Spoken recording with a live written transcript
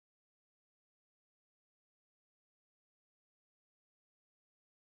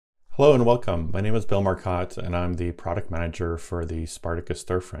Hello and welcome. My name is Bill Marcotte and I'm the product manager for the Spartacus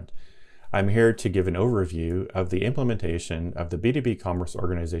storefront. I'm here to give an overview of the implementation of the B2B Commerce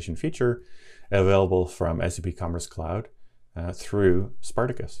Organization feature available from SAP Commerce Cloud through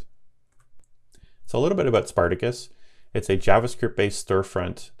Spartacus. So a little bit about Spartacus. It's a JavaScript-based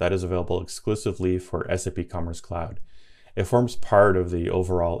storefront that is available exclusively for SAP Commerce Cloud. It forms part of the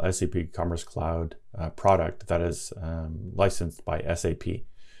overall SAP Commerce Cloud product that is licensed by SAP.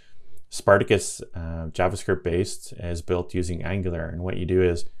 Spartacus, JavaScript based, is built using Angular, and what you do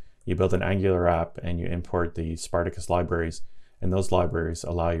is you build an Angular app and you import the Spartacus libraries, and those libraries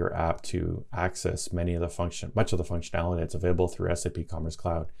allow your app to access much of the functionality that's available through SAP Commerce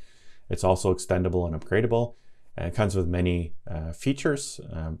Cloud. It's also extendable and upgradable, and it comes with many features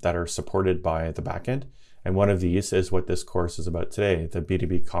that are supported by the backend, and one of these is what this course is about today, the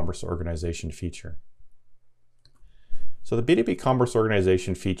B2B Commerce Organization feature. So the B2B Commerce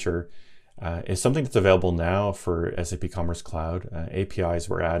Organization feature is something that's available now for SAP Commerce Cloud. APIs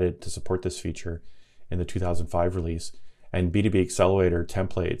were added to support this feature in the 2005 release, and B2B Accelerator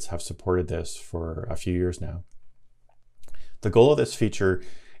templates have supported this for a few years now. The goal of this feature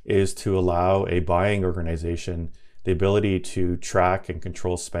is to allow a buying organization the ability to track and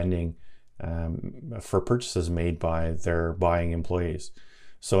control spending for purchases made by their buying employees.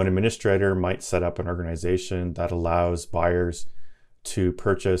 So an administrator might set up an organization that allows buyers to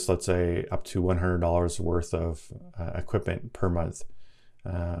purchase, let's say, up to $100 worth of equipment per month,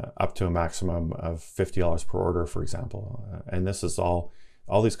 up to a maximum of $50 per order, for example. And this is all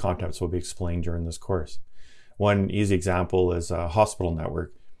these concepts will be explained during this course. One easy example is a hospital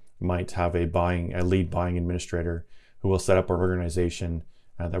network might have a lead buying administrator who will set up an organization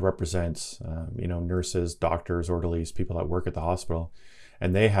that represents, nurses, doctors, orderlies, people that work at the hospital.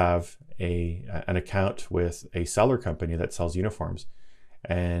 And they have an account with a seller company that sells uniforms.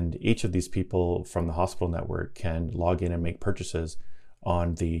 And each of these people from the hospital network can log in and make purchases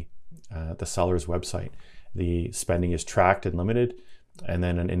on the seller's website. The spending is tracked and limited, and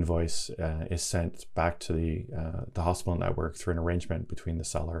then an invoice is sent back to the hospital network through an arrangement between the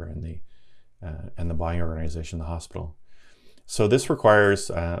seller and the buying organization, the hospital. So this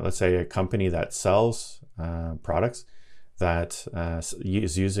requires, let's say, a company that sells products that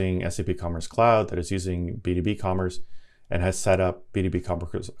is using SAP Commerce Cloud, that is using B2B Commerce, and has set up B2B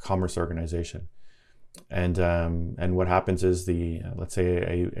Commerce Organization. And what happens is let's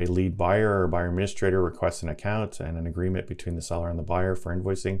say a lead buyer or buyer administrator requests an account and an agreement between the seller and the buyer for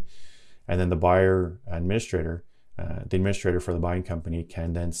invoicing, and then the buyer administrator, the administrator for the buying company,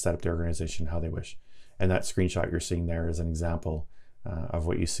 can then set up the organization how they wish. And that screenshot you're seeing there is an example of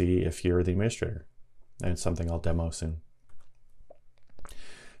what you see if you're the administrator, and it's something I'll demo soon.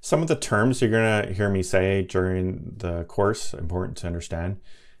 Some of the terms you're going to hear me say during the course, important to understand.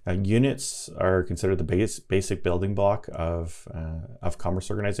 Units are considered the basic building block of commerce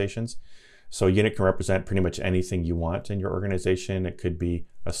organizations. So a unit can represent pretty much anything you want in your organization. It could be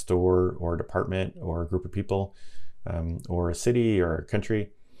a store or a department or a group of people, or a city or a country.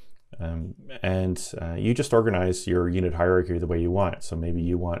 And you just organize your unit hierarchy the way you want. So maybe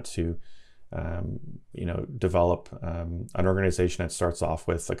you want to develop an organization that starts off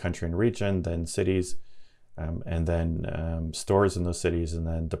with a country and region, then cities, and then stores in those cities, and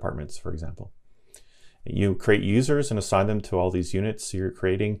then departments, for example. You create users and assign them to all these units you're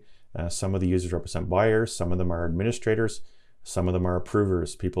creating. Some of the users represent buyers, some of them are administrators, some of them are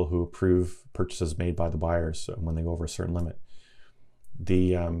approvers, people who approve purchases made by the buyers when they go over a certain limit.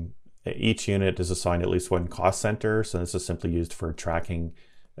 Each unit is assigned at least one cost center, so this is simply used for tracking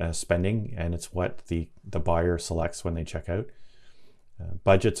spending, and it's what the buyer selects when they check out.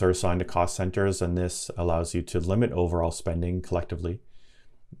 Budgets are assigned to cost centers, and this allows you to limit overall spending collectively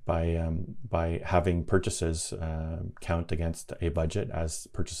by having purchases count against a budget as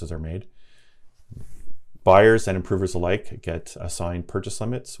purchases are made. Buyers and improvers alike get assigned purchase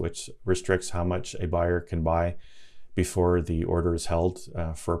limits, which restricts how much a buyer can buy before the order is held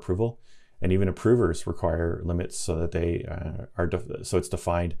for approval. And even approvers require limits so that so it's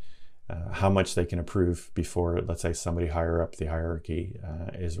defined how much they can approve before, let's say, somebody higher up the hierarchy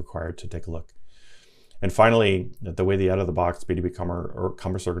is required to take a look. And finally, the way the out-of-the-box B2B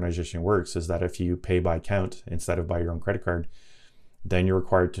Commerce Organization works is that if you pay by count instead of by your own credit card, then you're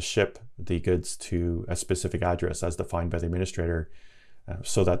required to ship the goods to a specific address as defined by the administrator,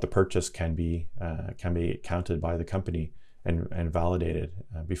 so that the purchase can be counted by the company and validated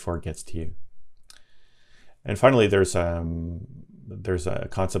before it gets to you. And finally, there's a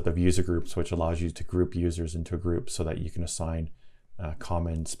concept of user groups, which allows you to group users into a group so that you can assign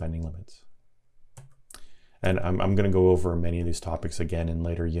common spending limits. And I'm going to go over many of these topics again in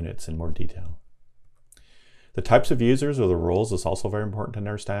later units in more detail. The types of users or the roles is also very important to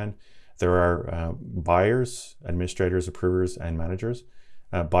understand. There are buyers, administrators, approvers, and managers.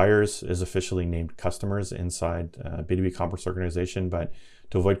 Buyers is officially named customers inside B2B Commerce Organization, but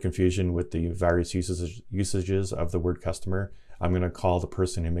to avoid confusion with the various usages of the word customer, I'm going to call the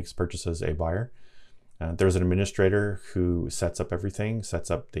person who makes purchases a buyer. There's an administrator who sets up everything,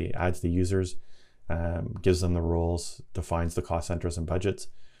 adds the users, gives them the roles, defines the cost centers and budgets.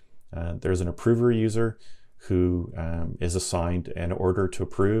 There's an approver user who is assigned an order to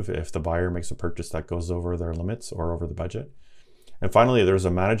approve if the buyer makes a purchase that goes over their limits or over the budget. And finally, there's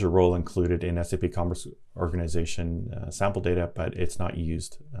a manager role included in SAP Commerce Organization sample data, but it's not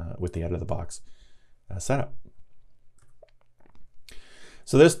used with the out-of-the-box setup.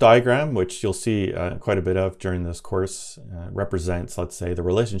 So this diagram, which you'll see quite a bit of during this course, represents, let's say, the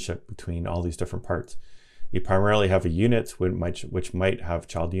relationship between all these different parts. You primarily have a unit which might have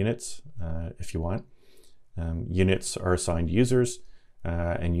child units if you want. Units are assigned users,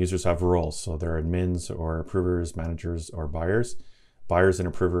 and users have roles. So they're admins or approvers, managers, or buyers. Buyers and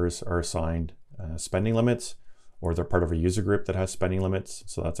approvers are assigned spending limits, or they're part of a user group that has spending limits.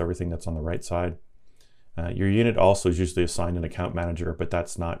 So that's everything that's on the right side. Your unit also is usually assigned an account manager, but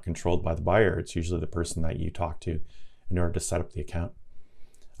that's not controlled by the buyer. It's usually the person that you talk to in order to set up the account.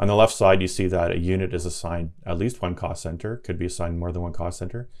 On the left side, you see that a unit is assigned at least one cost center, could be assigned more than one cost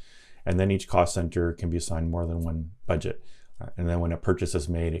center. And then each cost center can be assigned more than one budget. And then when a purchase is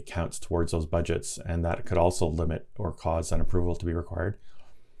made, it counts towards those budgets, and that could also limit or cause an approval to be required.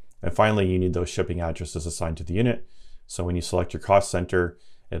 And finally, you need those shipping addresses assigned to the unit. So when you select your cost center,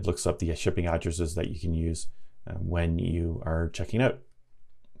 it looks up the shipping addresses that you can use when you are checking out.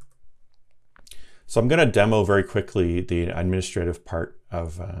 So I'm going to demo very quickly the administrative part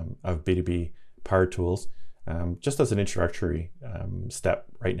of B2B Power Tools, just as an introductory step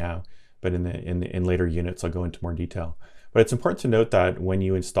right now. But in later units, I'll go into more detail. But it's important to note that when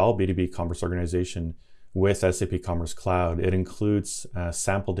you install B2B Commerce Organization with SAP Commerce Cloud, it includes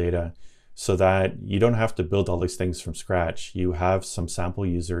sample data so that you don't have to build all these things from scratch. You have some sample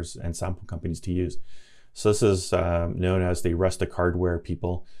users and sample companies to use. So this is known as the Rustic Hardware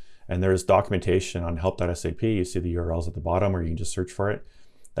people. And there's documentation on help.sap. You see the URLs at the bottom, or you can just search for it,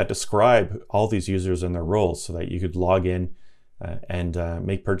 that describe all these users and their roles so that you could log in and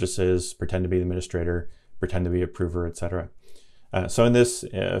make purchases, pretend to be the administrator, pretend to be approver, etc. So in this,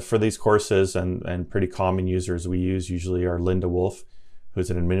 for these courses and pretty common users we use usually are Linda Wolf, who's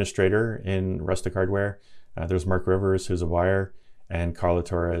an administrator in Rustic Hardware. There's Mark Rivers, who's a buyer, and Carla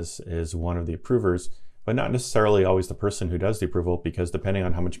Torres is one of the approvers, but not necessarily always the person who does the approval, because depending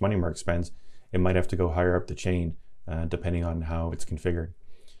on how much money Mark spends, it might have to go higher up the chain, depending on how it's configured.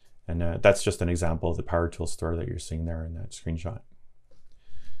 And that's just an example of the Power Tools store that you're seeing there in that screenshot.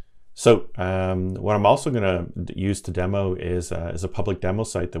 So what I'm also going to use to demo is a public demo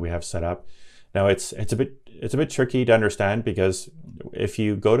site that we have set up. Now it's a bit tricky to understand, because if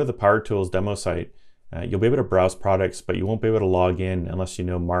you go to the Power Tools demo site, you'll be able to browse products, but you won't be able to log in unless you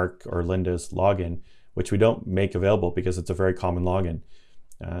know Mark or Linda's login, which we don't make available because it's a very common login.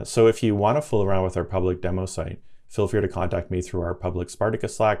 So if you want to fool around with our public demo site, feel free to contact me through our public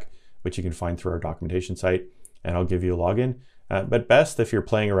Spartacus Slack, which you can find through our documentation site, and I'll give you a login. But best, if you're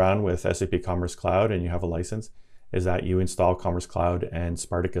playing around with SAP Commerce Cloud and you have a license, is that you install Commerce Cloud and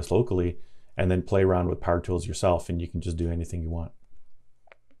Spartacus locally, and then play around with Power Tools yourself, and you can just do anything you want.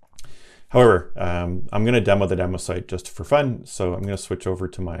 However, I'm going to demo the demo site just for fun, so I'm going to switch over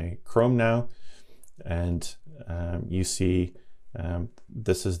to my Chrome now, and you see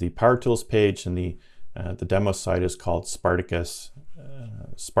this is the Power Tools page, and the demo site is called Spartacus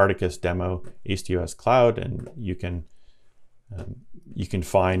Demo East-US Cloud, and you can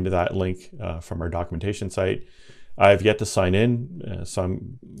find that link from our documentation site. I've yet to sign in, so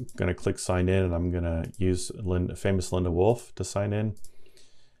I'm going to click sign in, and I'm going to use famous Linda Wolf to sign in.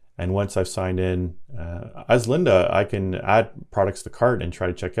 And once I've signed in, as Linda, I can add products to cart and try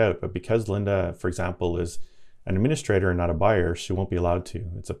to check out. But because Linda, for example, is an administrator and not a buyer, she won't be allowed to.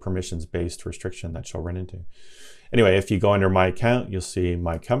 It's a permissions-based restriction that she'll run into. Anyway, if you go under my account, you'll see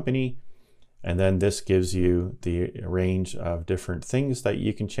my company. And then this gives you the range of different things that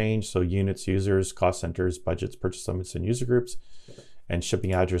you can change. So units, users, cost centers, budgets, purchase limits, and user groups. And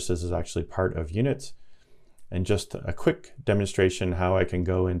shipping addresses is actually part of units. And just a quick demonstration how I can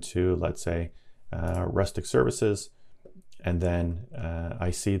go into, let's say, Rustic Services. And then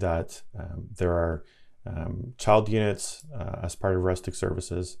I see that there are child units as part of Rustic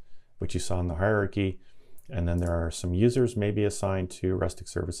Services, which you saw in the hierarchy. And then there are some users maybe assigned to Rustic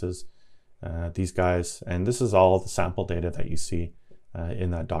Services. these guys, and this is all the sample data that you see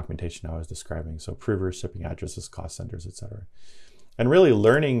in that documentation I was describing. So approvers, shipping addresses, cost centers, etc. And really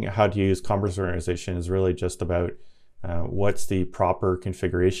learning how to use Commerce Organization is really just about what's the proper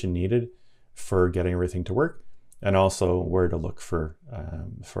configuration needed for getting everything to work, and also where to look for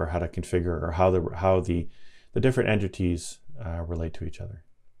how to configure, or how the different entities relate to each other.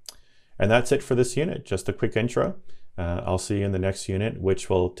 And that's it for this unit, just a quick intro. I'll see you in the next unit, which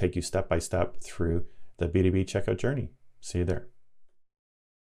will take you step by step through the B2B checkout journey. See you there.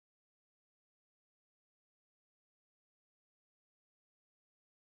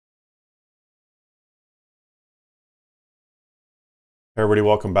 Everybody,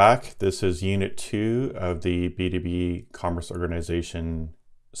 welcome back. This is Unit 2 of the B2B Commerce Organization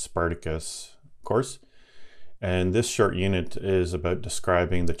Spartacus course. And this short unit is about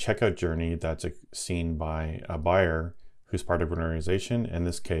describing the checkout journey that's seen by a buyer who's part of an organization, in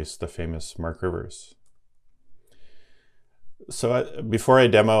this case, the famous Mark Rivers. So before I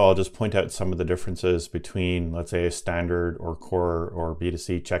demo, I'll just point out some of the differences between, let's say, a standard or core or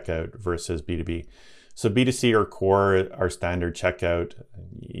B2C checkout versus B2B. So B2C or core, our standard checkout,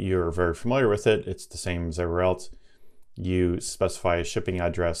 you're very familiar with it. It's the same as everywhere else. You specify a shipping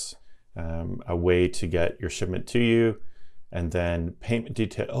address, a way to get your shipment to you, and then payment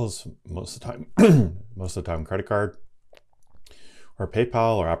details, most of the time credit card or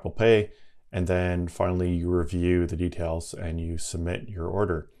PayPal or Apple Pay. And then finally you review the details and you submit your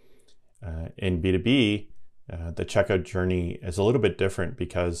order. In B2B, the checkout journey is a little bit different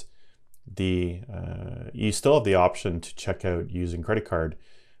because you still have the option to check out using credit card,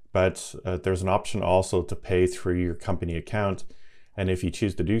 but there's an option also to pay through your company account. And if you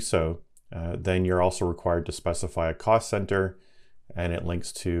choose to do so, then you're also required to specify a cost center, and it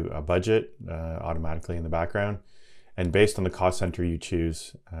links to a budget automatically in the background. And based on the cost center you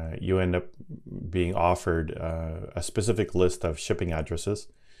choose, you end up being offered a specific list of shipping addresses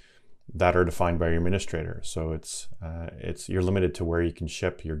that are defined by your administrator. So you're limited to where you can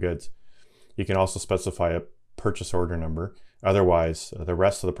ship your goods. You can also specify a purchase order number. Otherwise, the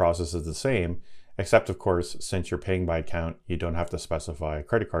rest of the process is the same, except of course, since you're paying by account, you don't have to specify a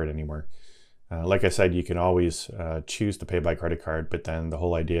credit card anymore. Like I said, you can always choose to pay by credit card, but then the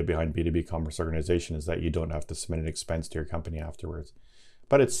whole idea behind B2B Commerce Organization is that you don't have to submit an expense to your company afterwards.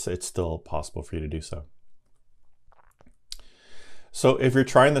 But it's still possible for you to do so. So if you're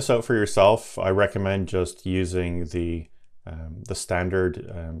trying this out for yourself, I recommend just using the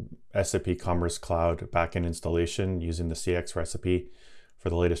standard SAP Commerce Cloud backend installation using the CX recipe for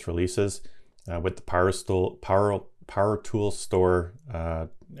the latest releases with the Power Tool Store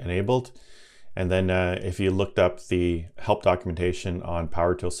enabled. And then if you looked up the help documentation on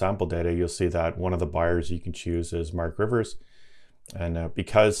Power Tool sample data, you'll see that one of the buyers you can choose is Mark Rivers. And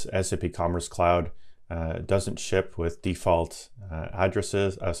because SAP Commerce Cloud doesn't ship with default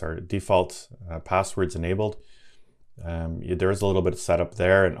passwords enabled, there is a little bit of setup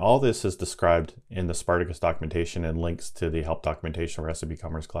there, and all this is described in the Spartacus documentation and links to the help documentation for SAP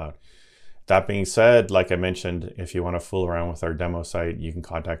Commerce Cloud. That being said, like I mentioned, if you want to fool around with our demo site, you can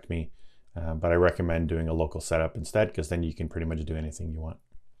contact me, but I recommend doing a local setup instead, because then you can pretty much do anything you want.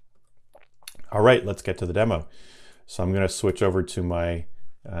 All right, let's get to the demo. So I'm going to switch over to my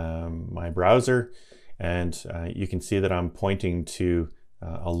browser, and you can see that I'm pointing to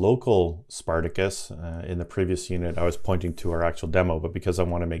a local Spartacus. In the previous unit, I was pointing to our actual demo, but because I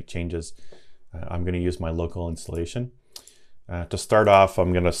want to make changes, I'm going to use my local installation. To start off,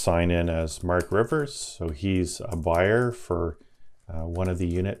 I'm going to sign in as Mark Rivers. So he's a buyer for one of the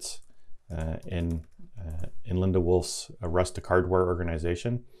units in Linda Wolf's Rustic Hardware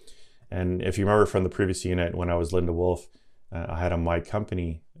organization. And if you remember from the previous unit, when I was Linda Wolf, I had a My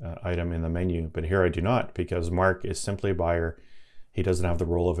Company item in the menu, but here I do not, because Mark is simply a buyer. He doesn't have the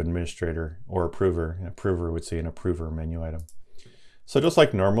role of administrator or approver. An approver would see an approver menu item. So just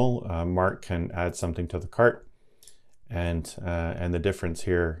like normal, Mark can add something to the cart, and the difference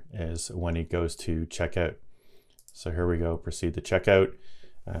here is when he goes to checkout. So here we go, proceed to checkout.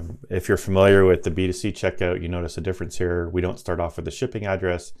 If you're familiar with the B2C checkout, you notice a difference here. We don't start off with the shipping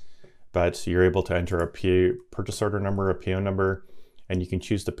address, but you're able to enter a purchase order number, a PO number, and you can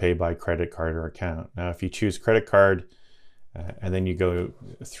choose to pay by credit card or account. Now, if you choose credit card, and then you go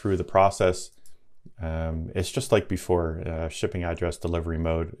through the process, it's just like before, shipping address, delivery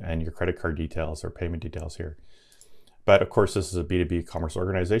mode, and your credit card details or payment details here. But of course, this is a B2B Commerce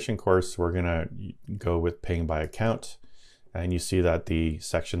Organization course. We're gonna go with paying by account. And you see that the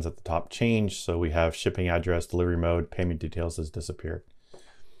sections at the top change. So we have shipping address, delivery mode, payment details has disappeared.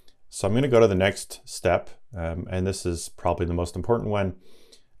 So I'm gonna go to the next step, and this is probably the most important one.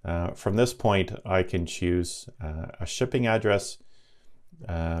 From this point, I can choose a shipping address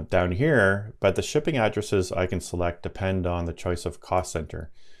down here, but the shipping addresses I can select depend on the choice of cost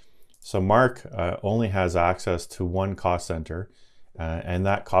center. So Mark only has access to one cost center, and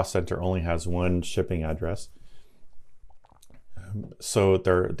that cost center only has one shipping address. So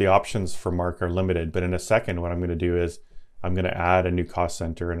the options for Mark are limited, but in a second, what I'm going to do is I'm going to add a new cost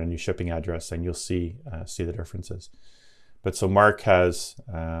center and a new shipping address, and you'll see the differences. But so Mark has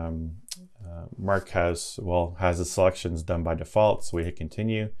his selections done by default, so we hit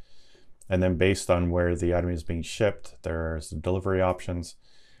continue, and then based on where the item is being shipped, there's the delivery options,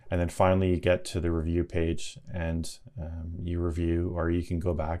 and then finally you get to the review page, and you review, or you can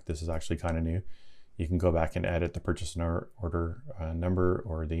go back. This is actually kind of new. You can go back and edit the purchase order number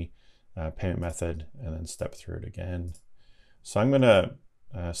or the payment method, and then step through it again. So I'm going to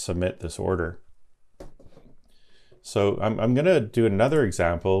submit this order. So I'm going to do another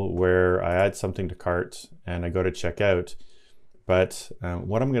example where I add something to cart and I go to checkout. But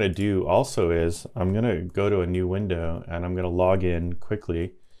what I'm going to do also is I'm going to go to a new window and I'm going to log in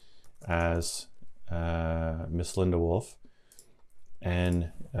quickly as Miss Linda Wolf.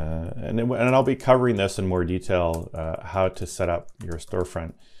 And I'll be covering this in more detail, how to set up your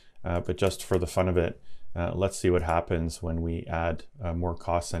storefront. But just for the fun of it, let's see what happens when we add more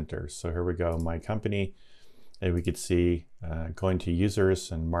cost centers. So here we go, my company. And we could see going to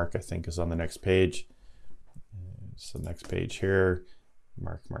users, and Mark, I think, is on the next page. So next page here,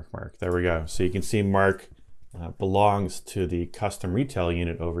 Mark. There we go. So you can see Mark belongs to the custom retail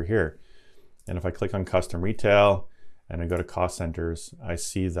unit over here. And if I click on custom retail and I go to cost centers, I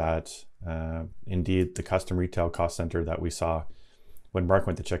see that indeed the custom retail cost center that we saw when Mark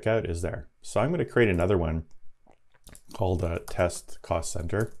went to checkout is there. So I'm going to create another one called a test cost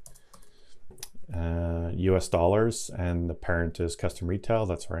center. US dollars, and the parent is custom retail.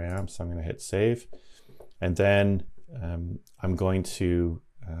 That's where I am. So I'm going to hit save, and then I'm going to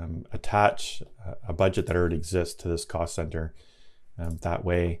attach a budget that already exists to this cost center. That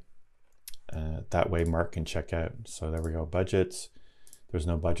way Mark can check out. So there we go, budgets. There's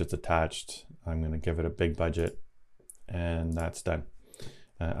no budgets attached. I'm going to give it a big budget, and that's done.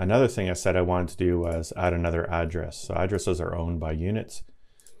 Another thing I said I wanted to do was add another address. So addresses are owned by units.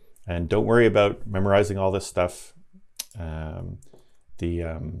 And don't worry about memorizing all this stuff. The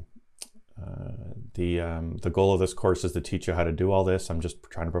goal of this course is to teach you how to do all this. I'm just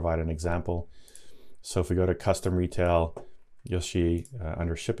trying to provide an example. So if we go to custom retail, you'll see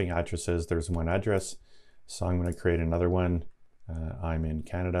under shipping addresses, there's one address. So I'm going to create another one. I'm in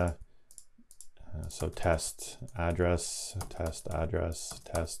Canada. So test address, test,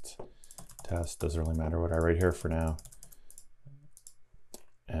 doesn't really matter what I write here for now.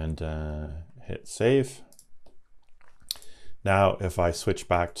 And hit save. Now, if I switch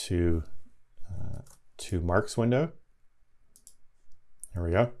back to Mark's window, there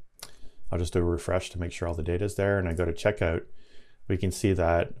we go. I'll just do a refresh to make sure all the data is there, and I go to checkout. We can see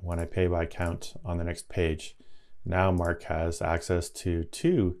that when I pay by account on the next page, now Mark has access to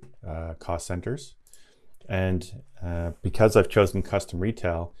two cost centers, and because I've chosen custom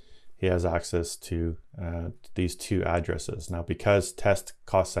retail, he has access to these two addresses. Now, because test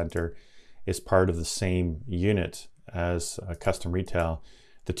cost center is part of the same unit as custom retail,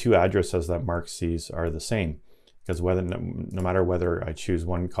 the two addresses that Mark sees are the same, because no matter whether I choose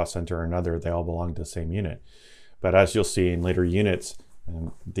one cost center or another, they all belong to the same unit. But as you'll see in later units,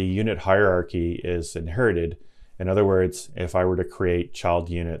 the unit hierarchy is inherited. In other words, if I were to create child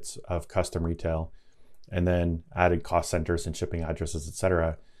units of custom retail and then added cost centers and shipping addresses,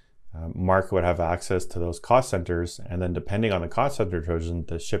 etc., Mark would have access to those cost centers, and then depending on the cost center chosen,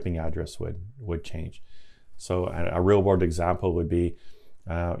 the shipping address would change. So a real world example would be,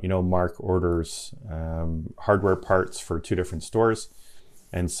 Mark orders hardware parts for two different stores,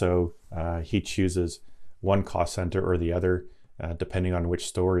 and so he chooses one cost center or the other, depending on which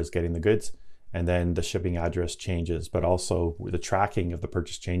store is getting the goods, and then the shipping address changes, but also the tracking of the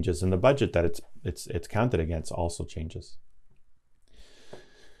purchase changes, and the budget that it's counted against also changes.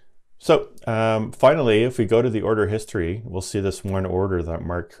 So finally, if we go to the order history, we'll see this one order that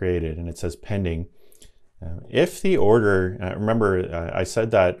Mark created, and it says pending. If the order, remember I said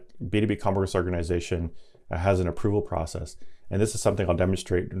that B2B Commerce Organization has an approval process, and this is something I'll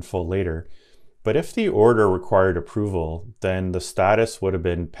demonstrate in full later. But if the order required approval, then the status would have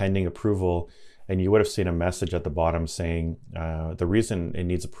been pending approval, and you would have seen a message at the bottom saying the reason it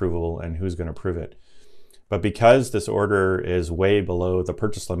needs approval and who's going to approve it. But because this order is way below the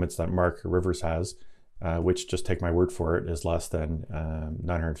purchase limits that Mark Rivers has, which, just take my word for it, is less than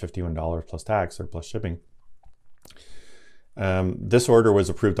 $951 plus tax or plus shipping, this order was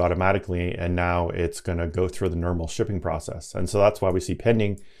approved automatically, and now it's going to go through the normal shipping process. And so that's why we see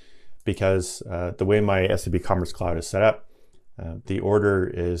pending, because the way my SAP Commerce Cloud is set up, the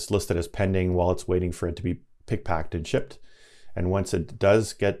order is listed as pending while it's waiting for it to be pick, packed, and shipped. And once it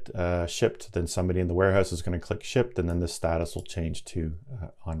does get shipped, then somebody in the warehouse is going to click shipped, and then the status will change to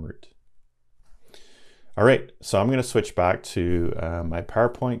en route. All right, so I'm going to switch back to my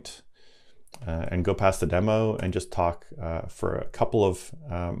PowerPoint and go past the demo and just talk for a couple of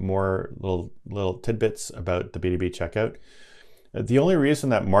more little tidbits about the B2B checkout. The only reason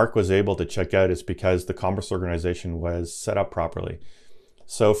that Mark was able to check out is because the commerce organization was set up properly.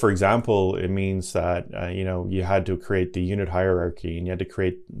 So for example, it means that you had to create the unit hierarchy, and you had to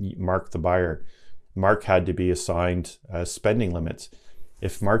create Mark the buyer. Mark had to be assigned spending limits.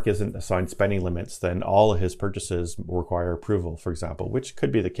 If Mark isn't assigned spending limits, then all of his purchases require approval, for example, which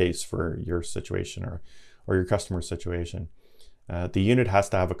could be the case for your situation or your customer's situation. The unit has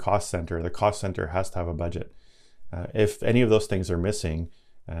to have a cost center. The cost center has to have a budget. If any of those things are missing,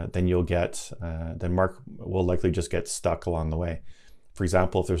 then Mark will likely just get stuck along the way. For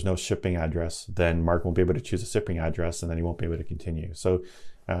example, if there's no shipping address, then Mark won't be able to choose a shipping address, and then he won't be able to continue. So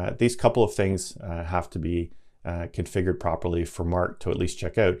these couple of things have to be configured properly for Mark to at least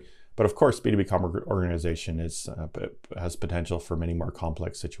check out. But of course, B2B Commerce Organization has potential for many more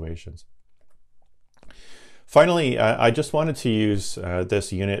complex situations. Finally, I just wanted to use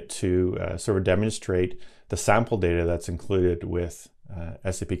this unit to sort of demonstrate the sample data that's included with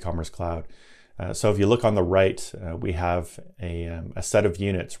SAP Commerce Cloud. So if you look on the right, we have a set of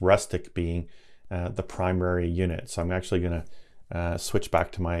units, Rustic being the primary unit. So I'm actually going to switch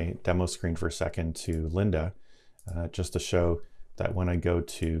back to my demo screen for a second to Linda, just to show that when I go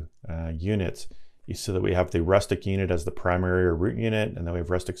to units, you see that we have the Rustic unit as the primary or root unit, and then we have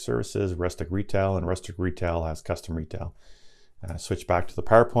Rustic Services, Rustic Retail, and Rustic Retail has Custom Retail. Switch back to the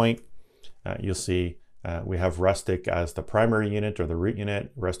PowerPoint, you'll see we have Rustic as the primary unit or the root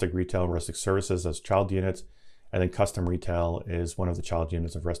unit, Rustic Retail and Rustic Services as child units, and then Custom Retail is one of the child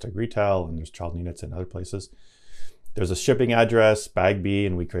units of Rustic Retail, and there's child units in other places. There's a shipping address, Bag B,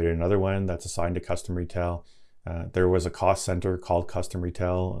 and we created another one that's assigned to Custom Retail. There was a cost center called Custom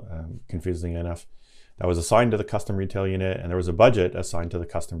Retail, confusingly enough, that was assigned to the Custom Retail unit, and there was a budget assigned to the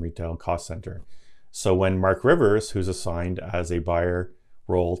Custom Retail cost center. So when Mark Rivers, who's assigned as a buyer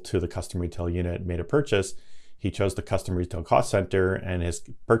role to the Custom Retail unit, made a purchase, he chose the Custom Retail cost center, and his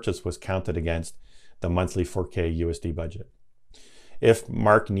purchase was counted against the monthly 4K USD budget. If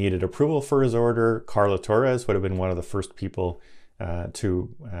Mark needed approval for his order, Carla Torres would have been one of the first people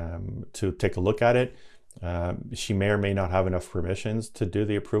to take a look at it. She may or may not have enough permissions to do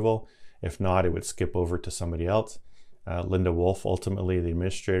the approval. If not, it would skip over to somebody else. Linda Wolf, ultimately the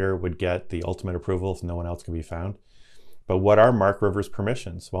administrator, would get the ultimate approval if no one else can be found. But what are Mark Rivers'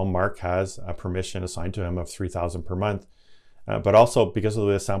 permissions? Well, Mark has a permission assigned to him of 3,000 per month. But also, because of the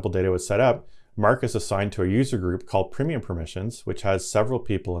way the sample data was set up, Mark is assigned to a user group called Premium Permissions, which has several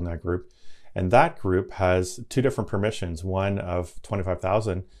people in that group. And that group has two different permissions, one of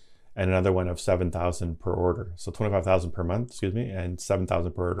 25,000 and another one of 7,000 per order. So 25,000 per month, and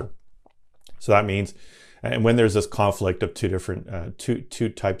 7,000 per order. So that means, and when there's this conflict of two different, two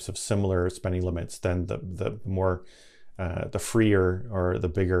types of similar spending limits, then the freer or the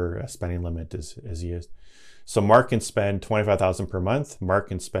bigger spending limit is used. So Mark can spend 25,000 per month. Mark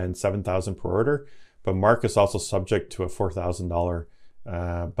can spend 7,000 per order, but Mark is also subject to a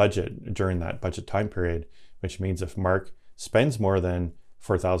 $4,000 budget during that budget time period, which means if Mark spends more than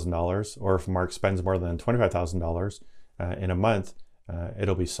 $4,000, or if Mark spends more than $25,000 in a month,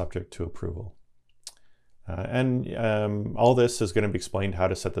 it'll be subject to approval. All this is going to be explained how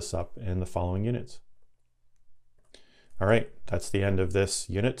to set this up in the following units. All right, that's the end of this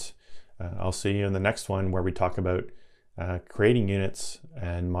unit. I'll see you in the next one where we talk about creating units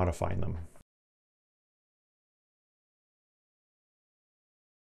and modifying them.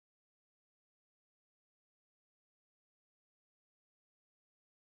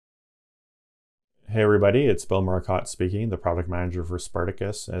 Hey everybody, it's Bill Marcotte speaking, the product manager for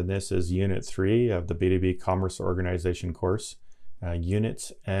Spartacus, and this is Unit 3 of the B2B Commerce Organization course,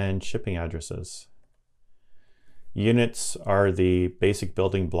 Units and Shipping Addresses. Units are the basic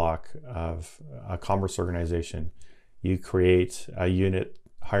building block of a commerce organization. You create a unit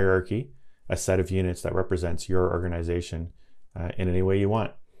hierarchy, a set of units that represents your organization in any way you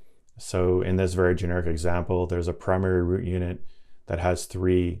want. So in this very generic example, there's a primary root unit that has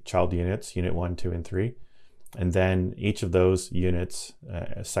 3 child units, unit 1, 2, and 3. And then each of those units,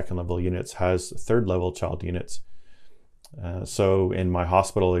 second level units, has third level child units. So in my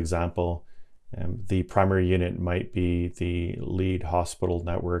hospital example, The primary unit might be the lead hospital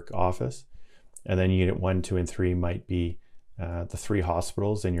network office, and then unit 1, 2, and 3 might be the 3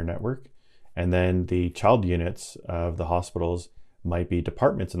 hospitals in your network, and then the child units of the hospitals might be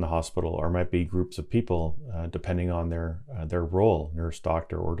departments in the hospital, or might be groups of people depending on their role, nurse,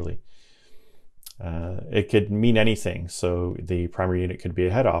 doctor, orderly. It could mean anything. So the primary unit could be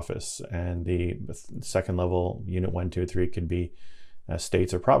a head office, and the second level, unit 1, 2, 3 could be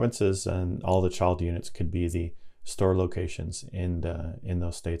states or provinces, and all the child units could be the store locations in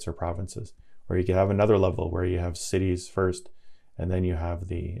those states or provinces. Or you could have another level where you have cities first, and then you have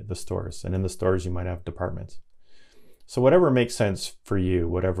the stores, and in the stores you might have departments. So whatever makes sense for you,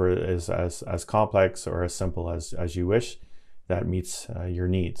 whatever is as complex or as simple as you wish, that meets your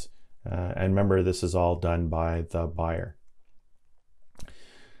needs. And remember, this is all done by the buyer.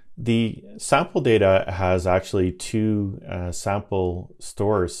 The sample data has actually 2 sample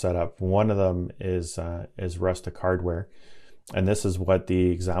stores set up. One of them is Rustic hardware, and this is what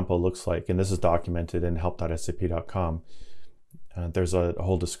the example looks like. And this is documented in help.sap.com. There's a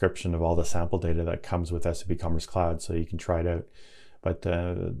whole description of all the sample data that comes with SAP Commerce Cloud, so you can try it out. But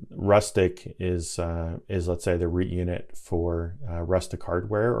Rustic is let's say the root unit for Rustic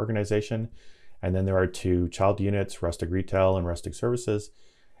Hardware Organization, and then there are 2 child units, Rustic Retail and Rustic Services,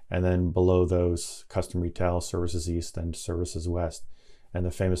 and then below those, Custom Retail, Services East, and Services West. And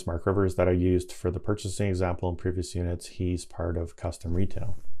the famous Mark Rivers that I used for the purchasing example in previous units, he's part of Custom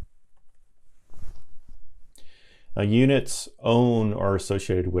Retail. Units own or are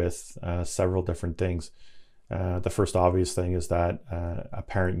associated with several different things. The first obvious thing is that a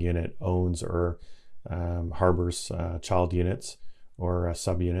parent unit owns or harbors child units or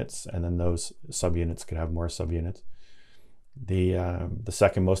subunits, and then those subunits could have more subunits. The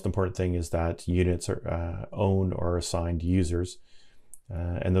second most important thing is that units are own or assigned users,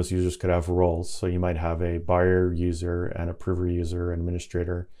 and those users could have roles. So you might have a buyer user, an approver user, an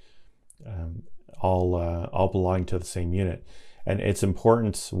administrator, all belong to the same unit. And it's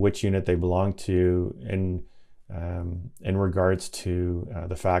important which unit they belong to in regards to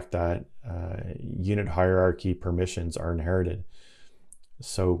the fact that unit hierarchy permissions are inherited.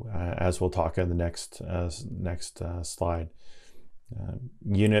 So as we'll talk in the next slide,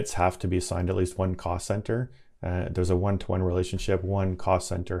 units have to be assigned at least 1 cost center. There's a 1-to-1 relationship. 1 cost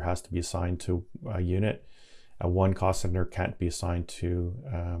center has to be assigned to a unit. 1 cost center can't be assigned to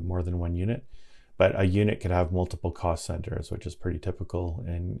more than 1 unit. But a unit could have multiple cost centers, which is pretty typical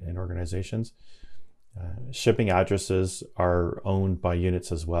in organizations. Shipping addresses are owned by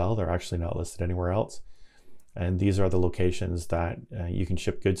units as well. They're actually not listed anywhere else. And these are the locations that you can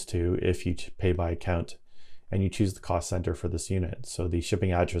ship goods to if you pay by account and you choose the cost center for this unit. So the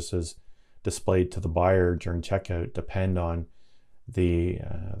shipping addresses displayed to the buyer during checkout depend on the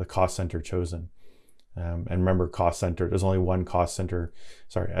cost center chosen. And remember, cost center, there's only one cost center,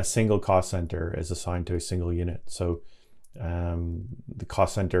 a single cost center is assigned to a single unit. So the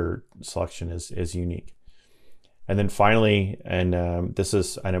cost center selection is unique. And then finally, and this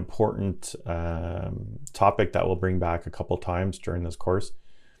is an important topic that we'll bring back a couple times during this course,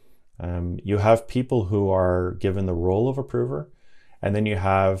 you have people who are given the role of approver, and then you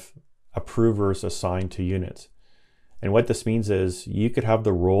have approvers assigned to units. And what this means is you could have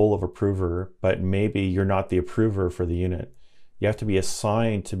the role of approver, but maybe you're not the approver for the unit. You have to be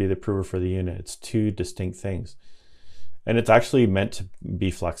assigned to be the approver for the unit. It's two distinct things. And it's actually meant to be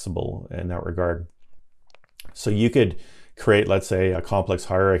flexible in that regard. So you could create, let's say, a complex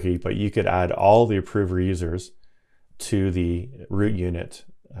hierarchy, but you could add all the approver users to the root unit.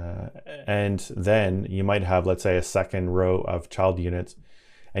 And then you might have, let's say, a second row of child units,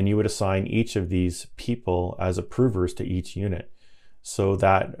 and you would assign each of these people as approvers to each unit. So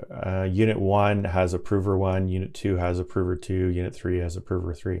that unit 1 has approver 1, unit 2 has approver 2, unit 3 has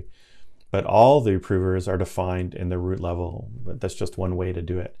approver 3. But all the approvers are defined in the root level, but that's just one way to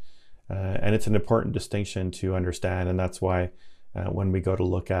do it. And it's an important distinction to understand, and that's why when we go to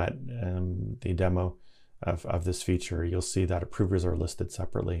look at the demo of this feature, you'll see that approvers are listed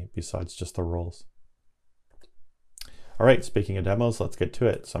separately besides just the roles. All right, speaking of demos, let's get to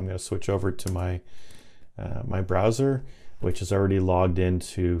it. So I'm going to switch over to my my browser, which is already logged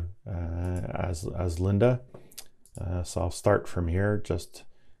into as Linda. So I'll start from here.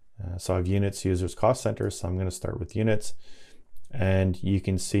 So I have units, users, cost centers. So I'm going to start with units, and you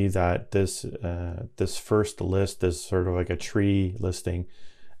can see that this this first list is sort of like a tree listing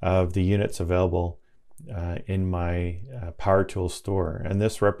of the units available in my Power Tools store, and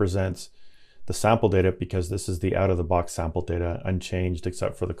this represents the sample data because this is the out-of-the-box sample data, unchanged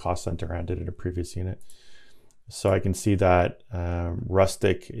except for the cost center added in a previous unit. So I can see that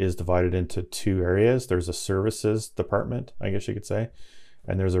Rustic is divided into two areas. There's a services department, I guess you could say,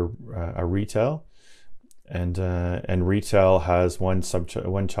 and there's a retail. And retail has one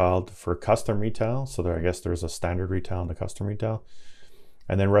child for custom retail. So there, I guess there's a standard retail and a custom retail.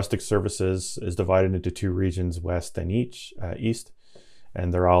 And then Rustic Services is divided into two regions, West and East,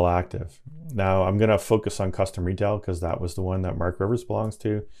 and they're all active. Now I'm gonna focus on custom retail because that was the one that Mark Rivers belongs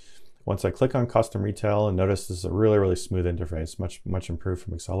to. Once I click on custom retail, and notice this is a really, really smooth interface, much improved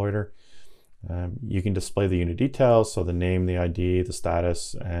from Accelerator. You can display the unit details, so the name, the ID, the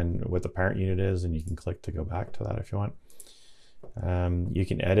status, and what the parent unit is, and you can click to go back to that if you want. You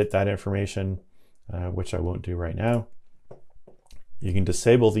can edit that information, which I won't do right now. You can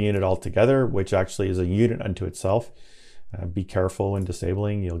disable the unit altogether, which actually is a unit unto itself. Be careful when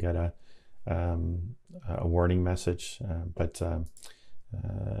disabling, you'll get a warning message, but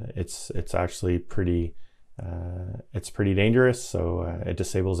it's actually pretty dangerous. So it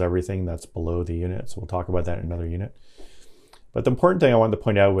disables everything that's below the unit. So we'll talk about that in another unit. But the important thing I wanted to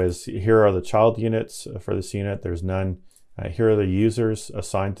point out was here are the child units for this unit. There's none. Here are the users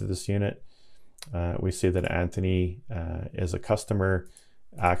assigned to this unit. We see that Anthony is a customer,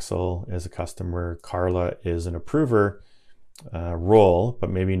 Axel is a customer, Carla is an approver role, but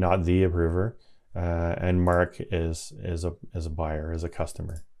maybe not the approver, and Mark is a buyer, is a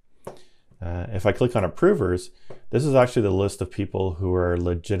customer. If I click on approvers, this is actually the list of people who are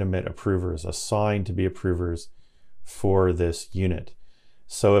legitimate approvers, assigned to be approvers for this unit.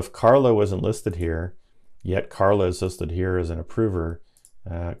 So if Carla wasn't listed here, yet Carla is listed here as an approver,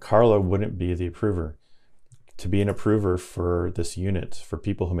 Carla wouldn't be the approver. To be an approver for this unit, for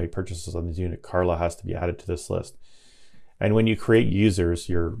people who make purchases on this unit, Carla has to be added to this list. And when you create users,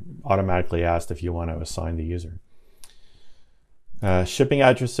 you're automatically asked if you want to assign the user. Shipping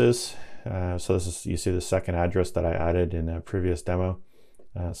addresses. So this is, you see the second address that I added in a previous demo.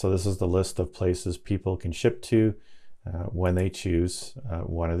 So this is the list of places people can ship to when they choose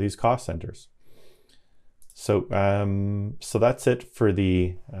one of these cost centers. So so that's it for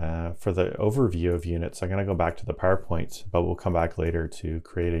the overview of units. I'm going to go back to the PowerPoint, but we'll come back later to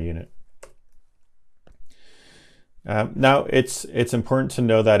create a unit. Now it's important to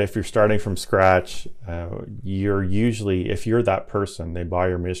know that if you're starting from scratch, you're usually, if you're that person, the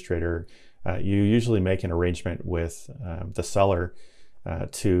buyer administrator, you usually make an arrangement with the seller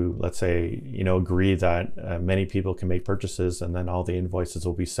to, let's say, agree that many people can make purchases, and then all the invoices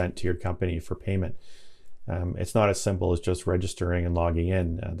will be sent to your company for payment. It's not as simple as just registering and logging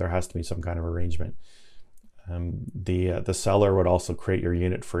in. There has to be some kind of arrangement. The seller would also create your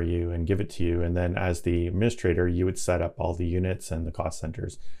unit for you and give it to you, and then as the administrator, you would set up all the units and the cost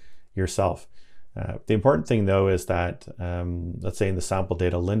centers yourself. The important thing though is that, let's say in the sample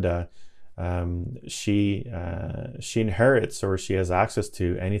data, Linda, she inherits, or she has access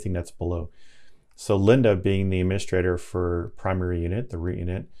to anything that's below. So Linda, being the administrator for primary unit, the root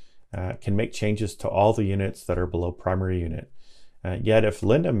unit, can make changes to all the units that are below primary unit. Yet if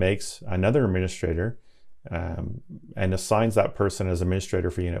Linda makes another administrator and assigns that person as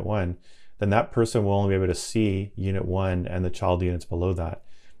administrator for unit 1, then that person will only be able to see unit 1 and the child units below that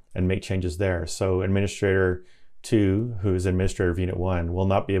and make changes there. So administrator 2, who is administrator of unit 1, will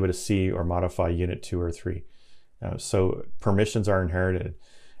not be able to see or modify unit 2 or 3. So permissions are inherited.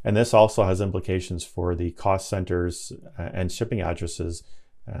 And this also has implications for the cost centers and shipping addresses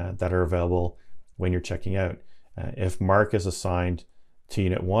that are available when you're checking out. If Mark is assigned to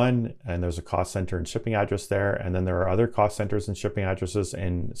unit 1 and there's a cost center and shipping address there, and then there are other cost centers and shipping addresses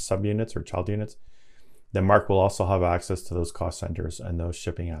in subunits or child units, then Mark will also have access to those cost centers and those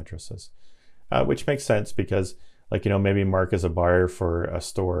shipping addresses, which makes sense because, like, maybe Mark is a buyer for a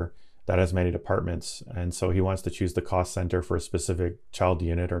store that has many departments, and so he wants to choose the cost center for a specific child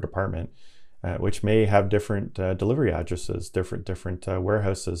unit or department, which may have different delivery addresses, different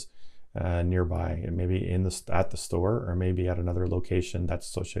warehouses nearby, and maybe at the store, or maybe at another location that's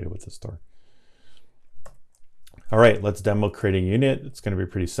associated with the store. All right, let's demo creating a unit. It's going to be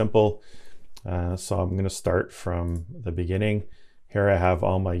pretty simple. So I'm going to start from the beginning. Here I have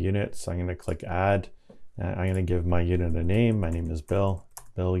all my units. I'm going to click add. I'm going to give my unit a name. My name is Bill.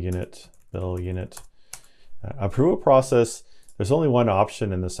 Bill unit. Approval process. There's only one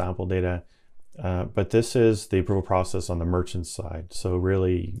option in the sample data. But this is the approval process on the merchant side. So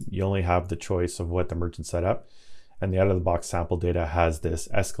really, you only have the choice of what the merchant set up. And the out-of-the-box sample data has this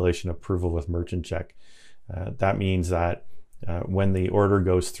escalation approval with merchant check. That means that when the order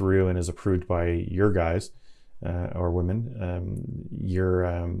goes through and is approved by your guys or women,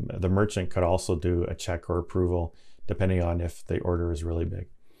 the merchant could also do a check or approval depending on if the order is really big.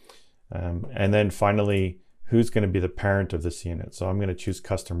 And then finally, who's going to be the parent of this unit. So I'm going to choose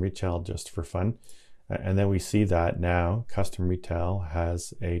custom retail just for fun. And then we see that now custom retail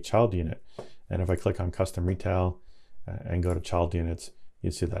has a child unit. And if I click on custom retail and go to child units,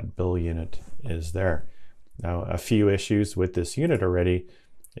 you see that bill unit is there. Now, a few issues with this unit already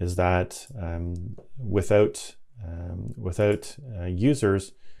is that without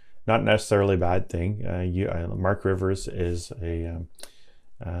users, not necessarily a bad thing. Mark Rivers is a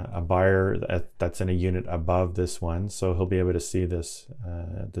buyer that's in a unit above this one, so he'll be able to see this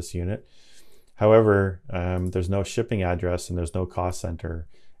this unit. However, there's no shipping address and there's no cost center,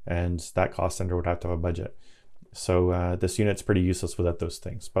 and that cost center would have to have a budget. So this unit's pretty useless without those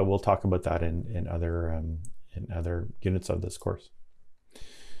things, but we'll talk about that in other units of this course.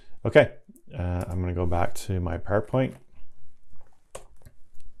 Okay, I'm going to go back to my PowerPoint.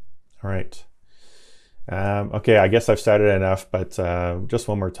 All right. Okay, I guess I've started enough, but just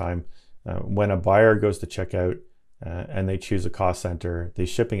one more time. When a buyer goes to checkout and they choose a cost center, the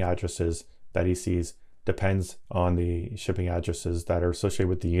shipping addresses that he sees depends on the shipping addresses that are associated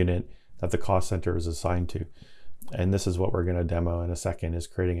with the unit that the cost center is assigned to. And this is what we're going to demo in a second, is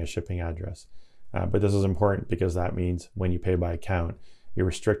creating a shipping address. But this is important because that means when you pay by account, you're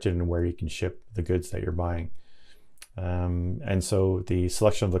restricted in where you can ship the goods that you're buying. And so the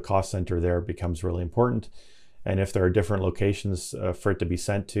selection of the cost center there becomes really important. And if there are different locations for it to be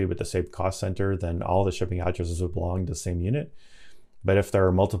sent to with the same cost center, then all the shipping addresses would belong to the same unit. But if there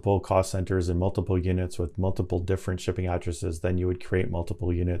are multiple cost centers and multiple units with multiple different shipping addresses, then you would create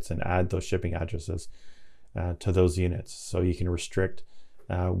multiple units and add those shipping addresses to those units. So you can restrict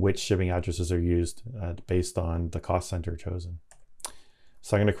which shipping addresses are used based on the cost center chosen.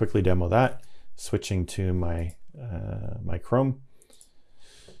 So I'm going to quickly demo that, switching to my my Chrome.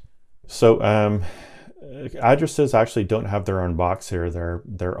 So addresses actually don't have their own box here. They're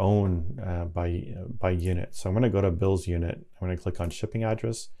their own by unit. So I'm going to go to bills unit. I'm going to click on shipping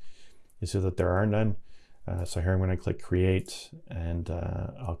address. You see that there are none. So here I'm going to click create, and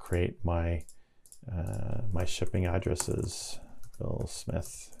I'll create my my shipping addresses. Bill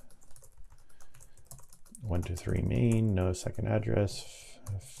Smith 123 Main, no second address,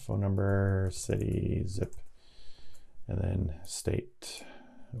 phone number, city, zip, and then state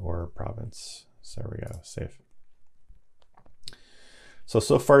or province. So there we go, save. So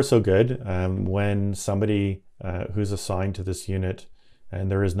far so good. When somebody who's assigned to this unit,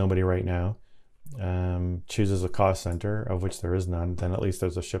 and there is nobody right now, chooses a cost center, of which there is none, then at least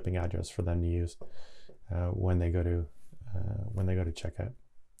there's a shipping address for them to use when they go to checkout.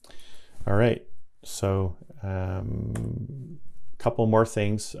 All right, so couple more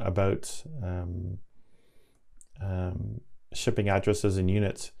things about shipping addresses and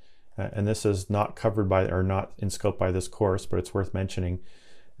units, and this is not covered by or not in scope by this course, but it's worth mentioning.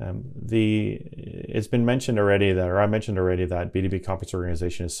 It's been mentioned already that, or I mentioned already, that B2B Commerce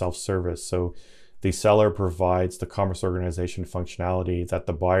Organization is self-service. So the seller provides the commerce organization functionality that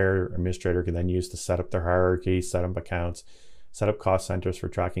the buyer administrator can then use to set up their hierarchy, set up accounts, set up cost centers for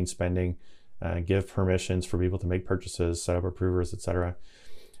tracking spending, give permissions for people to make purchases, set up approvers, etc.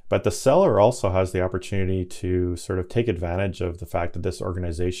 But the seller also has the opportunity to sort of take advantage of the fact that this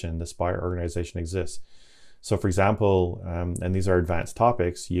organization, this buyer organization, exists. So for example, and these are advanced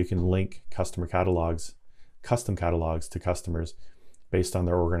topics, you can link custom catalogs to customers based on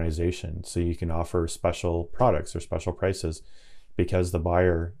their organization. So you can offer special products or special prices because the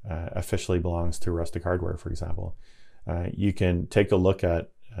buyer officially belongs to Rustic Hardware, for example. You can take a look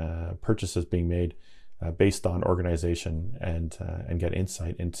at purchases being made based on organization and get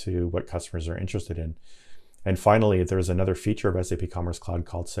insight into what customers are interested in. And finally, there's another feature of SAP Commerce Cloud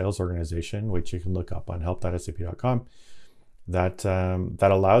called Sales Organization, which you can look up on help.sap.com, that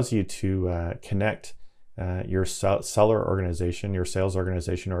allows you to connect your seller organization, your sales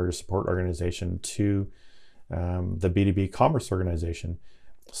organization, or your support organization to the B2B Commerce Organization,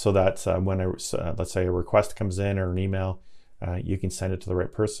 so that when let's say a request comes in or an email, you can send it to the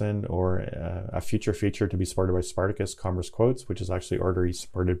right person. Or a future feature to be supported by Spartacus Commerce Quotes, which is actually already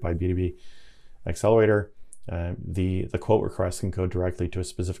supported by B2B Accelerator. The quote request can go directly to a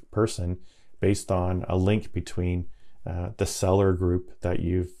specific person based on a link between the seller group that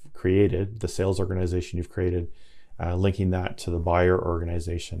you've created, the sales organization you've created, linking that to the buyer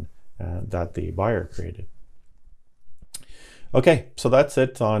organization that the buyer created. Okay, so that's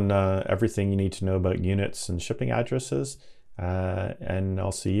it on everything you need to know about units and shipping addresses, and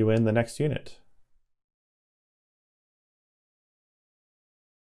I'll see you in the next unit.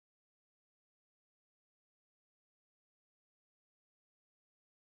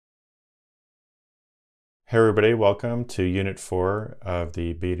 Hey everybody, welcome to Unit 4 of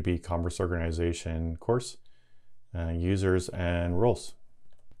the B2B Commerce Organization course. users and roles.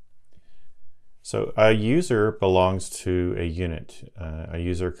 So a user belongs to a unit. A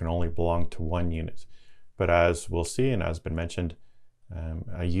user can only belong to one unit. But as we'll see, and as been mentioned,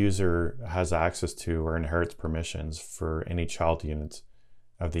 a user has access to or inherits permissions for any child units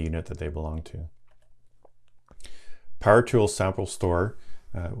of the unit that they belong to. Power Tools Sample Store,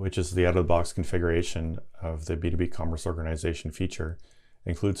 which is the out-of-the-box configuration of the B2B Commerce Organization feature,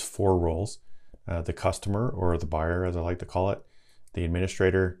 includes 4 roles: the customer, or the buyer as I like to call it, the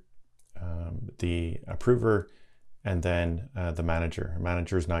administrator, the approver, and then the manager.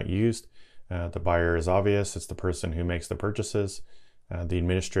 Manager is not used. The buyer is obvious. It's the person who makes the purchases. The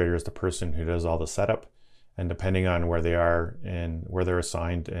administrator is the person who does all the setup. And depending on where they are and where they're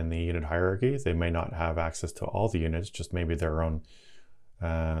assigned in the unit hierarchy, they may not have access to all the units, just maybe their own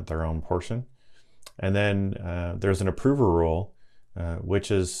portion. And then there's an approver role, which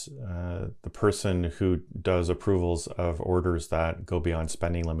is the person who does approvals of orders that go beyond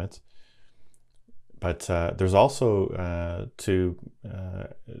spending limits. But there's also, to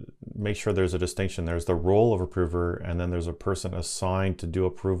make sure there's a distinction, there's the role of approver, and then there's a person assigned to do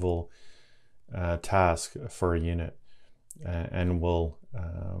approval task for a unit. And we'll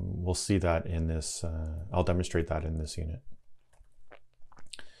see that in this, I'll demonstrate that in this unit.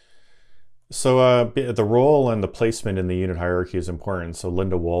 So the role and the placement in the unit hierarchy is important. So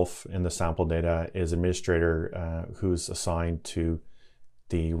Linda Wolf in the sample data is administrator who's assigned to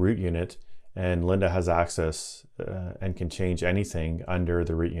the root unit. And Linda has access and can change anything under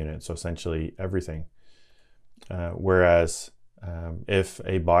the root unit, so essentially everything. Whereas if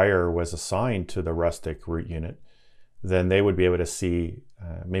a buyer was assigned to the rustic root unit, then they would be able to see,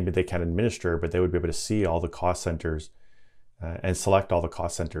 maybe they can't administer, but they would be able to see all the cost centers and select all the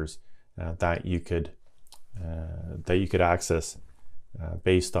cost centers that you could access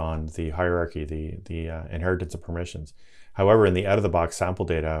based on the hierarchy, the inheritance of permissions. However, in the out-of-the-box sample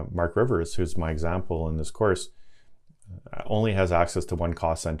data, Mark Rivers, who's my example in this course, only has access to one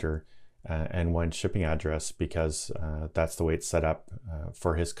cost center and one shipping address because that's the way it's set up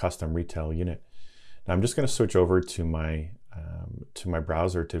for his custom retail unit. Now I'm just going to switch over to my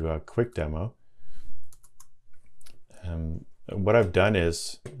browser to do a quick demo. What I've done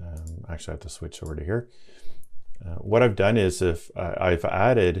is, actually I have to switch over to here. What I've done is if I've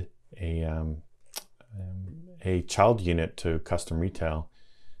added a child unit to custom retail.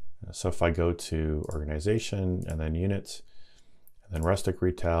 So if I go to organization and then units, and then rustic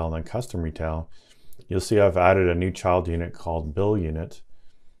retail, and then custom retail, you'll see I've added a new child unit called bill unit.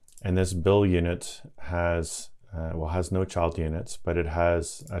 And this bill unit has, has no child units, but it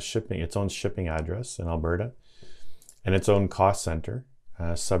has its own shipping address in Alberta and its own cost center,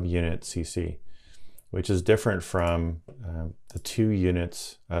 subunit CC, which is different from the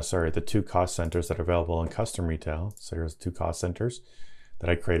 2 cost centers that are available in custom retail. So here's 2 cost centers that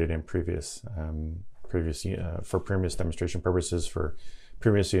I created in for previous demonstration purposes for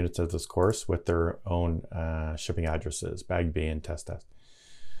previous units of this course with their own shipping addresses, bag B and test.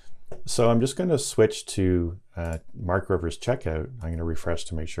 So I'm just going to switch to Mark Rivers checkout. I'm going to refresh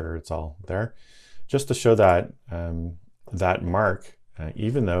to make sure it's all there, just to show that that Mark,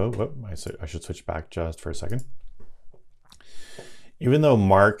 even though, I should switch back just for a second. Even though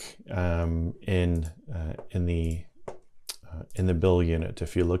Mark in the bill unit,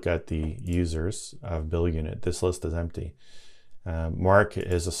 if you look at the users of bill unit, this list is empty. Mark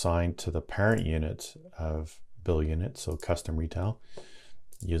is assigned to the parent unit of bill unit, so custom retail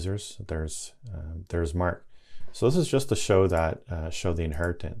users. There's Mark. So this is just to show that show the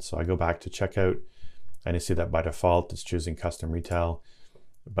inheritance. So I go back to checkout, and you see that by default it's choosing custom retail,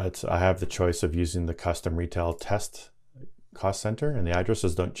 but I have the choice of using the custom retail test cost center, and the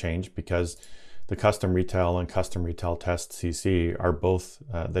addresses don't change because the custom retail and custom retail test CC are both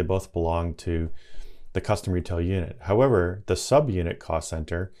they both belong to the custom retail unit. However, the subunit cost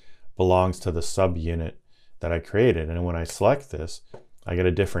center belongs to the subunit that I created, and when I select this, I get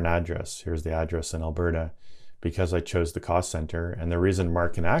a different address. Here's the address in Alberta because I chose the cost center, and the reason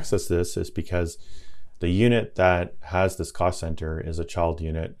Mark can access this is because the unit that has this cost center is a child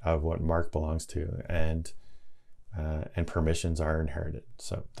unit of what Mark belongs to, and permissions are inherited.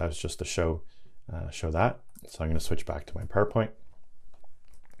 So that was just to show that. So I'm going to switch back to my PowerPoint.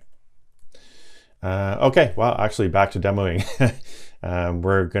 Okay, well, actually back to demoing.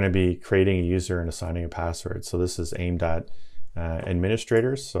 We're going to be creating a user and assigning a password. So this is aimed at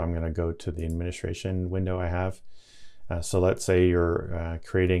administrators. So I'm going to go to the administration window I have. So let's say you're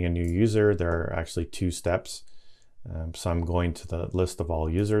creating a new user. There are actually 2 steps. So I'm going to the list of all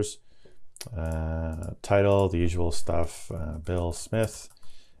users. Title, the usual stuff, Bill Smith,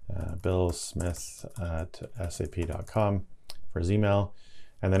 billsmith@sap.com for his email.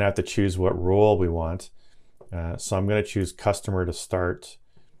 And then I have to choose what role we want. So I'm going to choose customer to start,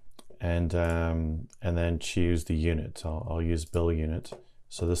 and then choose the unit. I'll use bill unit.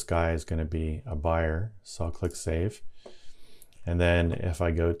 So this guy is going to be a buyer. So I'll click save. And then if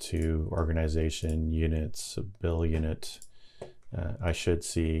I go to organization, units, bill unit, I should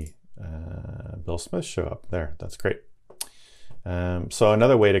see Bill Smith show up there. That's great. So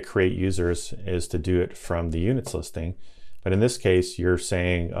another way to create users is to do it from the units listing. But in this case, you're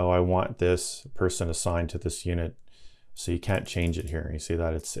saying, oh, I want this person assigned to this unit. So you can't change it here. You see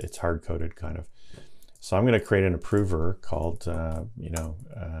that it's hard coded kind of. So I'm going to create an approver called,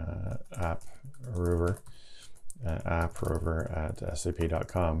 approver at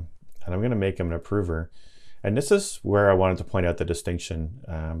sap.com. And I'm going to make him an approver. And this is where I wanted to point out the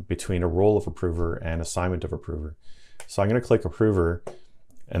distinction between a role of approver and assignment of approver. So I'm going to click approver,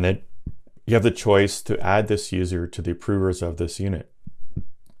 and then you have the choice to add this user to the approvers of this unit.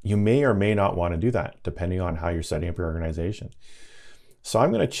 You may or may not want to do that depending on how you're setting up your organization. So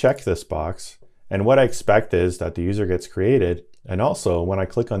I'm going to check this box, and what I expect is that the user gets created, and also when I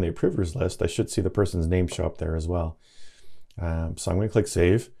click on the approvers list, I should see the person's name show up there as well. So I'm going to click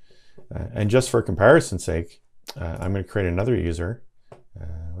save, and just for comparison's sake, I'm going to create another user.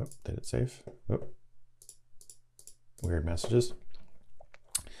 Did it save? Weird messages.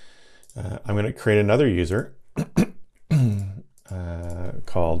 I'm going to create another user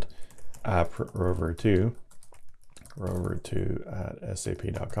called approver2 at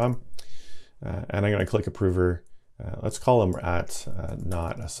sap.com, and I'm going to click approver. Let's call him at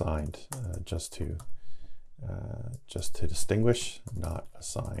not assigned, just to distinguish, not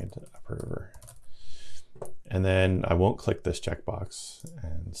assigned approver. And then I won't click this checkbox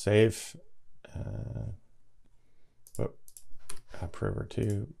and save.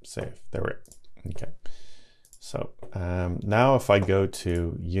 Approver2, save. There we go. Okay. So now if I go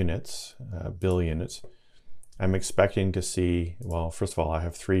to units, bill units, I'm expecting to see, well, first of all, I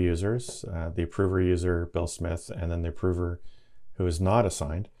have 3 users, the approver user, Bill Smith, and then the approver who is not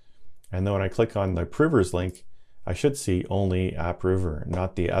assigned. And then when I click on the approvers link, I should see only approver,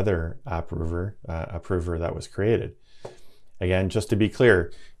 not the other approver that was created. Again, just to be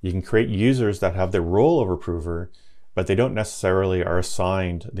clear, you can create users that have the role of approver, but they don't necessarily are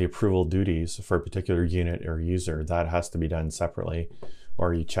assigned the approval duties for a particular unit or user. That has to be done separately,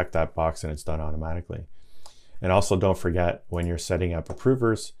 or you check that box and it's done automatically. And also don't forget, when you're setting up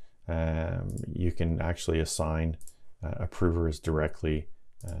approvers, you can actually assign approvers directly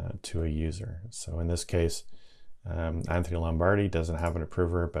to a user. So in this case, Anthony Lombardi doesn't have an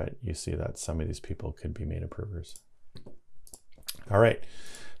approver, but you see that some of these people could be made approvers. All right.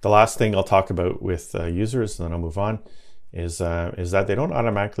 The last thing I'll talk about with users, and then I'll move on, is that they don't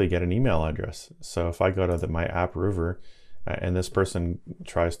automatically get an email address. So if I go to my approver and this person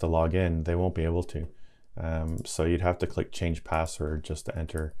tries to log in, they won't be able to. So you'd have to click change password just to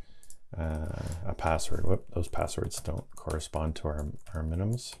enter a password. Whoop, those passwords don't correspond to our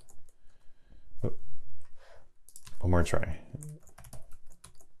minimums. Whoop. One more try.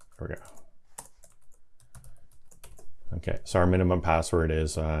 There we go. Okay, so our minimum password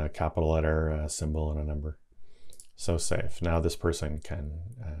is a capital letter, a symbol, and a number. So safe. Now this person can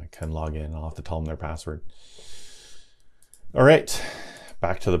log in. I'll have to tell them their password. All right,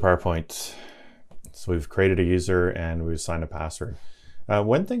 back to the PowerPoint. So we've created a user and we've assigned a password.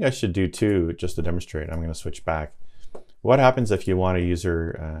 One thing I should do too, just to demonstrate, I'm going to switch back. What happens if you want a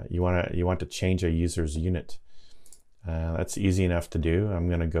user, you want to change a user's unit? That's easy enough to do. I'm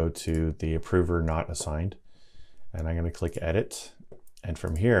going to go to the approver not assigned, and I'm going to click edit. And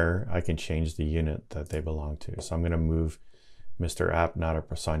from here, I can change the unit that they belong to. So I'm going to move Mr. App Not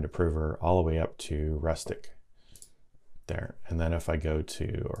Assigned Approver all the way up to Rustic. There. And then if I go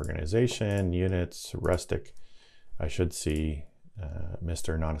to Organization, Units, Rustic, I should see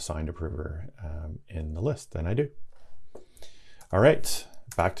Mr. Not Assigned Approver in the list, and I do. All right,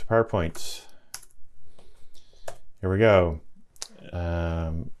 back to PowerPoint. Here we go.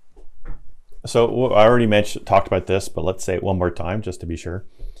 So I already talked about this, but let's say it one more time just to be sure.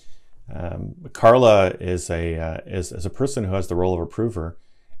 Carla is a person who has the role of approver,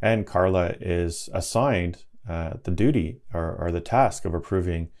 and Carla is assigned the duty or the task of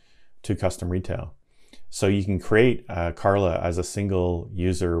approving to custom retail. So you can create Carla as a single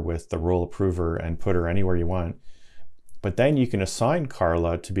user with the role approver and put her anywhere you want. But then you can assign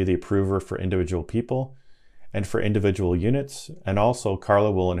Carla to be the approver for individual people and for individual units. And also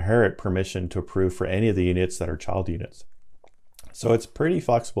Carla will inherit permission to approve for any of the units that are child units. So it's pretty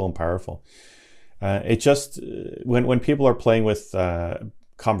flexible and powerful. It just, when people are playing with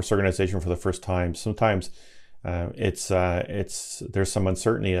commerce organization for the first time, sometimes there's some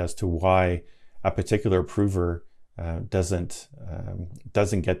uncertainty as to why a particular approver doesn't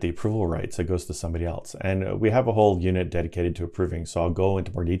get the approval rights. It goes to somebody else, and we have a whole unit dedicated to approving. So I'll go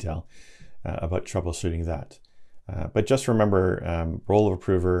into more detail about troubleshooting that. But just remember, role of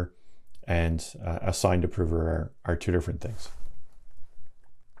approver and assigned approver are two different things.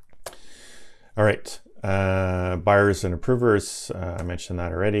 All right, buyers and approvers, I mentioned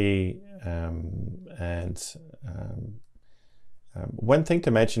that already. One thing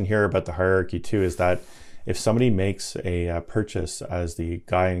to mention here about the hierarchy too is that if somebody makes a purchase as the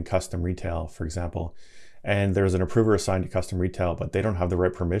guy in custom retail, for example, and there's an approver assigned to custom retail, but they don't have the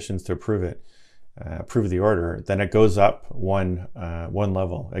right permissions to approve the order, then it goes up one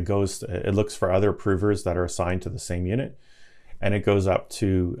level. It looks for other approvers that are assigned to the same unit, and it goes up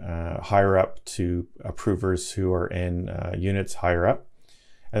to higher up to approvers who are in units higher up.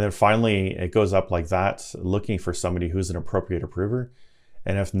 And then finally, it goes up like that, looking for somebody who's an appropriate approver.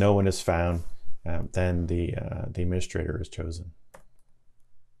 And if no one is found, then the administrator is chosen.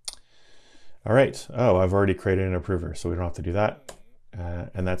 All right. Oh, I've already created an approver, so we don't have to do that.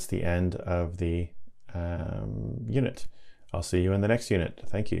 And that's the end of the unit. I'll see you in the next unit.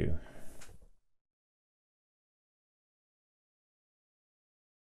 Thank you.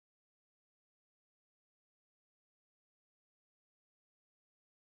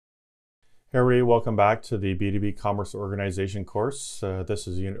 Hey everybody, welcome back to the B2B Commerce Organization course. This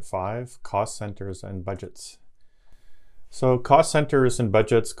is Unit 5, Cost Centers and Budgets. So cost centers and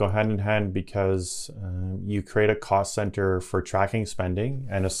budgets go hand in hand because you create a cost center for tracking spending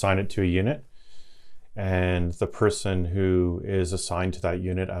and assign it to a unit. And the person who is assigned to that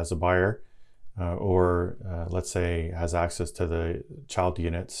unit as a buyer or let's say has access to the child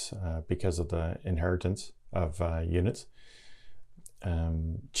units because of the inheritance of units,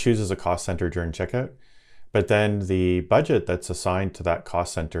 chooses a cost center during checkout, but then the budget that's assigned to that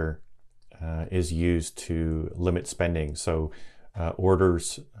cost center is used to limit spending. So order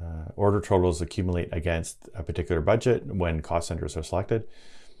totals accumulate against a particular budget when cost centers are selected,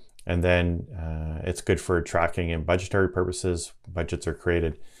 and then it's good for tracking and budgetary purposes. Budgets are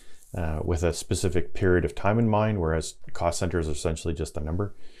created with a specific period of time in mind, whereas cost centers are essentially just a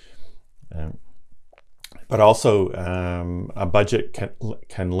number. But also a budget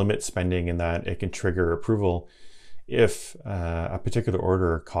can limit spending in that it can trigger approval if a particular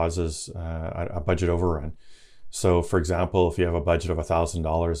order causes a budget overrun. So for example, if you have a budget of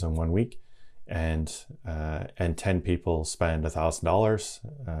 $1,000 in 1 week and 10 people spend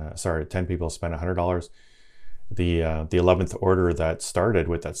 $1,000, 10 people spend $100, the 11th order that started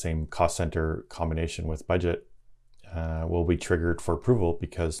with that same cost center combination with budget will be triggered for approval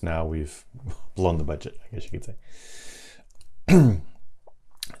because now we've blown the budget, I guess you could say.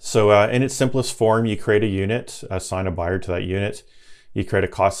 So in its simplest form, you create a unit, assign a buyer to that unit, you create a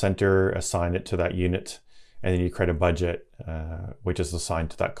cost center, assign it to that unit, and then you create a budget, which is assigned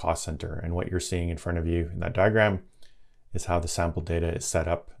to that cost center. And what you're seeing in front of you in that diagram is how the sample data is set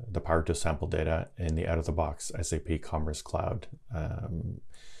up, the Power Tool sample data in the out-of-the-box SAP Commerce Cloud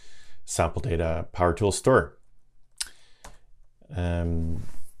sample data Power Tool store.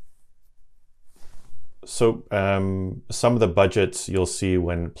 Some of the budgets you'll see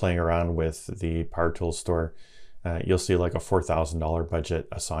when playing around with the Power Tools store, you'll see like a $4,000 budget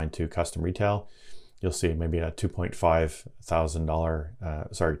assigned to custom retail. You'll see maybe a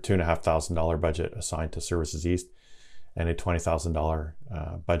 $2,500 budget assigned to Services East, and a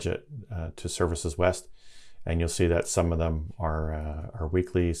 $20,000 budget to Services West. And you'll see that some of them are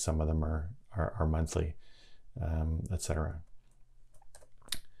weekly, some of them are monthly, etc.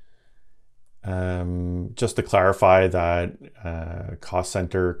 Just to clarify that cost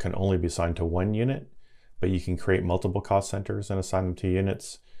center can only be assigned to one unit, but you can create multiple cost centers and assign them to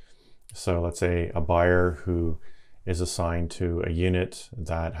units. So let's say a buyer who is assigned to a unit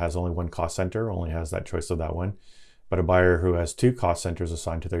that has only one cost center only has that choice of that one, but a buyer who has two cost centers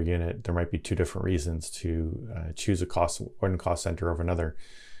assigned to their unit, there might be two different reasons to choose one cost center over another.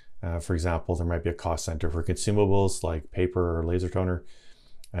 For example, there might be a cost center for consumables like paper or laser toner,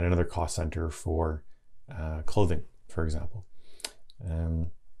 and another cost center for clothing, for example.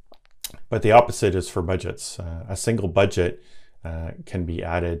 But the opposite is for budgets. A single budget can be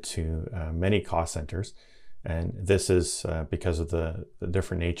added to many cost centers, and this is because of the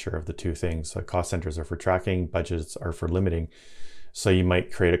different nature of the two things. So cost centers are for tracking, budgets are for limiting. So you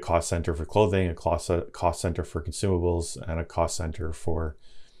might create a cost center for clothing, a cost center for consumables, and a cost center for,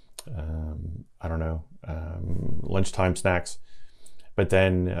 lunchtime snacks. but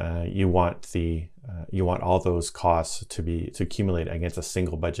then you want all those costs to accumulate against a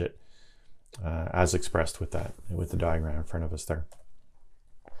single budget, as expressed with the diagram in front of us there.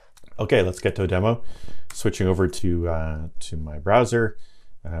 Okay, let's get to a demo. Switching over to my browser,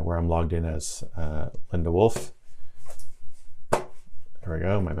 where I'm logged in as Linda Wolf. There we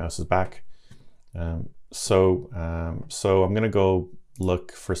go. My mouse is back. So I'm going to go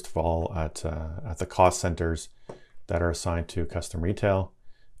look first of all at the cost centers that are assigned to custom retail.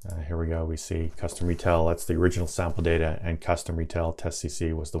 Here we go. We see custom retail. That's the original sample data, and custom retail test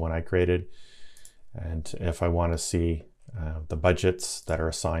CC was the one I created. And if I want to see the budgets that are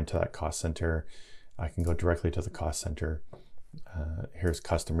assigned to that cost center, I can go directly to the cost center. Here's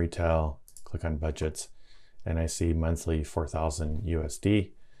custom retail, click on budgets, and I see monthly 4,000 USD.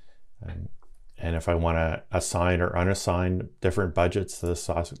 And if I want to assign or unassign different budgets to this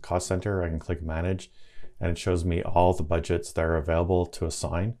cost center, I can click manage, and it shows me all the budgets that are available to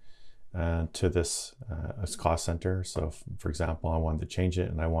assign to this cost center. So for example, I wanted to change it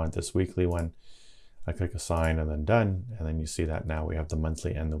and I wanted this weekly one. I click assign and then done, and then you see that now we have the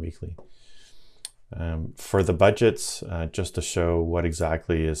monthly and the weekly. For the budgets, just to show what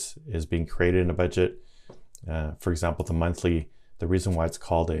exactly is being created in a budget. For example, the monthly, the reason why it's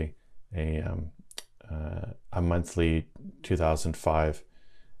called a monthly 2005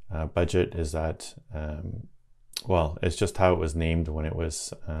 budget is that, well, it's just how it was named when it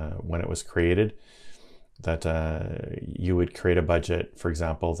was created. That you would create a budget, for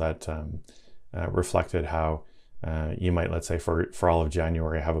example, that reflected how you might, let's say for all of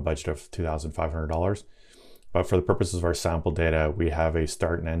January, have a budget of $2,500. But for the purposes of our sample data, we have a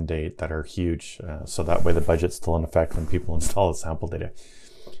start and end date that are huge. So that way the budget's still in effect when people install the sample data.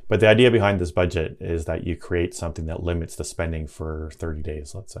 But the idea behind this budget is that you create something that limits the spending for 30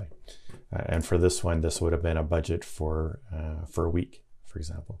 days, let's say. And for this one, this would have been a budget for a week, for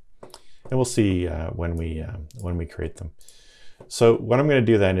example. And we'll see when we create them. So what I'm going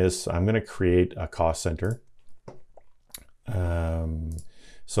to do then is I'm going to create a cost center.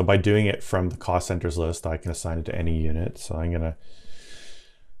 So by doing it from the cost centers list, I can assign it to any unit. So I'm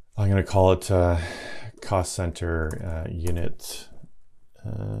gonna call it cost center unit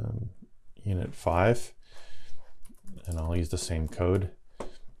 5, and I'll use the same code.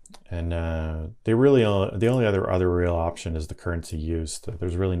 And the only other real option is the currency used.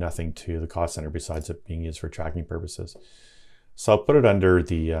 There's really nothing to the cost center besides it being used for tracking purposes. So I'll put it under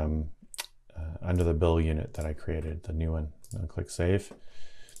the bill unit that I created, the new one. I'll click save.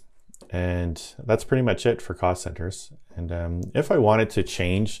 And that's pretty much it for cost centers. And if I wanted to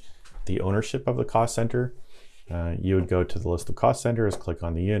change the ownership of the cost center, you would go to the list of cost centers, click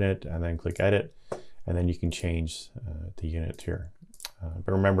on the unit, and then click edit. And then you can change the unit here.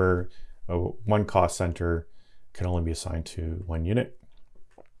 But remember, one cost center can only be assigned to one unit.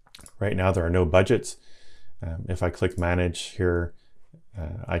 Right now, there are no budgets. If I click manage here,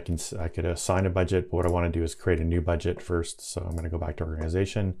 I could assign a budget, but what I want to do is create a new budget first. So I'm going to go back to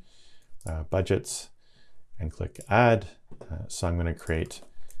organization, budgets, and click add. So I'm going to create,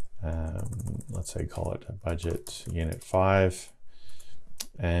 let's say, call it a budget unit 5.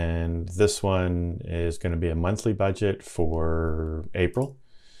 And this one is going to be a monthly budget for April.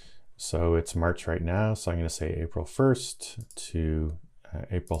 So it's March right now. So I'm going to say April 1st to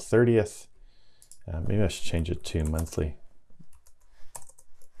April 30th. Maybe I should change it to monthly.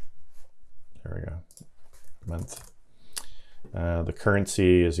 There we go, month. The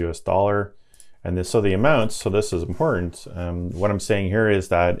currency is US dollar. And this, so the amounts, so this is important. What I'm saying here is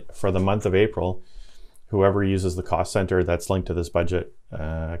that for the month of April, whoever uses the cost center that's linked to this budget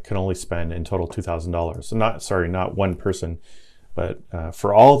can only spend in total $2,000. So not one person, but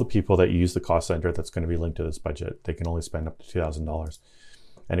for all the people that use the cost center that's going to be linked to this budget, they can only spend up to $2,000.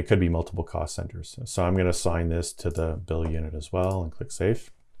 And it could be multiple cost centers. So I'm going to assign this to the bill unit as well and click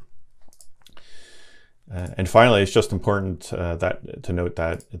save. And finally, it's just important to note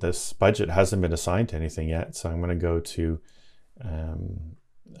that this budget hasn't been assigned to anything yet. So I'm going to go to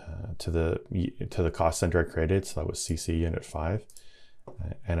the cost center I created. So that was CC Unit 5,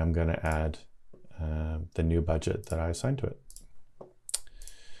 and I'm going to add the new budget that I assigned to it.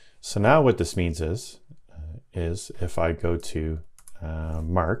 So now what this means is if I go to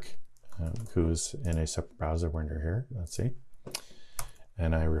Mark, who's in a separate browser window here, let's see,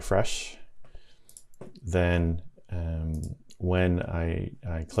 and I refresh. Then when I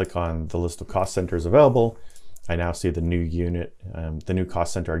click on the list of cost centers available, I now see the new unit, the new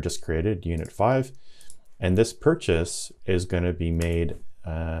cost center I just created, Unit 5. And this purchase is going to be made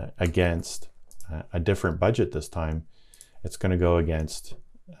against a different budget this time. It's going to go against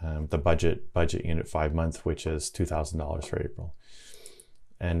the budget Unit 5 month, which is $2,000 for April.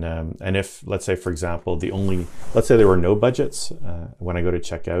 And if, let's say, for example, let's say there were no budgets, when I go to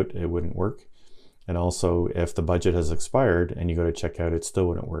checkout, it wouldn't work. And also, if the budget has expired and you go to checkout, it still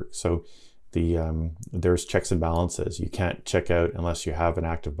wouldn't work. So there's checks and balances. You can't check out unless you have an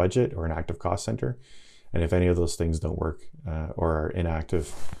active budget or an active cost center. And if any of those things don't work or are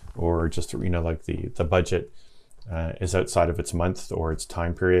inactive, or just, like the budget is outside of its month or its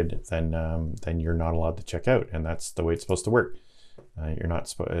time period, then you're not allowed to check out, and that's the way it's supposed to work. You're not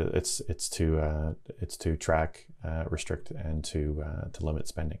supposed. It's to track, restrict, and to limit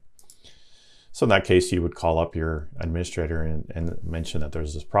spending. So in that case, you would call up your administrator and mention that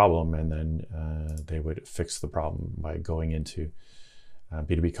there's this problem, and then they would fix the problem by going into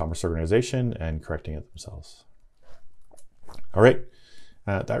B2B Commerce Organization and correcting it themselves. All right,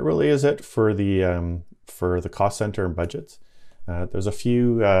 that really is it for the cost center and budgets. There's a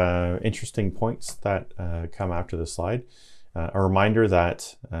few interesting points that come after this slide. A reminder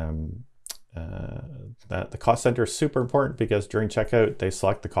that that the cost center is super important, because during checkout they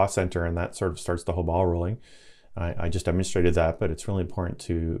select the cost center, and that sort of starts the whole ball rolling. I just demonstrated that, but it's really important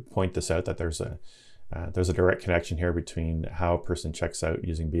to point this out, that there's a direct connection here between how a person checks out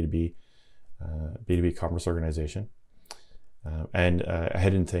using B2B Commerce Organization, and a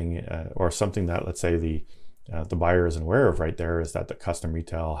hidden thing, or something that, let's say, the buyer isn't aware of right there, is that the custom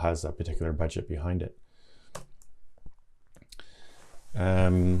retail has a particular budget behind it.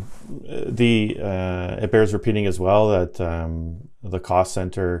 It bears repeating as well that the cost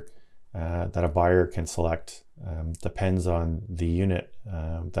center that a buyer can select depends on the unit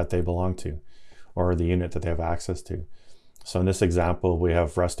that they belong to, or the unit that they have access to. So in this example, we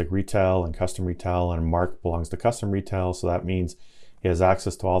have rustic retail and custom retail, and Mark belongs to custom retail. So that means he has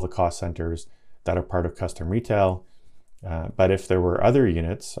access to all the cost centers that are part of custom retail. But if there were other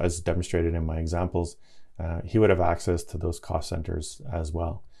units, as demonstrated in my examples, he would have access to those cost centers as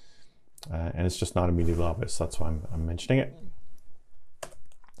well. And it's just not immediately obvious. That's why I'm mentioning it.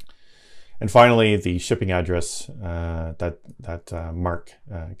 And finally, the shipping address that Mark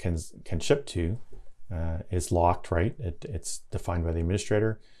can ship to is locked, right? It's defined by the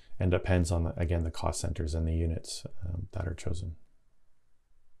administrator and depends on, again, the cost centers and the units that are chosen.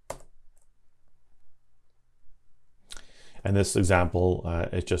 And this example,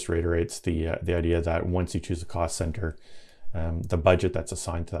 it just reiterates the idea that once you choose a cost center, the budget that's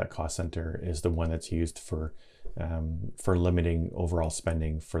assigned to that cost center is the one that's used for limiting overall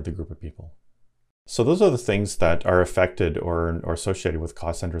spending for the group of people. So those are the things that are affected or associated with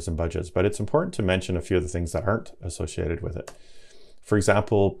cost centers and budgets, but it's important to mention a few of the things that aren't associated with it. For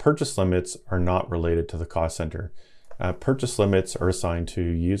example, purchase limits are not related to the cost center. Purchase limits are assigned to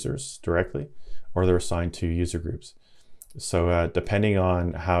users directly, or they're assigned to user groups. So depending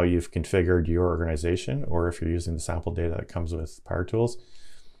on how you've configured your organization, or if you're using the sample data that comes with Power Tools,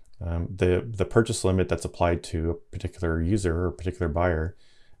 the purchase limit that's applied to a particular user or a particular buyer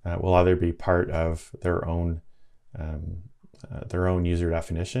will either be part of their own user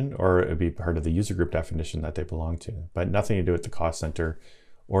definition, or it would be part of the user group definition that they belong to, but nothing to do with the cost center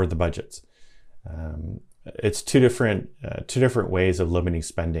or the budgets. It's two different ways of limiting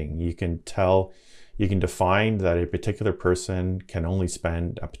spending. You can define that a particular person can only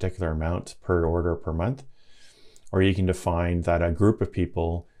spend a particular amount per order per month, or you can define that a group of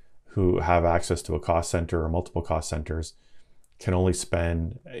people who have access to a cost center or multiple cost centers can only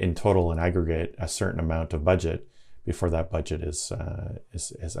spend in total and aggregate a certain amount of budget before that budget has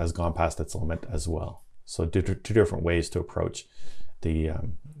gone past its limit as well. So two different ways to approach the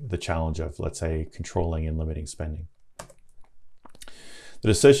challenge of, let's say, controlling and limiting spending. The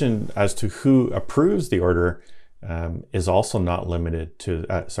decision as to who approves the order is also not limited to,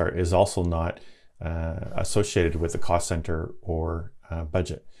 is also not associated with the cost center or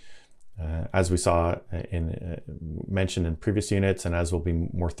budget. As we saw mentioned in previous units, and as will be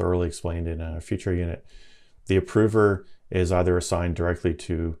more thoroughly explained in a future unit, the approver is either assigned directly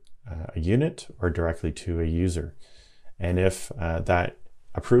to a unit or directly to a user. And if that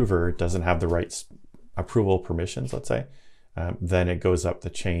approver doesn't have the right approval permissions, let's say, then it goes up the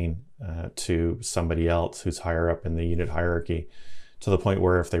chain to somebody else who's higher up in the unit hierarchy, to the point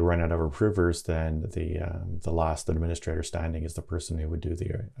where if they run out of approvers, then the last administrator standing is the person who would do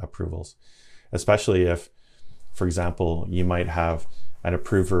the approvals. Especially if, for example, you might have an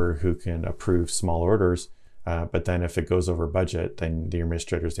approver who can approve small orders, but then if it goes over budget, then the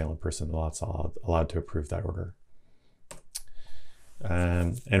administrator is the only person that's allowed to approve that order.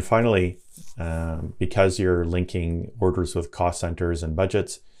 And finally, because you're linking orders with cost centers and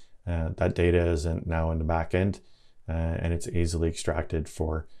budgets, that data is now in the back end, and it's easily extracted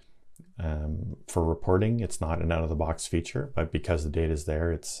for For reporting, it's not an out-of-the-box feature, but because the data is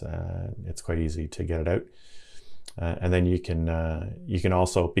there, it's quite easy to get it out. And then you can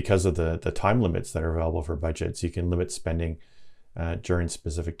also, because of the time limits that are available for budgets, you can limit spending during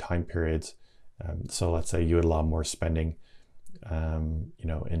specific time periods. So let's say you would allow more spending, in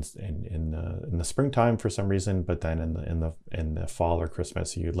the springtime for some reason, but then in the fall or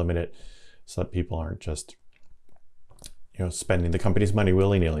Christmas, you limit it so that people aren't just spending the company's money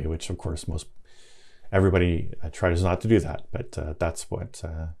willy-nilly, which of course everybody tries not to do that, but that's what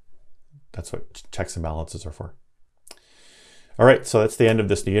checks and balances are for. All right, so that's the end of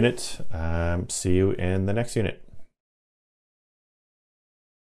this unit. See you in the next unit.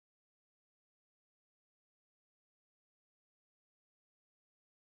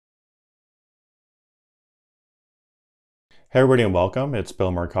 Hey everybody and welcome. It's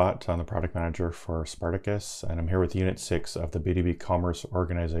Bill Marcotte. I'm the product manager for Spartacus, and I'm here with Unit 6 of the B2B Commerce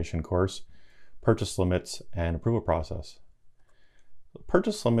Organization course, Purchase Limits and Approval Process.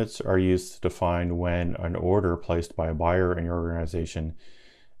 Purchase limits are used to define when an order placed by a buyer in your organization,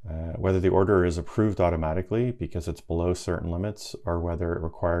 whether the order is approved automatically because it's below certain limits, or whether it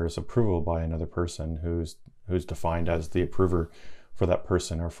requires approval by another person who's defined as the approver for that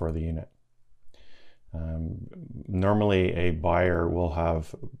person or for the unit. Normally a buyer will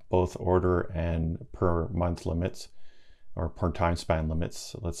have both order and per month limits or per time span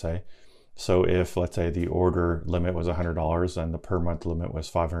limits, let's say. So if, let's say, the order limit was $100 and the per month limit was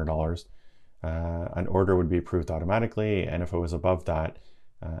 $500, an order would be approved automatically. And if it was above that,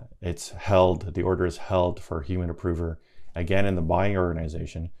 the order is held for human approver, again in the buying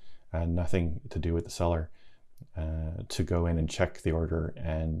organization, nothing to do with the seller, to go in and check the order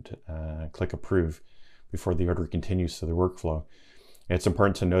and click approve before the order continues to the workflow. It's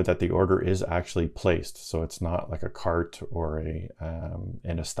important to note that the order is actually placed, so it's not like a cart or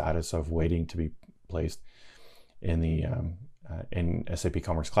in a status of waiting to be placed in SAP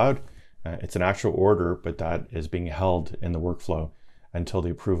Commerce Cloud. It's an actual order, but that is being held in the workflow until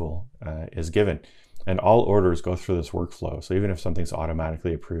the approval is given. And all orders go through this workflow. So even if something's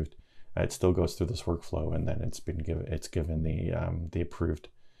automatically approved, it still goes through this workflow, and then it's given the approved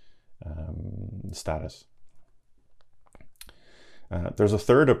status. There's a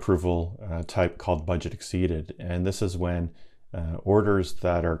third approval type called budget exceeded, and this is when orders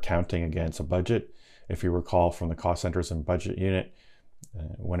that are counting against a budget. If you recall from the cost centers and budget unit,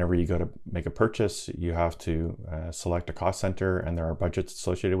 whenever you go to make a purchase, you have to select a cost center, and there are budgets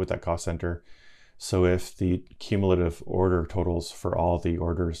associated with that cost center. So if the cumulative order totals for all the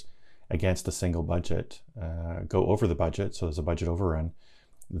orders against a single budget go over the budget, so there's a budget overrun,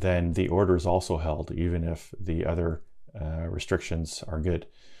 then the order is also held, even if the other restrictions are good.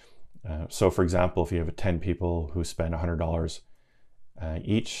 So for example, if you have 10 people who spend $100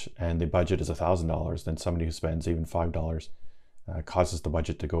 each and the budget is $1,000, then somebody who spends even $5 causes the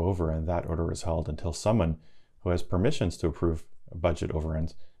budget to go over, and that order is held until someone who has permissions to approve budget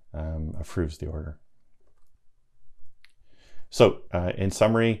overruns approves the order. So in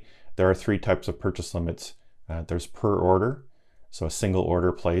summary, there are three types of purchase limits. There's per order, so a single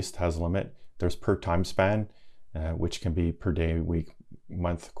order placed has a limit. There's per time span, which can be per day, week,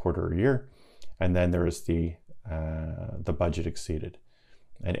 month, quarter, or year. And then there is the budget exceeded.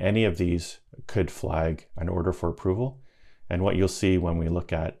 And any of these could flag an order for approval. And what you'll see when we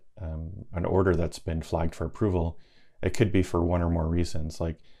look at an order that's been flagged for approval, it could be for one or more reasons.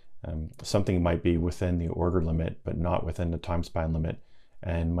 Like something might be within the order limit, but not within the time span limit,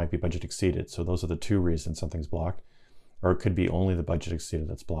 and might be budget exceeded. So those are the two reasons something's blocked. Or it could be only the budget exceeded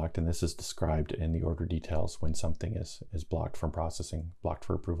that's blocked, and this is described in the order details when something is blocked from processing, blocked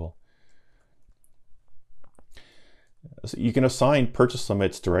for approval. So you can assign purchase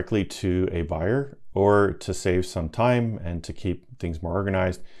limits directly to a buyer, or to save some time and to keep things more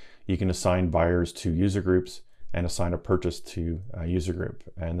organized, you can assign buyers to user groups and assign a purchase to a user group.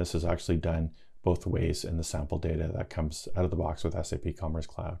 And this is actually done both ways in the sample data that comes out of the box with SAP Commerce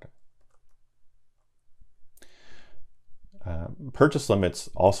Cloud. Purchase limits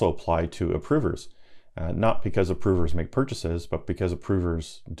also apply to approvers, not because approvers make purchases, but because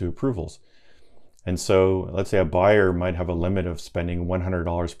approvers do approvals. And so let's say a buyer might have a limit of spending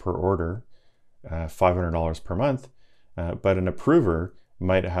 $100 per order, $500 per month, but an approver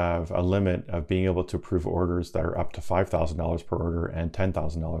might have a limit of being able to approve orders that are up to $5,000 per order and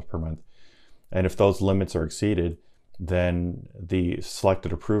 $10,000 per month. And if those limits are exceeded, then the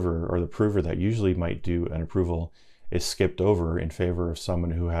selected approver, or the approver that usually might do an approval, is skipped over in favor of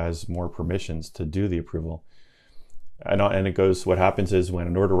someone who has more permissions to do the approval. And it goes, what happens is when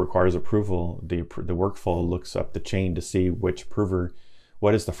an order requires approval, the workflow looks up the chain to see which approver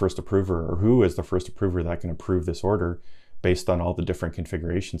what is the first approver, or who is the first approver that can approve this order based on all the different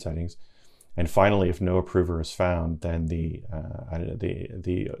configuration settings. And finally, if no approver is found, then the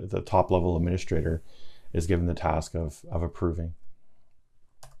top level administrator is given the task of approving.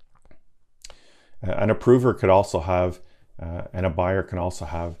 An approver could also have, and a buyer can also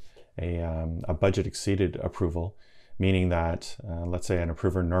have a budget exceeded approval, meaning that, let's say an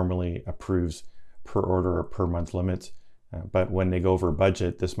approver normally approves per order or per month limits, but when they go over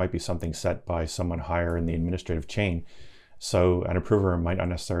budget, this might be something set by someone higher in the administrative chain. So an approver might not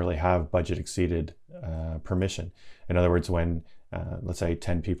necessarily have budget exceeded permission. In other words, when let's say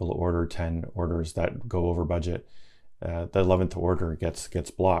 10 people order 10 orders that go over budget, the 11th order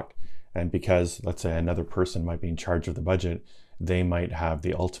gets blocked. And because, let's say, another person might be in charge of the budget, they might have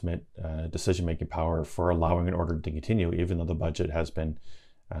the ultimate decision-making power for allowing an order to continue, even though the budget has been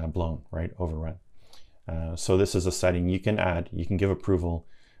blown, right, overrun. So this is a setting you can add. You can give approval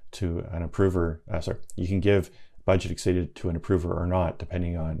to an approver. You can give budget exceeded to an approver or not,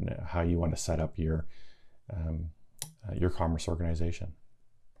 depending on how you want to set up your commerce organization.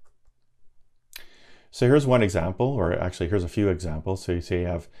 So here's one example, or actually here's a few examples. So you say you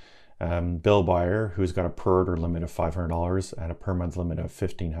have Bill Buyer, who's got a per order limit of $500 and a per month limit of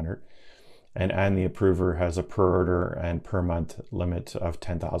 $1,500. And the approver has a per order and per month limit of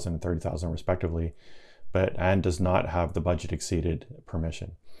 $10,000 and $30,000 respectively, but Anne does not have the budget exceeded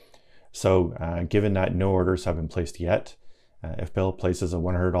permission. So given that no orders have been placed yet, if Bill places a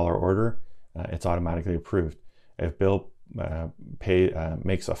 $100 order, it's automatically approved. If Bill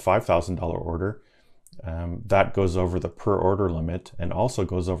makes a $5,000 order, that goes over the per order limit and also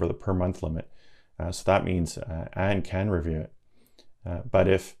goes over the per month limit. So that means Anne can review it. But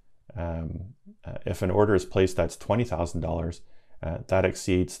if an order is placed that's $20,000, that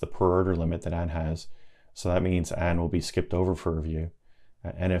exceeds the per order limit that Anne has. So that means Anne will be skipped over for review.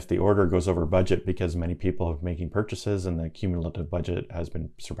 And if the order goes over budget because many people are making purchases and the cumulative budget has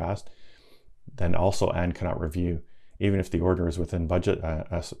been surpassed, then also Anne cannot review, even if the order is within budget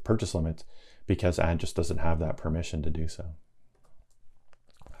purchase limits, because Anne just doesn't have that permission to do so.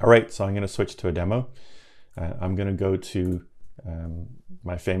 All right, so I'm going to switch to a demo. I'm going to go to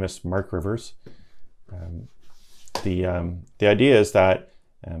my famous Mark Rivers. The idea is that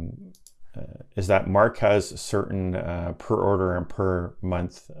Mark has certain per order and per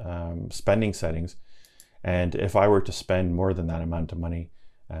month spending settings, and if I were to spend more than that amount of money,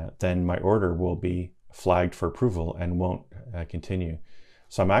 then my order will be flagged for approval and won't continue.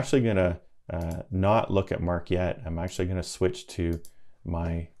 So I'm actually going to not look at Mark yet. I'm actually going to switch to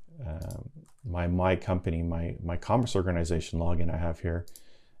my my company, my commerce organization login I have here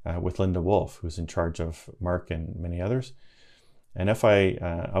with Linda Wolf, who's in charge of Mark and many others. And if I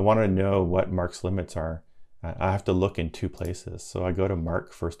want to know what Mark's limits are, I have to look in two places. So I go to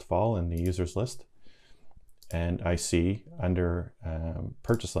Mark first of all in the users list, and I see under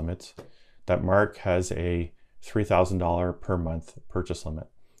purchase limits that Mark has a $3,000 per month purchase limit.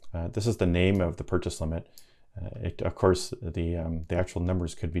 This is the name of the purchase limit. Of course, the actual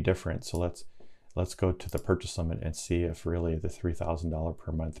numbers could be different. So let's go to the purchase limit and see if really the $3,000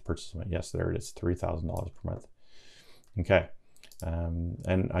 per month purchase limit. Yes, there it is, $3,000 per month. Okay.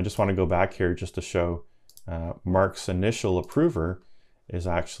 And I just want to go back here just to show Mark's initial approver is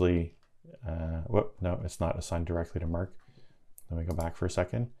actually, no, it's not assigned directly to Mark. Let me go back for a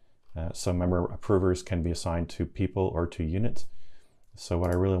second. So remember, approvers can be assigned to people or to units. So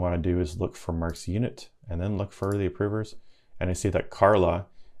what I really want to do is look for Mark's unit and then look for the approvers. And I see that Carla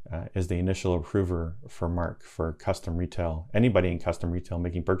is the initial approver for Mark for custom retail. Anybody in custom retail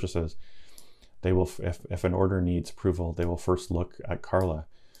making purchases, they will, if an order needs approval, they will first look at Carla.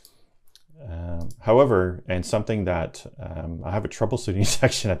 However, and something that I have a troubleshooting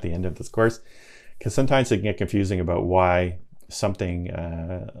section at the end of this course, because sometimes it can get confusing about why something,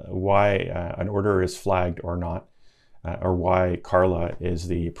 an order is flagged or not, or why Carla is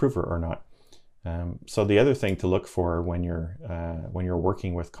the approver or not. So the other thing to look for when you're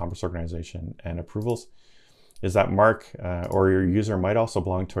working with commerce organization and approvals is that Mark or your user might also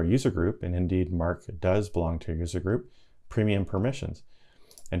belong to a user group, and indeed Mark does belong to a user group, premium permissions.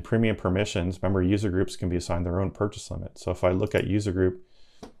 And premium permissions, remember, user groups can be assigned their own purchase limit. So if I look at user group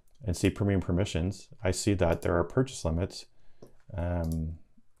and see premium permissions, I see that there are purchase limits. I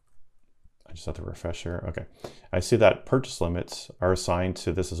just have to refresh here. Okay, I see that purchase limits are assigned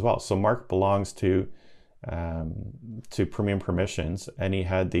to this as well. So Mark belongs to premium permissions, and he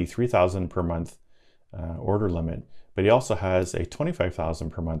had the 3,000 per month order limit, but he also has a 25,000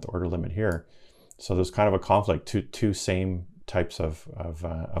 per month order limit here. So there's kind of a conflict, two same types of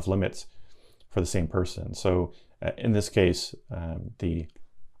limits for the same person. So In this case, the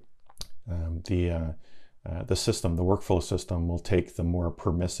system, the workflow system, will take the more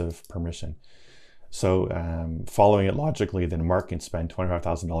permissive permission. So following it logically, then Mark can spend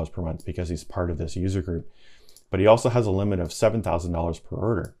 $25,000 per month because he's part of this user group. But he also has a limit of $7,000 per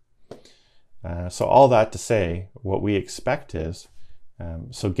order. So all that to say, what we expect is,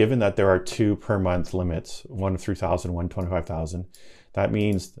 so given that there are 2 per month limits, one of 3,000, one 25,000, that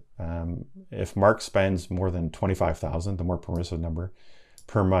means if Mark spends more than 25,000, the more permissive number,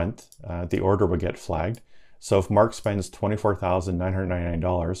 per month, the order will get flagged. So if Mark spends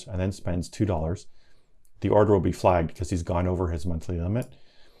 $24,999 and then spends $2, the order will be flagged because he's gone over his monthly limit.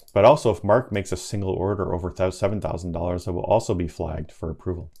 But also if Mark makes a single order over $7,000, it will also be flagged for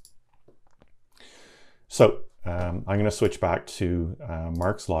approval. So I'm going to switch back to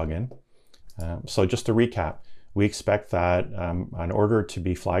Mark's login. So just to recap, we expect that an order to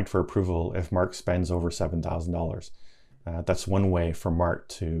be flagged for approval if Mark spends over $7,000. That's one way for Mark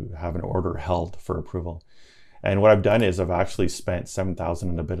to have an order held for approval. And what I've done is I've actually spent $7,000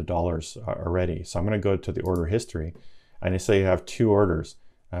 and a bit of dollars already. So I'm going to go to the order history, and I say you have 2 orders,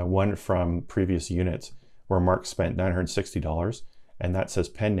 one from previous units where Mark spent $960, and that says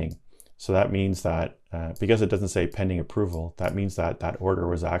pending. So that means that because it doesn't say pending approval, that means that that order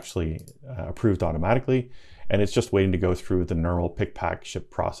was actually approved automatically, and it's just waiting to go through the normal pick, pack,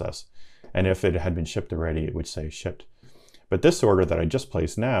 ship process. And if it had been shipped already, it would say shipped. But this order that I just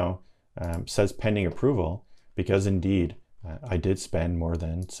placed now says pending approval because indeed I did spend more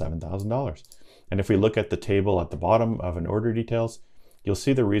than $7,000. And if we look at the table at the bottom of an order details, you'll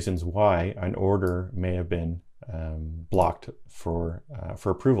see the reasons why an order may have been blocked for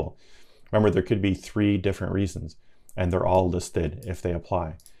approval. Remember, there could be 3 different reasons, and they're all listed if they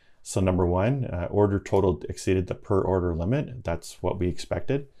apply. So number 1, order total exceeded the per order limit. That's what we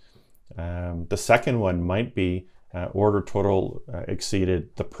expected. The second one might be order total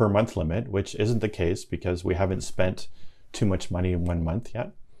exceeded the per month limit, which isn't the case because we haven't spent too much money in 1 month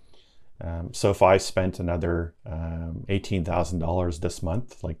yet. So if I spent another $18,000 this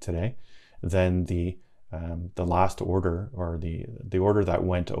month, like today, then the last order, or the order that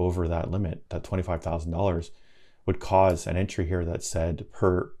went over that limit, that $25,000, would cause an entry here that said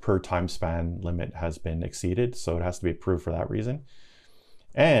per time span limit has been exceeded. So it has to be approved for that reason.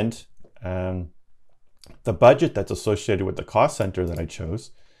 And the budget that's associated with the cost center that I chose,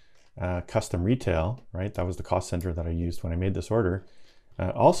 custom retail, right? That was the cost center that I used when I made this order,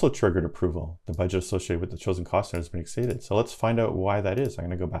 also triggered approval. The budget associated with the chosen cost center has been exceeded. So let's find out why that is. I'm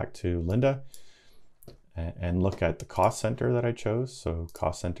going to go back to Linda and look at the cost center that I chose. So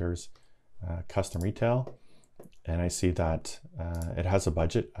cost centers, custom retail. And I see that it has a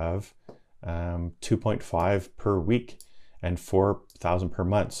budget of 2.5 per week and 4,000 per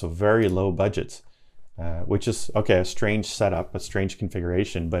month. So very low budgets, which is, okay, a strange setup, a strange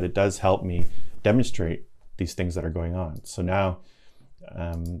configuration, but it does help me demonstrate these things that are going on. So now,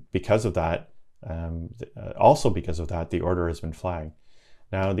 because of that, also because of that, the order has been flagged.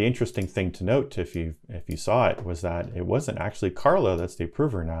 Now, the interesting thing to note, if you saw it, was that it wasn't actually Carla that's the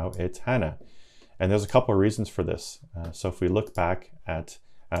approver now, it's Hannah. And there's a couple of reasons for this. So if we look back at,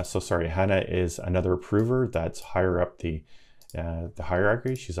 Hannah is another approver that's higher up the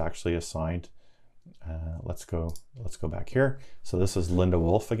hierarchy. She's actually assigned, let's go back here. So this is Linda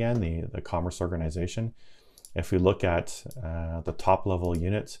Wolf again, the Commerce Organization. If we look at the top level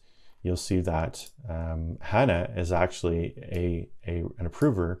units, you'll see that Hannah is actually an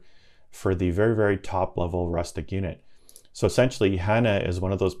approver for the very, very top level rustic unit. So essentially, Hannah is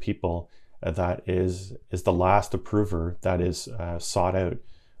one of those people that is the last approver that is sought out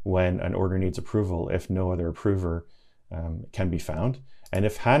when an order needs approval, if no other approver can be found. And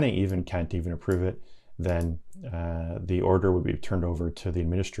if Hannah even can't even approve it, then the order would be turned over to the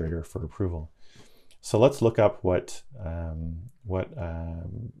administrator for approval. So let's look up what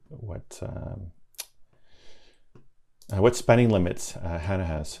spending limits Hannah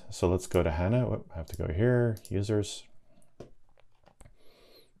has. So let's go to Hannah. I have to go here, users.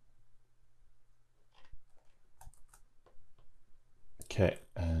 Okay,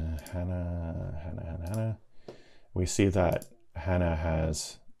 Hannah. We see that Hannah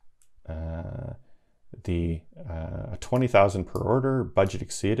has the 20,000 per order, budget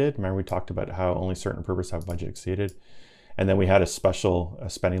exceeded. Remember, we talked about how only certain approvers have budget exceeded. And then we had a special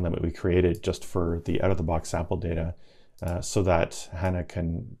spending limit we created just for the out-of-the-box sample data so that Hannah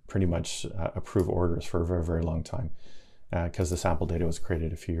can pretty much approve orders for a very, very long time because the sample data was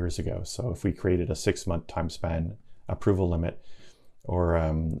created a few years ago. So if we created a 6-month time span approval limit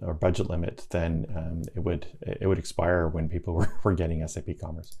or budget limit, then it would expire when people were getting SAP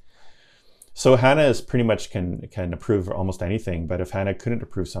Commerce. So HANA is pretty much can approve almost anything, but if HANA couldn't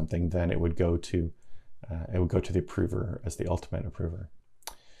approve something, then it would go to the approver as the ultimate approver.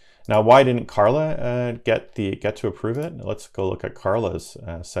 Now, why didn't Carla get to approve it? Let's go look at Carla's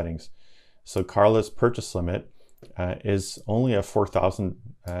settings. So Carla's purchase limit is only a 4,000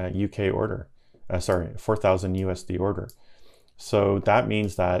 UK order. 4,000 USD order. So that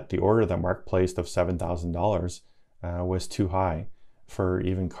means that the order that Mark placed of $7,000 was too high for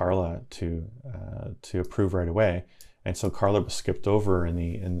even Carla to approve right away, and so Carla was skipped over in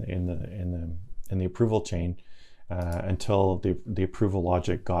the approval chain until the approval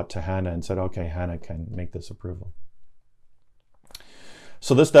logic got to HANA and said, okay, HANA can make this approval.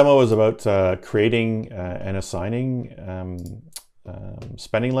 So this demo is about creating and assigning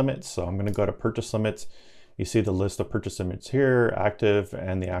spending limits. So I'm going to go to purchase limits. You see the list of purchase limits here, active,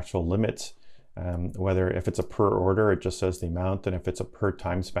 and the actual limits. If it's a per order, it just says the amount, and if it's a per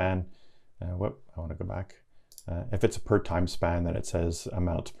time span, I want to go back. If it's a per time span, then it says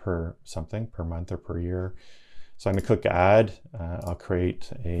amount per something, per month or per year. So I'm going to click add. I'll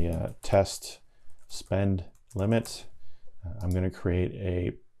create a test spend limit. I'm going to create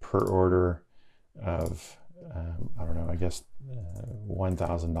a per order of, I don't know, I guess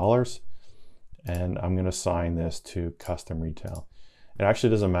 $1,000. And I'm going to assign this to custom retail. It actually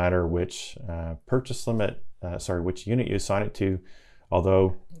doesn't matter which purchase limit, which unit you assign it to,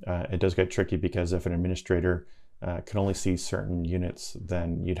 although it does get tricky because if an administrator can only see certain units,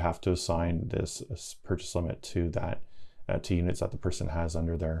 then you'd have to assign this purchase limit to that to units that the person has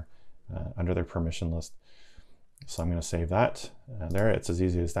under their permission list. So I'm going to save that there. It's as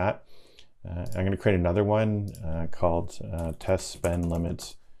easy as that. I'm going to create another one called test spend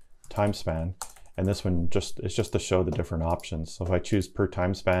limit time span. And this one is just to show the different options. So if I choose per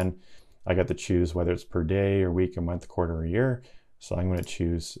time span, I get to choose whether it's per day or week or month, quarter or year. So I'm going to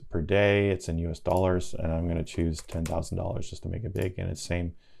choose per day, it's in US dollars, and I'm going to choose $10,000 just to make it big. And it's same,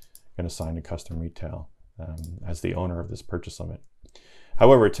 I'm going to assign to custom retail as the owner of this purchase limit.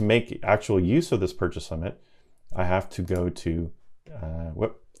 However, to make actual use of this purchase limit, I have to go to,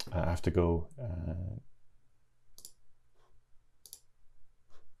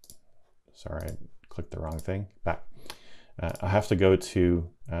 sorry, I clicked the wrong thing, back. I have to go to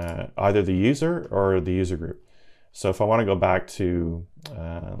either the user or the user group. So if I want to go back to,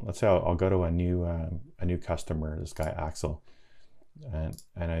 let's say I'll go to a new customer, this guy Axel,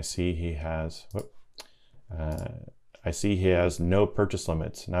 and I see he has, no purchase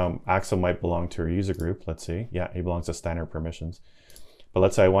limits. Now Axel might belong to a user group. Let's see, yeah, he belongs to standard permissions. But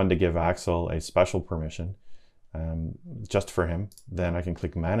let's say I wanted to give Axel a special permission just for him. Then I can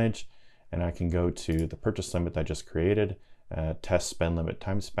click manage. And I can go to the purchase limit I just created, test spend limit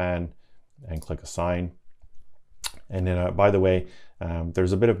time span, and click assign. And then, by the way,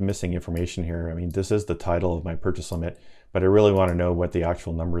 there's a bit of missing information here. I mean, this is the title of my purchase limit, but I really want to know what the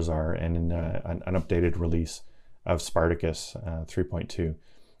actual numbers are. And in an updated release of Spartacus 3.2,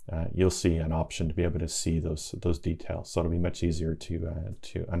 you'll see an option to be able to see those details. So it'll be much easier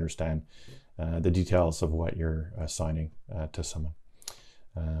to understand the details of what you're assigning to someone.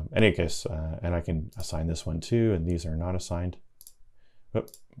 In any case, and I can assign this one too, and these are not assigned. Oop,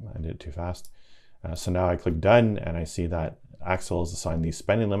 I did it too fast. So now I click done, and I see that Axel has assigned these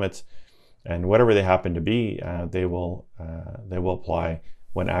spending limits, and whatever they happen to be, they will apply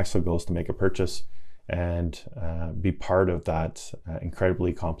when Axel goes to make a purchase, and be part of that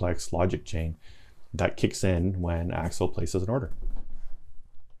incredibly complex logic chain that kicks in when Axel places an order.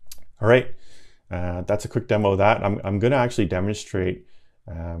 All right, that's a quick demo of that. I'm going to actually demonstrate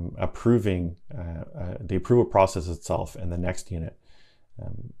approving the approval process itself in the next unit.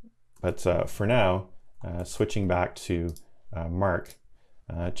 But for now, switching back to Mark,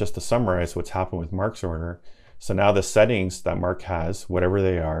 just to summarize what's happened with Mark's order. So now the settings that Mark has, whatever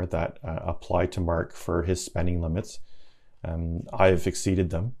they are, that apply to Mark for his spending limits, I've exceeded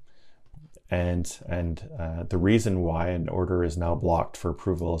them. And the reason why an order is now blocked for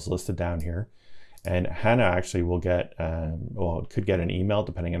approval is listed down here. And HANA actually will get, could get an email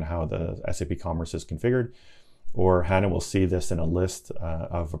depending on how the SAP Commerce is configured, or HANA will see this in a list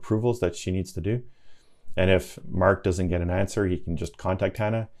of approvals that she needs to do. And if Mark doesn't get an answer, he can just contact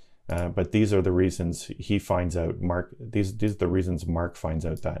HANA. But these are the reasons he finds out, these are the reasons Mark finds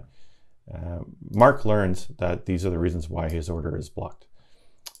out that, Mark learns that these are the reasons why his order is blocked.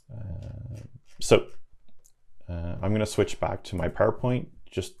 I'm going to switch back to my PowerPoint,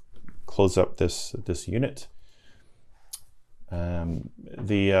 just close up this unit.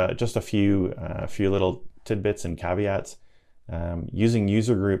 Just a few little tidbits and caveats. Using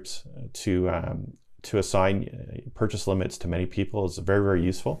user groups to assign purchase limits to many people is very, very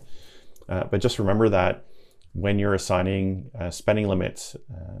useful. But just remember that when you're assigning spending limits,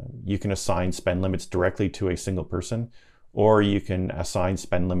 you can assign spend limits directly to a single person, or you can assign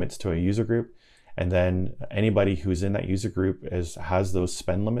spend limits to a user group, and then anybody who's in that user group has those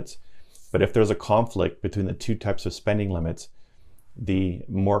spend limits. But if there's a conflict between the two types of spending limits, the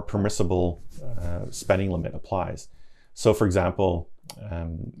more permissible spending limit applies. So for example,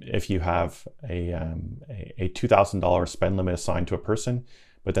 if you have a $2,000 spend limit assigned to a person,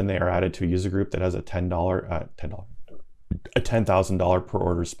 but then they are added to a user group that has a $10,000 per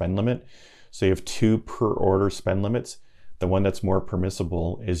order spend limit. So you have two per order spend limits. The one that's more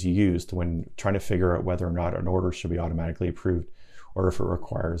permissible is used when trying to figure out whether or not an order should be automatically approved or if it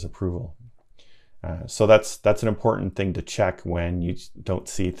requires approval. So that's an important thing to check when you don't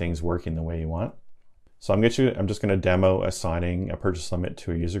see things working the way you want. So I'm just going to demo assigning a purchase limit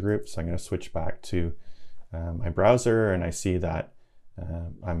to a user group. So I'm going to switch back to my browser, and I see that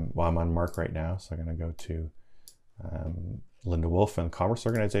I'm on Mark right now. So I'm going to go to Linda Wolf and Commerce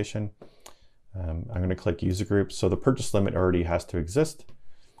Organization. I'm going to click user group. So the purchase limit already has to exist.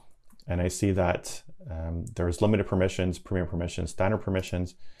 And I see that there's limited permissions, premium permissions, standard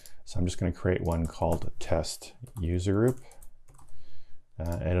permissions. So I'm just going to create one called test user group.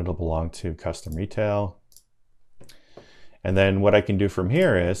 And it'll belong to custom retail. And then what I can do from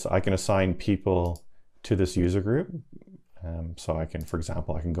here is I can assign people to this user group. So I can, for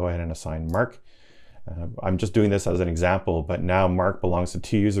example, I can go ahead and assign Mark. I'm just doing this as an example, but now Mark belongs to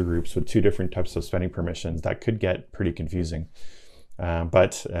two user groups with two different types of spending permissions. That could get pretty confusing.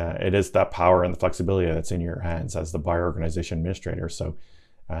 But it is that power and the flexibility that's in your hands as the buyer organization administrator. So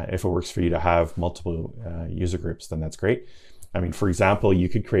if it works for you to have multiple user groups, then that's great. I mean, for example, you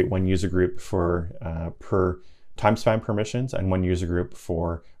could create one user group for per time span permissions and one user group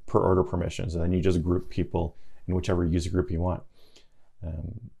for per order permissions. And then you just group people in whichever user group you want.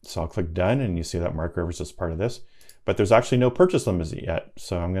 So I'll click done, and you see that Mark Rivers is part of this, but there's actually no purchase limits yet.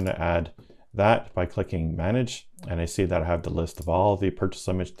 So I'm going to add that by clicking manage, and I see that I have the list of all the purchase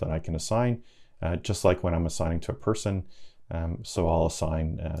limits that I can assign, just like when I'm assigning to a person. So I'll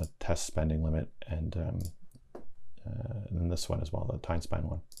assign test spending limit and then this one as well, the time span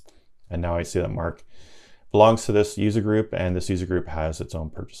one. And now I see that Mark belongs to this user group, and this user group has its own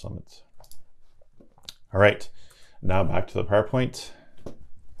purchase limits. All right, now back to the PowerPoint.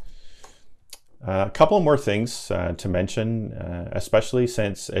 A couple more things to mention, especially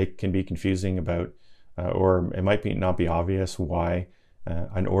since it can be confusing about, or it might not be obvious why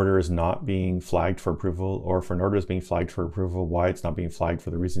an order is not being flagged for approval, or if an order is being flagged for approval, why it's not being flagged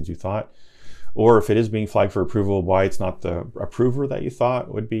for the reasons you thought, or if it is being flagged for approval, why it's not the approver that you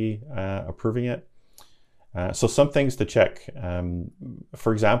thought would be approving it. So some things to check.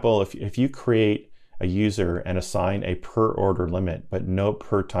 For example, if you create a user and assign a per order limit, but no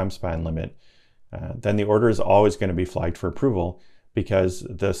per time span limit, then the order is always going to be flagged for approval because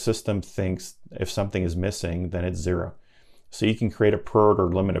the system thinks if something is missing, then it's zero. So you can create a per order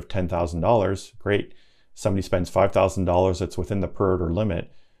limit of $10,000. Great. Somebody spends $5,000 that's within the per order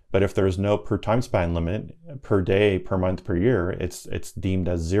limit. But if there's no per time span limit, per day, per month, per year, it's deemed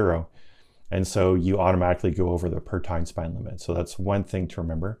as zero. And so you automatically go over the per time span limit. So that's one thing to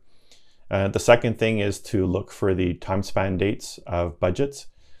remember. The second thing is to look for the time span dates of budgets.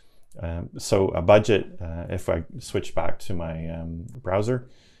 So a budget, if I switch back to my browser,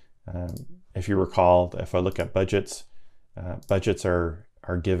 if you recall, if I look at budgets, budgets are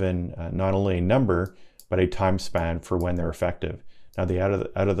given not only a number, but a time span for when they're effective. Now the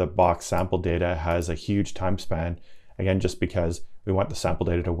out of the box sample data has a huge time span, again, just because we want the sample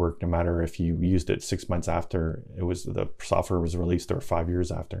data to work no matter if you used it 6 months after the software was released or 5 years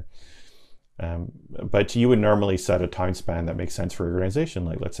after. But you would normally set a time span that makes sense for your organization,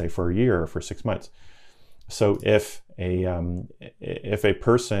 like let's say for a year or for 6 months. So if a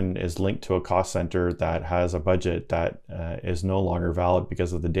person is linked to a cost center that has a budget that is no longer valid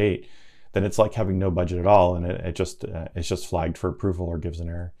because of the date, then it's like having no budget at all, and it's just flagged for approval or gives an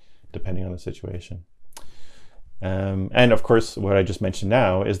error, depending on the situation. And of course, what I just mentioned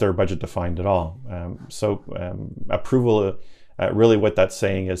now, is there a budget defined at all? Approval, really what that's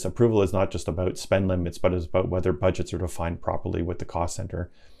saying is approval is not just about spend limits, but it's about whether budgets are defined properly with the cost center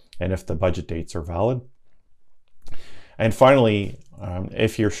and if the budget dates are valid. And finally,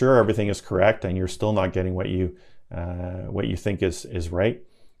 if you're sure everything is correct and you're still not getting what you think is right,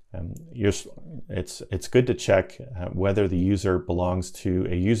 it's good to check whether the user belongs to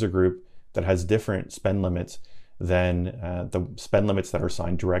a user group that has different spend limits than the spend limits that are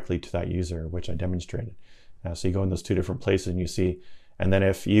assigned directly to that user, which I demonstrated. So you go in those two different places and you see, and then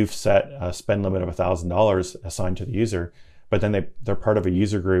if you've set a spend limit of $1,000 assigned to the user, but then they're part of a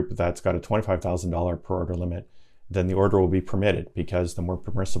user group that's got a $25,000 per order limit, then the order will be permitted because the more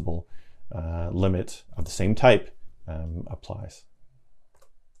permissible limit of the same type applies.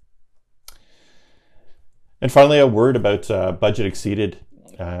 And finally, a word about budget exceeded.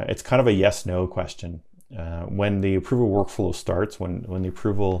 It's kind of a yes/no question. When the approval workflow starts, when the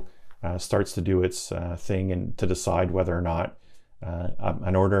approval starts to do its thing and to decide whether or not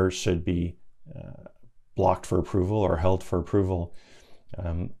an order should be blocked for approval or held for approval,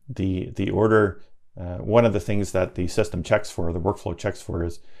 the order, one of the things that the system checks for, the workflow checks for,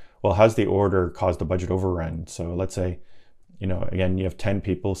 is, well, has the order caused a budget overrun? So let's say, again, you have 10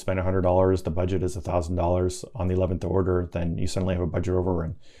 people spend $100, the budget is $1,000 on the 11th order, then you suddenly have a budget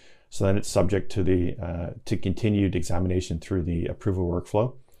overrun. So then it's subject to to continued examination through the approval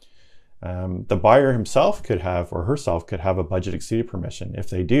workflow. The buyer himself could have, or herself could have, a budget exceeded permission. If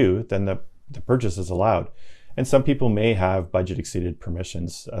they do, then the purchase is allowed. And some people may have budget exceeded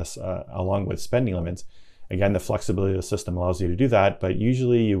permissions along with spending limits. Again, the flexibility of the system allows you to do that, but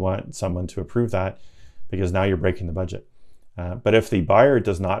usually you want someone to approve that because now you're breaking the budget. But if the buyer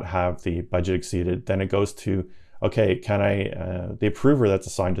does not have the budget exceeded, then it goes to, okay, the approver that's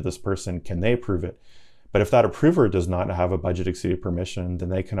assigned to this person, can they approve it? But if that approver does not have a budget exceeded permission, then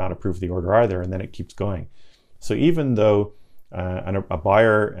they cannot approve the order either, and then it keeps going. So even though a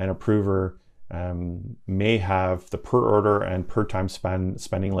buyer and approver may have the per order and per time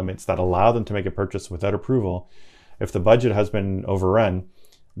spending limits that allow them to make a purchase without approval, if the budget has been overrun,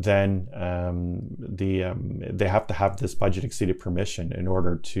 then they have to have this budget exceeded permission in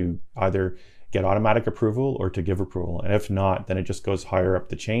order to either get automatic approval or to give approval. And if not, then it just goes higher up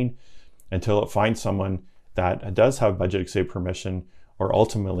the chain until it finds someone that does have budget exceeded permission, or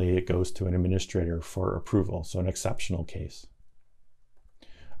ultimately it goes to an administrator for approval, so an exceptional case.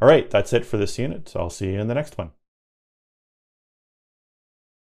 All right, that's it for this unit. I'll see you in the next one.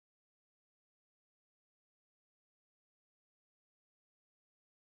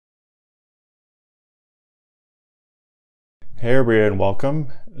 Hey everybody, and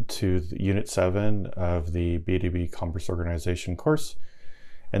welcome to Unit 7 of the B2B Commerce Organization course.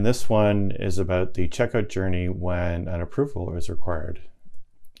 And this one is about the checkout journey when an approval is required.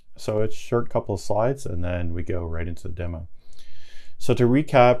 So it's a short couple of slides and then we go right into the demo. So to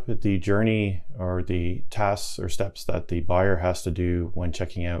recap, the journey or the tasks or steps that the buyer has to do when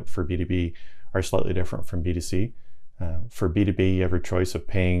checking out for B2B are slightly different from B2C. For B2B, you have your choice of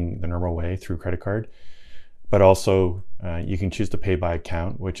paying the normal way through credit card, but also you can choose to pay by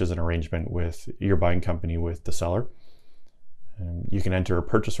account, which is an arrangement with your buying company with the seller. You can enter a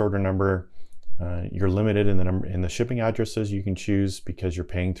purchase order number. You're limited in the shipping addresses you can choose because you're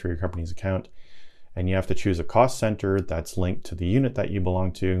paying through your company's account. And you have to choose a cost center that's linked to the unit that you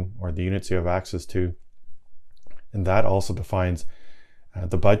belong to or the units you have access to. And that also defines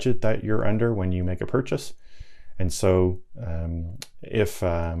the budget that you're under when you make a purchase. And so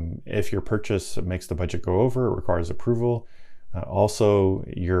if your purchase makes the budget go over, it requires approval. Also,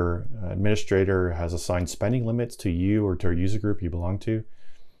 your administrator has assigned spending limits to you or to a user group you belong to.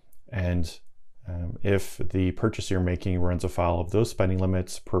 And if the purchase you're making runs afoul of those spending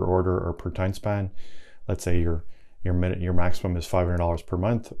limits per order or per time span, let's say your maximum is $500 per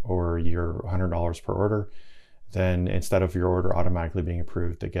month or your $100 per order, then instead of your order automatically being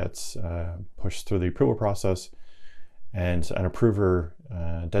approved, it gets pushed through the approval process, and an approver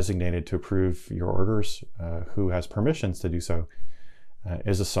designated to approve your orders, who has permissions to do so,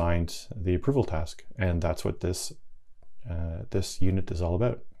 is assigned the approval task. And that's what this unit is all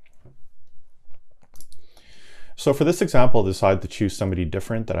about. So for this example, I decided to choose somebody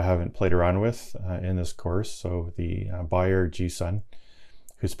different that I haven't played around with in this course. So the buyer, G-Sun,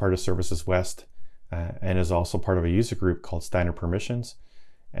 who's part of Services West and is also part of a user group called Standard Permissions.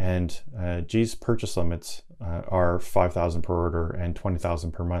 And G's purchase limits are $5,000 per order and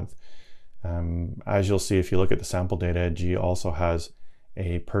 $20,000 per month. As you'll see, if you look at the sample data, G also has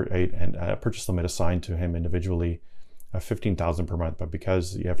a purchase limit assigned to him individually of $15,000 per month. But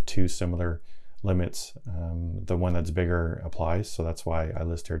because you have two similar limits, the one that's bigger applies. So that's why I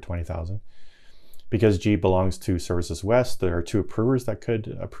list here 20,000. Because G belongs to Services West, there are two approvers that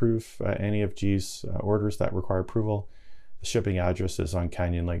could approve any of G's orders that require approval. The shipping address is on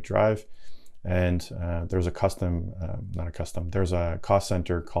Canyon Lake Drive, and there's there's a cost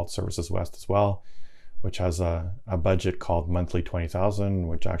center called Services West as well, which has a budget called monthly 20,000,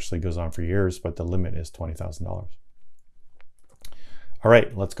 which actually goes on for years, but the limit is $20,000. All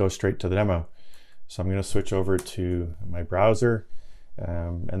right, let's go straight to the demo. So I'm going to switch over to my browser,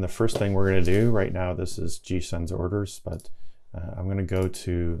 and the first thing we're going to do right now, this is G-Sun's orders, but I'm going to go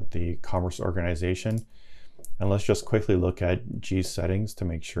to the Commerce Organization. And let's just quickly look at G's settings to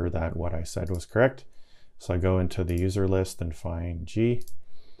make sure that what I said was correct. So I go into the user list and find G.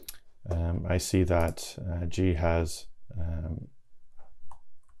 I see that G has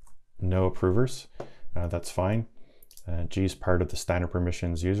no approvers. That's fine. G is part of the standard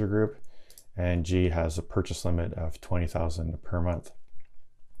permissions user group, and G has a purchase limit of 20,000 per month.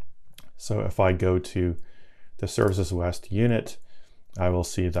 So if I go to the Services West unit, I will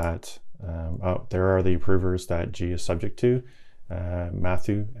see that there are the approvers that G is subject to,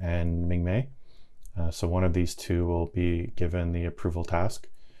 Matthew and Ming Mei. So one of these two will be given the approval task.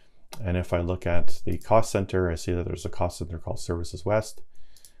 And if I look at the cost center, I see that there's a cost center called Services West.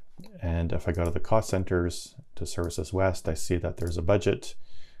 And if I go to the cost centers to Services West, I see that there's a budget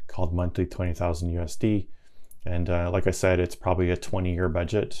called monthly 20,000 USD. And like I said, it's probably a 20-year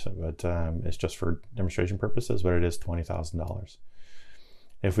budget, but it's just for demonstration purposes, but it is $20,000.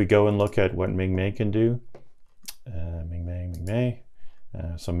 If we go and look at what Ming Mei can do, Ming Mei.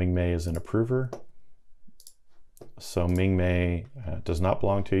 So Ming Mei is an approver. So Ming Mei does not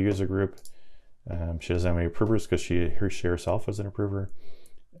belong to a user group. She doesn't have any approvers because she herself is an approver.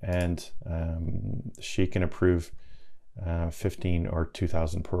 And she can approve 15 or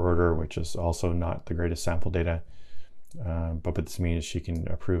 2,000 per order, which is also not the greatest sample data. But this means she can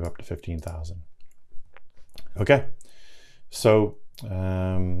approve up to 15,000. Okay, so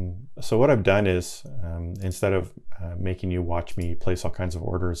what I've done is instead of making you watch me place all kinds of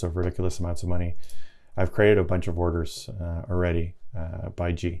orders of ridiculous amounts of money, I've created a bunch of orders already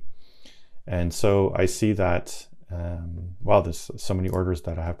by G. And so I see that, wow, there's so many orders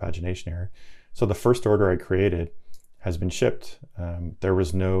that I have pagination error. So the first order I created has been shipped.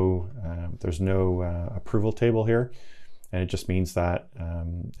 There's no approval table here, and it just means that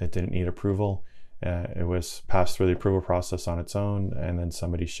it didn't need approval. It was passed through the approval process on its own, and then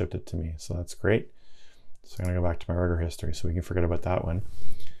somebody shipped it to me. So that's great. So I'm gonna go back to my order history so we can forget about that one.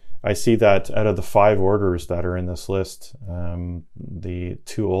 I see that out of the 5 orders that are in this list, the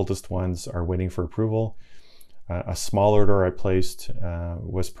 2 oldest ones are waiting for approval. A small order I placed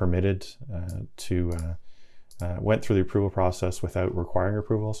was permitted went through the approval process without requiring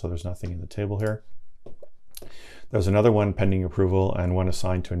approval, so there's nothing in the table here. There's another one pending approval and one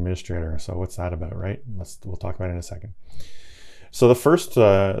assigned to administrator. So what's that about, right? We'll talk about it in a second. So the first,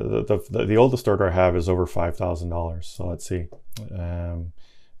 the oldest order I have is over $5,000. So let's see.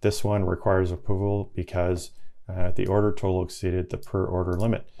 This one requires approval because the order total exceeded the per order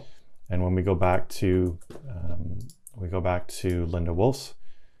limit. And when we go back to Linda Wolf's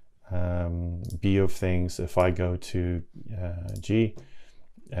B of things, if I go to G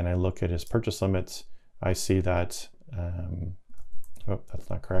and I look at his purchase limits, I see that, oh, that's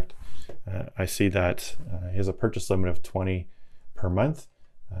not correct. I see that he has a purchase limit of 20 per month,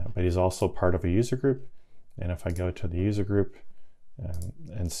 but he's also part of a user group. And if I go to the user group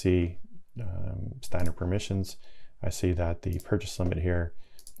and see standard permissions, I see that the purchase limit here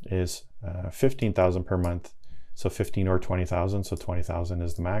is 15,000 per month. So 15 or 20,000, so 20,000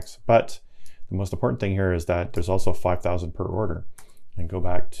 is the max. But the most important thing here is that there's also 5,000 per order. And go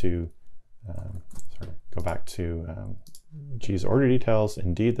back to G's order details.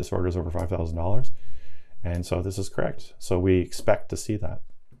 Indeed, this order is over $5,000. And so this is correct. So we expect to see that.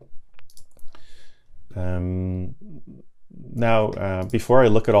 Now, before I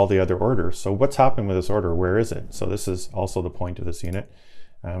look at all the other orders, so what's happened with this order? Where is it? So this is also the point of this unit.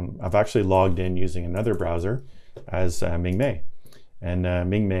 I've actually logged in using another browser as Ming Mei. And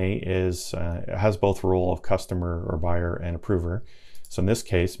Ming Mei has both role of customer or buyer and approver. So in this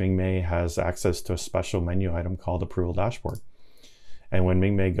case, Ming Mei has access to a special menu item called Approval Dashboard. And when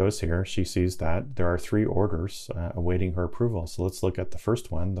Ming Mei goes here, she sees that there are 3 orders awaiting her approval. So let's look at the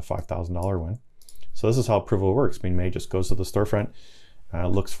first one, the $5,000 one. So this is how approval works. Ming Mei just goes to the storefront,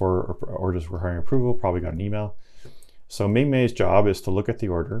 looks for orders requiring approval, probably got an email. So Ming Mei's job is to look at the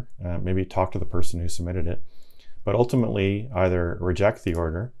order, maybe talk to the person who submitted it, but ultimately either reject the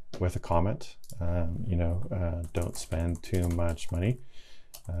order with a comment, don't spend too much money,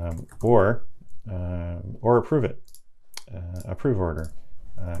 or approve it, approve order,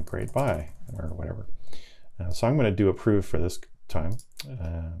 great buy, or whatever. So I'm going to do approve for this time.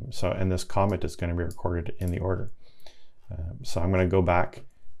 And this comment is going to be recorded in the order. So I'm going to go back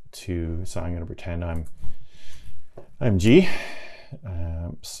to, so I'm going to pretend I'm G.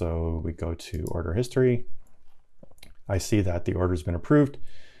 So we go to order history. I see that the order has been approved,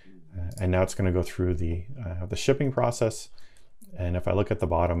 and now it's going to go through the shipping process. And if I look at the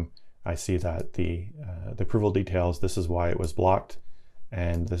bottom, I see that the approval details, this is why it was blocked,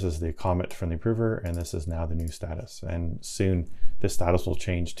 and this is the comment from the approver, and this is now the new status. And soon this status will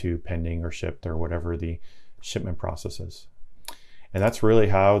change to pending or shipped or whatever the shipment processes. And that's really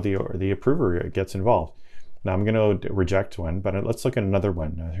how the approver gets involved. Now I'm going to reject one, but let's look at another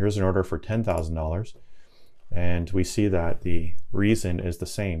one. Here's an order for $10,000. And we see that the reason is the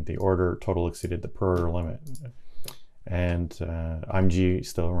same. The order total exceeded the per order limit. And I'm G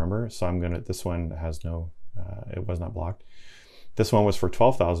still, remember? So I'm going to, this one has no, it was not blocked. This one was for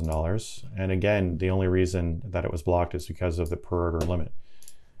 $12,000. And again, the only reason that it was blocked is because of the per order limit.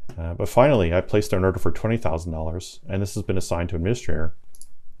 But finally, I placed an order for $20,000, and this has been assigned to administrator.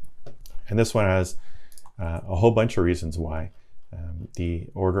 And this one has a whole bunch of reasons why the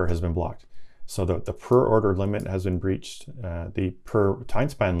order has been blocked. So the per order limit has been breached, the per time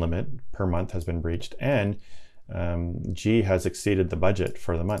span limit per month has been breached, and G has exceeded the budget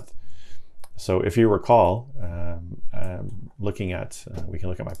for the month. So if you recall, looking at, we can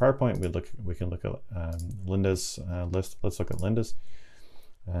look at my PowerPoint, we can look at Linda's list. Let's look at Linda's.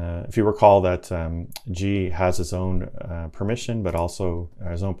 If you recall that G has his own permission, but also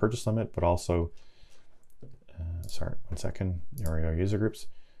his own purchase limit, but also, sorry, 1 second, there we go, user groups,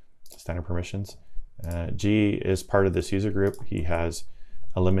 standard permissions. G is part of this user group. He has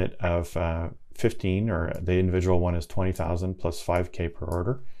a limit of 15, or the individual one is 20,000 plus 5K per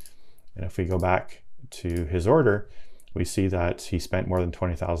order. And if we go back to his order, we see that he spent more than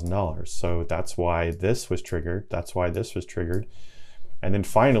 $20,000. So that's why this was triggered. That's why this was triggered. And then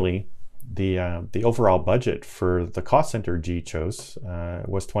finally, the overall budget for the cost center G chose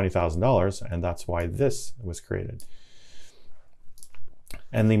was $20,000, and that's why this was created.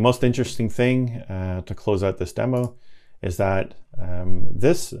 And the most interesting thing to close out this demo is that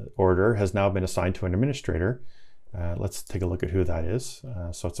this order has now been assigned to an administrator. Let's take a look at who that is.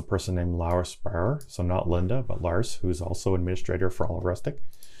 So it's a person named Lars Bauer, so not Linda, but Lars, who's also administrator for all of Rustic.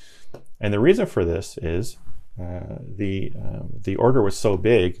 And the reason for this is the order was so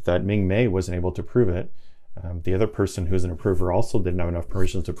big that Ming Mei wasn't able to approve it. The other person who's an approver also didn't have enough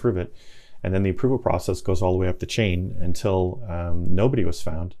permissions to approve it. And then the approval process goes all the way up the chain until nobody was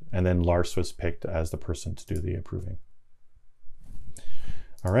found. And then Lars was picked as the person to do the approving.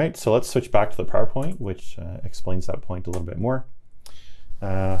 All right, so let's switch back to the PowerPoint, which explains that point a little bit more.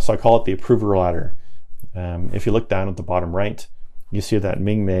 So I call it the approver ladder. If you look down at the bottom right, you see that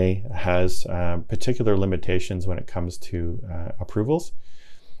Ming Mei has particular limitations when it comes to approvals,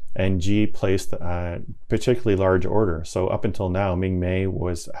 and G placed a particularly large order. So up until now, Ming Mei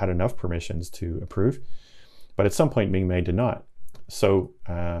had enough permissions to approve, but at some point Ming Mei did not. So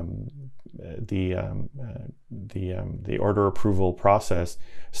the order approval process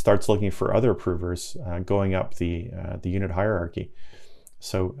starts looking for other approvers going up the unit hierarchy.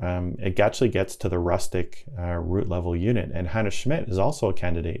 So it actually gets to the Rustic root level unit, and Hannah Schmidt is also a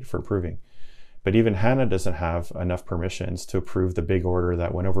candidate for approving. But even Hannah doesn't have enough permissions to approve the big order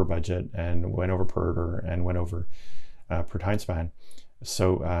that went over budget and went over per order and went over per time span.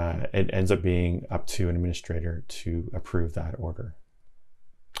 So it ends up being up to an administrator to approve that order.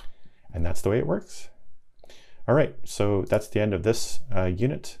 And that's the way it works. All right, so that's the end of this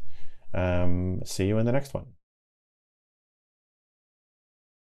unit. See you in the next one.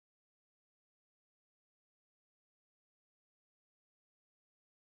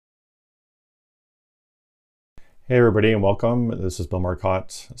 Hey everybody, and welcome. This is Bill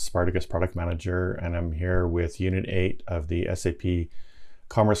Marcotte, Spartacus Product Manager, and I'm here with Unit 8 of the SAP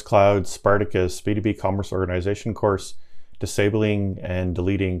Commerce Cloud Spartacus B2B Commerce Organization course, Disabling and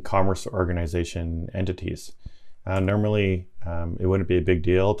Deleting Commerce Organization Entities. Normally, it wouldn't be a big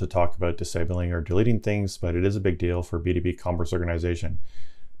deal to talk about disabling or deleting things, but it is a big deal for B2B Commerce Organization.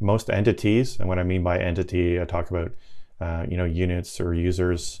 Most entities, and what I mean by entity, I talk about units or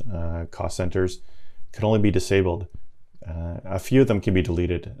users, cost centers, can only be disabled. A few of them can be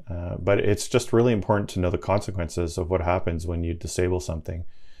deleted, but it's just really important to know the consequences of what happens when you disable something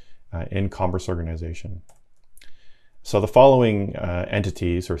in Commerce Organization. So the following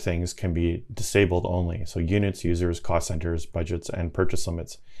entities or things can be disabled only. So units, users, cost centers, budgets, and purchase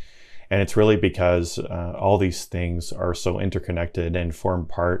limits. And it's really because all these things are so interconnected and form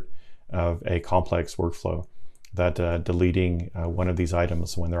part of a complex workflow that deleting one of these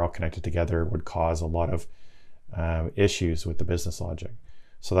items when they're all connected together would cause a lot of issues with the business logic.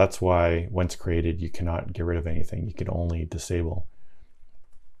 So that's why once created, you cannot get rid of anything. You can only disable.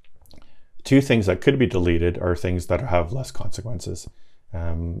 Two things that could be deleted are things that have less consequences.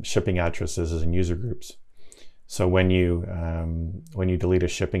 Shipping addresses and user groups. So when you delete a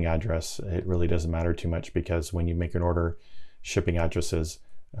shipping address, it really doesn't matter too much, because when you make an order, shipping addresses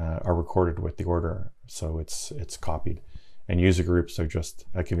are recorded with the order, so it's copied. And user groups are just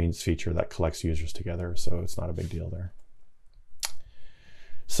a convenience feature that collects users together, so it's not a big deal there.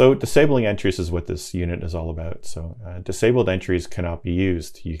 So disabling entries is what this unit is all about. So disabled entries cannot be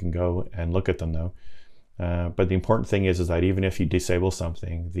used. You can go and look at them though. But the important thing is that even if you disable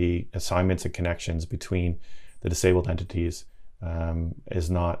something, the assignments and connections between the disabled entities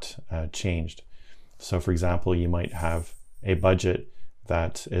is not changed. So for example, you might have a budget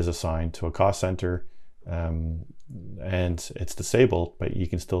that is assigned to a cost center and it's disabled, but you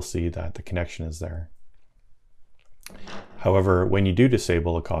can still see that the connection is there. However, when you do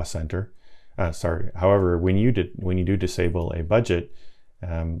disable a cost center, when you do disable a budget,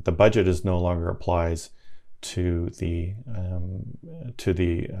 the budget is no longer applies to the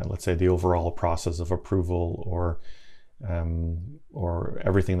let's say the overall process of approval or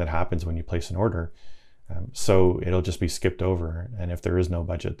everything that happens when you place an order. So it'll just be skipped over, and if there is no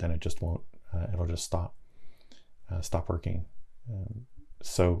budget, then it just won't. It'll just stop working.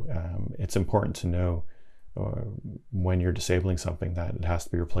 So it's important to know when you're disabling something that it has to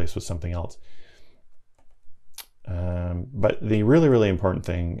be replaced with something else. But the really important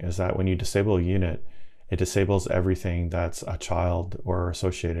thing is that when you disable a unit, it disables everything that's a child or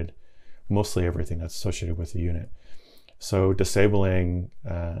associated, mostly everything that's associated with the unit. So disabling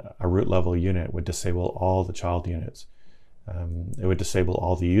a root level unit would disable all the child units. It would disable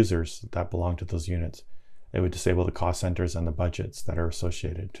all the users that belong to those units. It would disable the cost centers and the budgets that are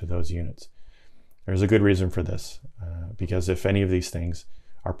associated to those units. There's a good reason for this, because if any of these things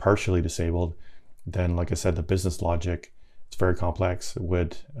are partially disabled, then like I said, the business logic, it's very complex,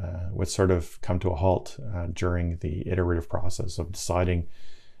 would sort of come to a halt during the iterative process of deciding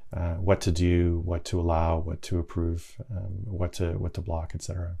what to do, what to allow, what to approve, what to block,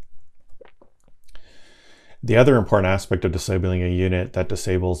 etc. The other important aspect of disabling a unit that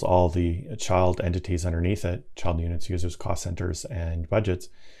disables all the child entities underneath it, child units, users, cost centers, and budgets,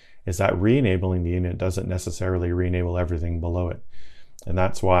 is that re-enabling the unit doesn't necessarily re-enable everything below it. And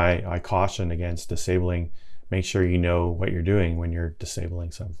that's why I caution against disabling. Make sure you know what you're doing when you're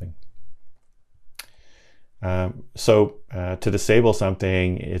disabling something. To disable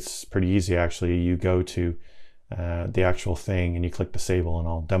something, it's pretty easy actually. You go to the actual thing and you click disable, and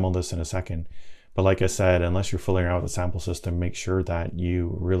I'll demo this in a second. But like I said, unless you're fooling around with the sample system, make sure that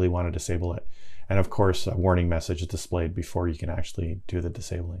you really want to disable it. And of course, a warning message is displayed before you can actually do the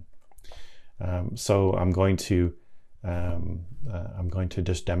disabling. So I'm going to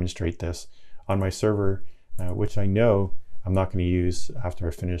just demonstrate this on my server, which I know I'm not going to use after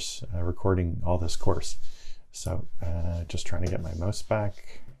I finish recording all this course. So just trying to get my mouse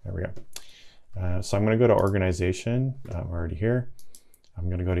back. There we go. So I'm going to go to organization. I'm already here. I'm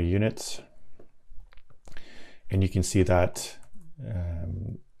going to go to units. And you can see that,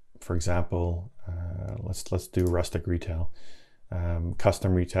 for example, let's do rustic retail.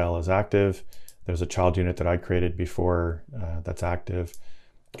 Custom retail is active. There's a child unit that I created before that's active.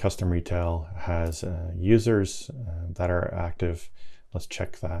 Custom retail has users that are active. Let's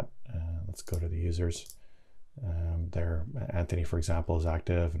check that. Let's go to the users. There, Anthony, for example, is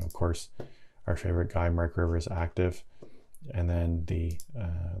active, and of course, our favorite guy, Mark River, is active. And then the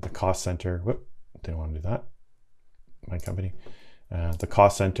cost center. Whoop, didn't want to do that. My company. The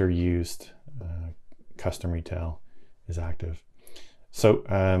cost center used custom retail is active. So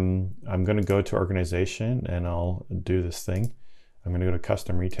I'm going to go to organization and I'll do this thing. I'm going to go to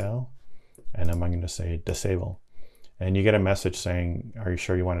custom retail and I'm going to say disable. And you get a message saying, are you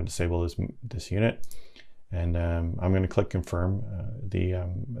sure you want to disable this unit? And I'm going to click confirm.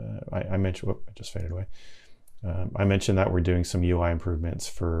 I mentioned, whoop, it just faded away. I mentioned that we're doing some UI improvements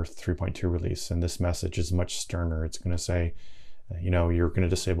for 3.2 release, and this message is much sterner. It's going to say, you know, you're going to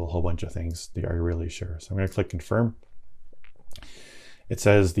disable a whole bunch of things. Are you really sure? So I'm going to click confirm. It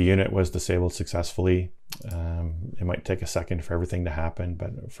says the unit was disabled successfully. It might take a second for everything to happen,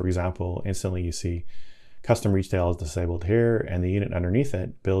 but for example, instantly you see custom retail is disabled here, and the unit underneath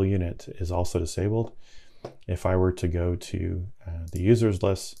it, bill unit, is also disabled. If I were to go to the users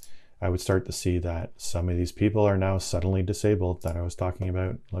list, I would start to see that some of these people are now suddenly disabled that I was talking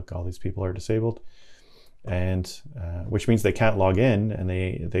about. Look, all these people are disabled, and which means they can't log in and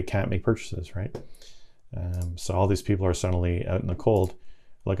they can't make purchases, right? So all these people are suddenly out in the cold.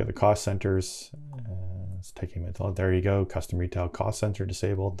 Look at the cost centers. It's taking a minute. There you go. Custom retail cost center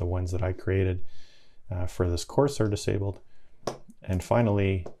disabled. The ones that I created for this course are disabled. And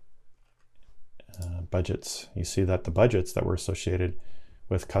finally, budgets. You see that the budgets that were associated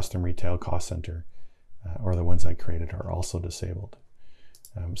with custom retail cost center or the ones I created are also disabled.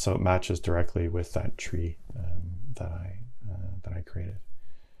 So it matches directly with that tree that I created.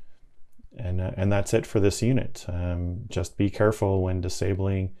 And that's it for this unit. Just be careful when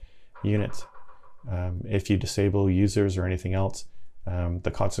disabling units. If you disable users or anything else,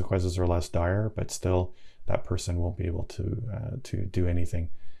 The consequences are less dire, but still that person won't be able to do anything.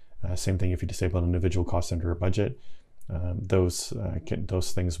 Same thing if you disable an individual cost center or budget. Those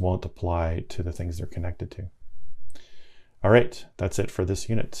things won't apply to the things they're connected to. All right, that's it for this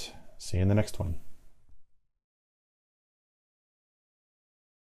unit. See you in the next one.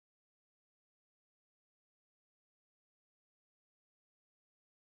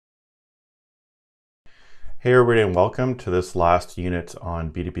 Hey everybody, and welcome to this last unit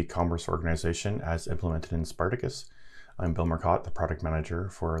on B2B Commerce Organization as implemented in Spartacus. I'm Bill Marcotte, the product manager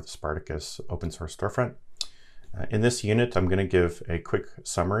for the Spartacus open source storefront. In this unit, I'm going to give a quick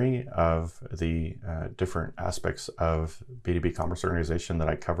summary of the different aspects of B2B Commerce Organization that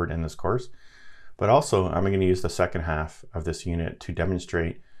I covered in this course, but also I'm going to use the second half of this unit to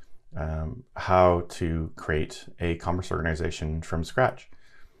demonstrate how to create a commerce organization from scratch.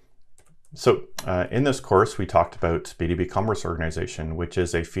 So in this course, we talked about B2B Commerce Organization, which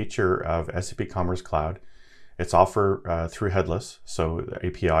is a feature of SAP Commerce Cloud. It's offered through headless, so the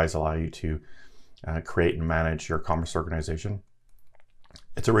APIs allow you to create and manage your commerce organization.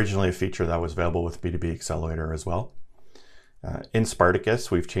 It's originally a feature that was available with B2B Accelerator as well. In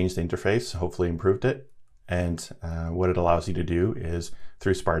Spartacus, we've changed the interface, hopefully improved it. And what it allows you to do is,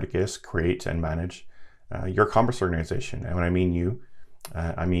 through Spartacus, create and manage your commerce organization. And when I mean you,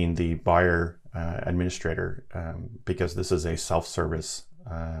 I mean the buyer administrator, because this is a self-service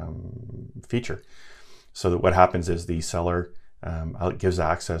feature. So that what happens is the seller gives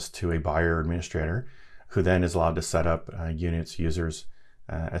access to a buyer administrator who then is allowed to set up units, users,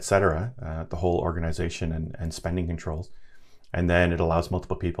 etc., the whole organization and spending controls. And then it allows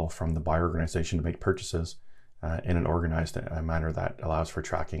multiple people from the buyer organization to make purchases in an organized manner that allows for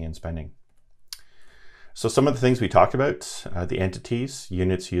tracking and spending. So some of the things we talked about, the entities,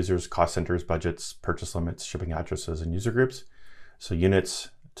 units, users, cost centers, budgets, purchase limits, shipping addresses, and user groups. So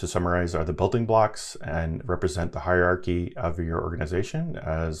units, to summarize, are the building blocks and represent the hierarchy of your organization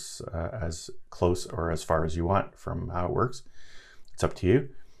as close or as far as you want from how it works. It's up to you.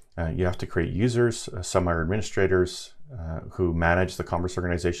 You have to create users. Some are administrators who manage the commerce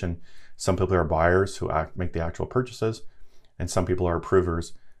organization. Some people are buyers who make the actual purchases. And some people are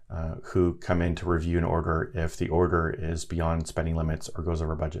approvers who come in to review an order if the order is beyond spending limits or goes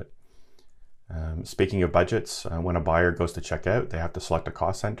over budget. Speaking of budgets, when a buyer goes to check out, they have to select a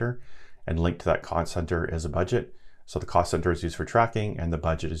cost center, and linked to that cost center is a budget. So the cost center is used for tracking and the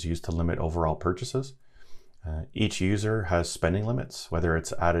budget is used to limit overall purchases. Each user has spending limits, whether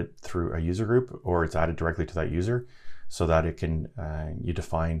it's added through a user group or it's added directly to that user, so that it can, you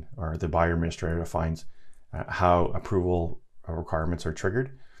define, or the buyer administrator defines how approval requirements are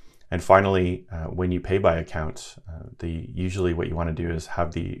triggered. And finally, when you pay by account, usually what you want to do is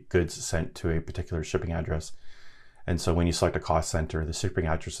have the goods sent to a particular shipping address. And so when you select a cost center, the shipping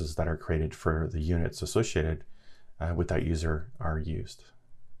addresses that are created for the units associated with that user are used.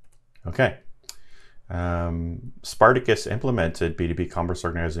 Okay. Spartacus implemented B2B Commerce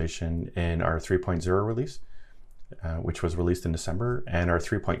Organization in our 3.0 release, which was released in December, and our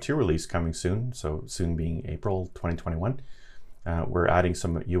 3.2 release coming soon, so soon being April 2021. We're adding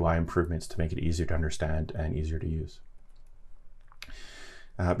some UI improvements to make it easier to understand and easier to use.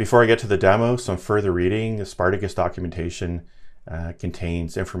 Before I get to the demo, some further reading. The Spartacus documentation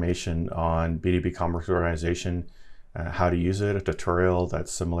contains information on B2B Commerce Organization, how to use it, a tutorial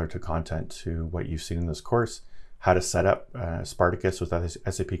that's similar to content to what you've seen in this course, how to set up Spartacus with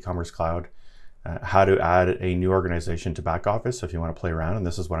SAP Commerce Cloud, how to add a new organization to back office if you want to play around, and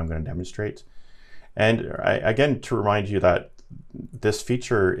this is what I'm going to demonstrate. And again, to remind you that this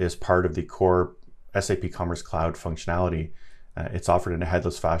feature is part of the core SAP Commerce Cloud functionality. It's offered in a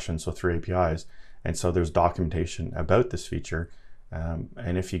headless fashion, so through APIs. And so there's documentation about this feature.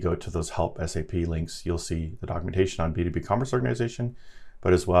 And if you go to those help SAP links, you'll see the documentation on B2B Commerce Organization,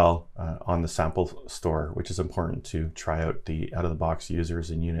 but as well on the sample store, which is important to try out the out-of-the-box users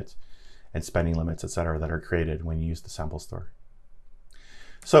and units and spending limits, etc., that are created when you use the sample store.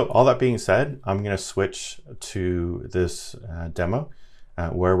 So all that being said, I'm going to switch to this demo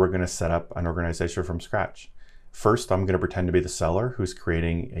where we're going to set up an organization from scratch. First, I'm going to pretend to be the seller who's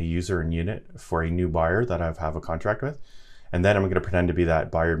creating a user and unit for a new buyer that I have a contract with. And then I'm going to pretend to be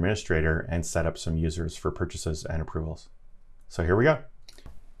that buyer administrator and set up some users for purchases and approvals. So here we go.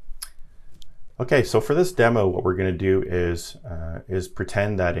 Okay, so for this demo, what we're going to do is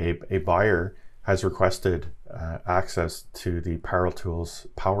pretend that a buyer has requested access to the Power Tools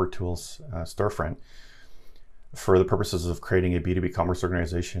storefront for the purposes of creating a B2B commerce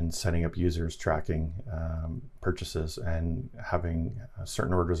organization, setting up users, tracking purchases, and having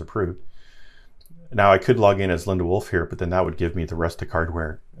certain orders approved. Now I could log in as Linda Wolf here, but then that would give me the Rustic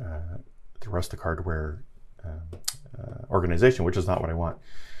Hardware, organization, which is not what I want.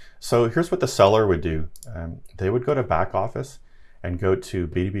 So here's what the seller would do. They would go to back office and go to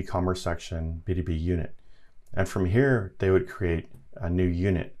B2B Commerce section, B2B unit. And from here, they would create a new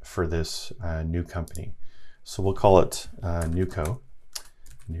unit for this new company. So we'll call it Newco.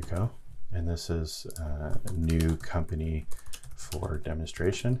 And this is a new company for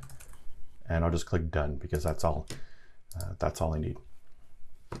demonstration. And I'll just click done because that's all I need.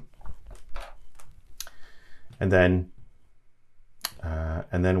 And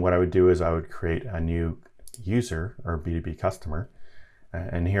then what I would do is I would create a new user or B2B customer.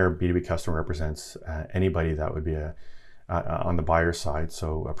 And here B2B customer represents anybody that would be on the buyer side.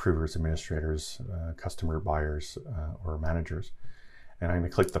 So approvers, administrators, customer buyers, or managers. And I'm going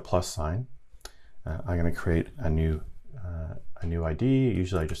to click the plus sign. I'm going to create a new ID.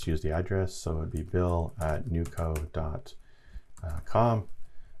 Usually I just use the address. So it would be bill@newco.com.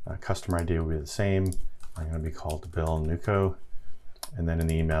 Customer ID will be the same. I'm going to be called Bill Newco. And then in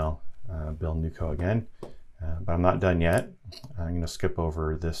the email, Bill Newco again. But I'm not done yet. I'm going to skip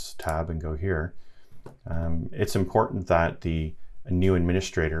over this tab and go here. It's important that the new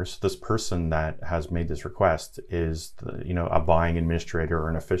administrator, so this person that has made this request is a buying administrator or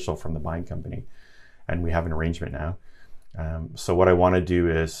an official from the buying company. And we have an arrangement now. So what I want to do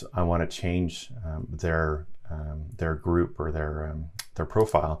is I want to change their group or their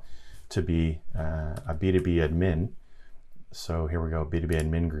profile to be a B2B admin. So here we go, B2B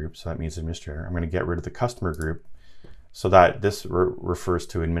admin group. So that means administrator. I'm going to get rid of the customer group so that this refers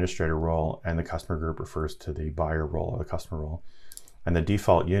to administrator role and the customer group refers to the buyer role or the customer role. And the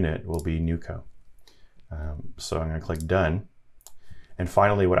default unit will be Newco. So I'm going to click done. And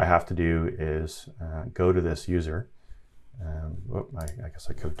finally, what I have to do is go to this user. I guess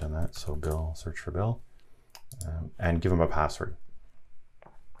I could have done that. So Bill, search for Bill, and give him a password.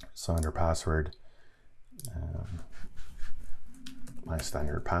 So under password, my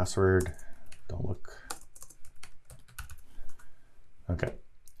standard password, don't look. Okay,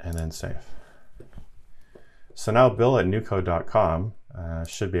 and then save. So now bill@newco.com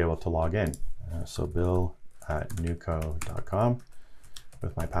should be able to log in. So bill@newco.com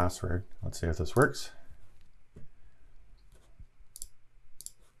with my password. Let's see if this works.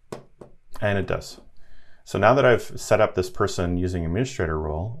 And it does. So now that I've set up this person using administrator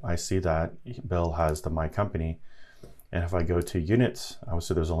role, I see that Bill has the My Company. And if I go to units,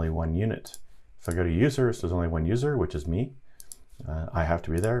 obviously there's only one unit. If I go to users, there's only one user, which is me. I have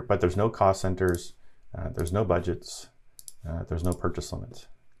to be there, but there's no cost centers, there's no budgets, there's no purchase limits.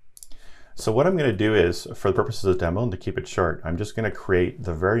 So what I'm going to do is, for the purposes of the demo and to keep it short, I'm just going to create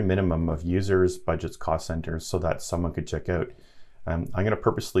the very minimum of users, budgets, cost centers so that someone could check out. I'm going to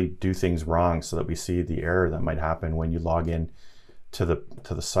purposely do things wrong so that we see the error that might happen when you log in to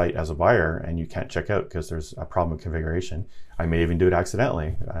the site as a buyer and you can't check out because there's a problem with configuration. I may even do it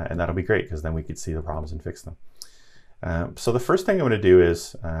accidentally, and that'll be great because then we could see the problems and fix them. So the first thing I'm going to do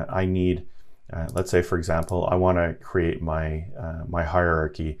is I need, let's say for example, I want to create my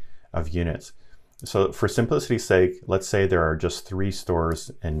hierarchy of units. So for simplicity's sake, let's say there are just 3 stores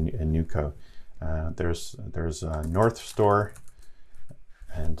in Newco. There's a North store,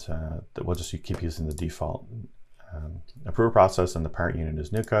 and we'll just keep using the default approval process, and the parent unit is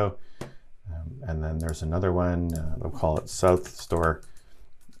Newco. And then there's another one, we'll call it South store,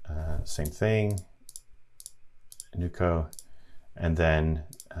 same thing, Newco. And then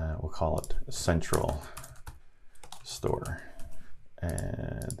we'll call it Central store,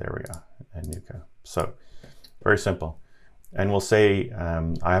 and there we go, and Newco. So very simple. And we'll say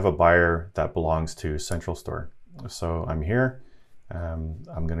I have a buyer that belongs to Central store. So I'm here,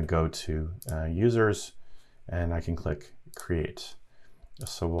 I'm going to go to users, and I can click create.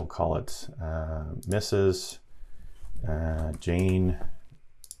 So we'll call it Mrs. Jane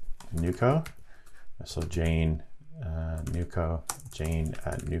Newco. So Jane Newco,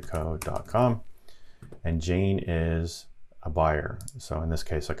 Jane@newco.com. And Jane is a buyer. So in this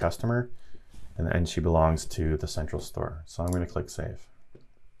case, a customer, and she belongs to the Central store. So I'm going to click save.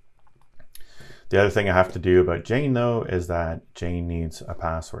 The other thing I have to do about Jane though is that Jane needs a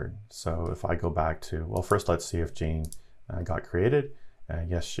password. So if I go back to, well, first let's see if Jane got created.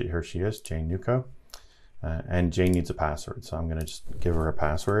 Yes, here she is, Jane Newco. And Jane needs a password. So I'm going to just give her a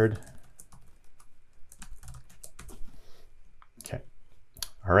password. Okay.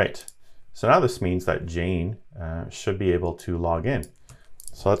 All right. So now this means that Jane should be able to log in.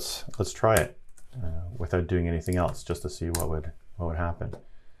 So let's try it without doing anything else, just to see what would happen.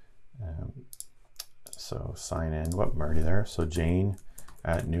 So sign in. Whoop, I'm already there. So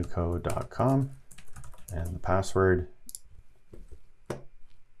Jane@newco.com. and the password.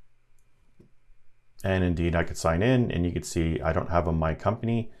 And indeed, I could sign in, and you could see I don't have a My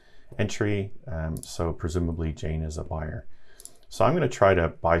Company entry, so presumably Jane is a buyer. So I'm going to try to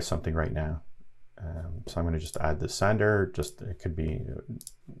buy something right now. So I'm going to just add the sender. It could be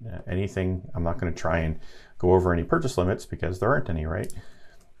anything. I'm not going to try and go over any purchase limits because there aren't any, right?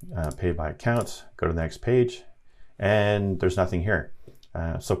 Pay by account, go to the next page, and there's nothing here.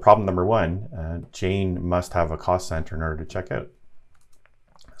 So problem number one, Jane must have a cost center in order to check out.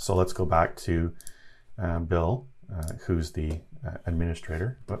 So let's go back to Bill, who's the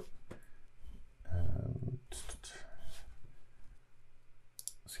administrator.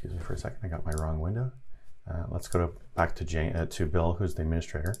 Excuse me for a second, I got my wrong window. Let's go back to Bill, who's the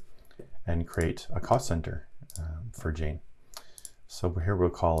administrator, and create a cost center for Jane. So here we'll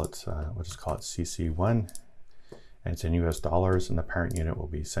just call it CC1, and it's in US dollars, and the parent unit will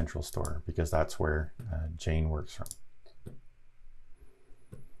be Central Store because that's where Jane works from.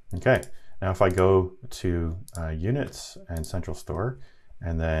 Okay, now if I go to units and Central Store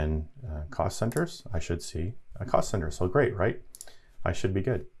and then cost centers, I should see a cost center. So great, right? I should be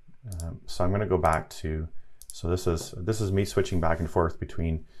good. So I'm going to go back to, so this is me switching back and forth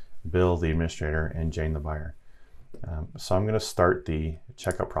between Bill, the administrator, and Jane, the buyer. So I'm going to start the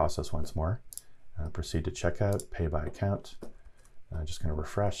checkout process once more. Proceed to checkout, pay by account. Just going to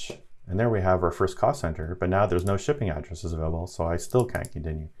refresh. And there we have our first cost center, but now there's no shipping addresses available, so I still can't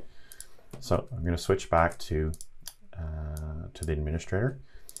continue. So I'm going to switch back to the administrator,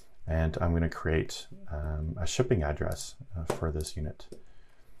 and I'm going to create a shipping address for this unit.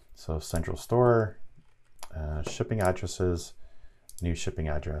 So Central Store, shipping addresses, new shipping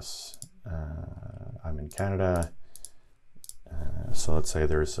address. I'm in Canada. So let's say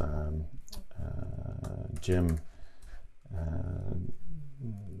there's Jim,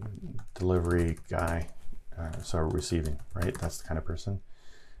 delivery guy, so receiving, right? That's the kind of person.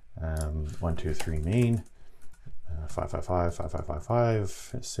 123 Main, 555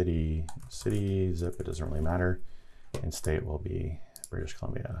 5555, city, zip, it doesn't really matter, and state will be British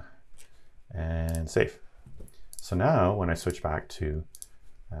Columbia, and save. So now when I switch back to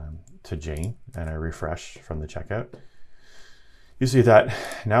Jane and I refresh from the checkout, you see that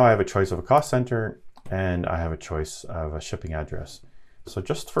now I have a choice of a cost center and I have a choice of a shipping address. So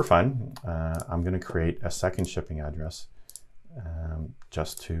just for fun, I'm going to create a second shipping address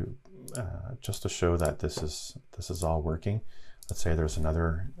just to show that this is all working. Let's say there's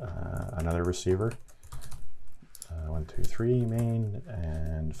another receiver, 123 Main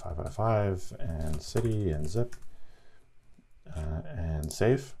and 555 and city and zip, and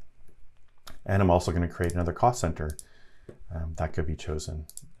save. And I'm also going to create another cost center that could be chosen.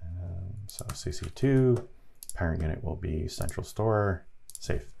 So CC2, parent unit will be Central Store,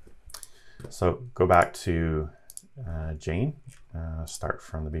 save. So go back to Jane, start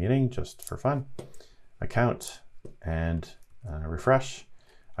from the beginning just for fun, account, and refresh.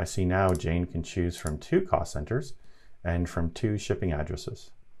 I see now Jane can choose from 2 cost centers and from 2 shipping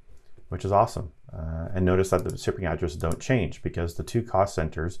addresses, which is awesome. And notice that the shipping addresses don't change because the 2 cost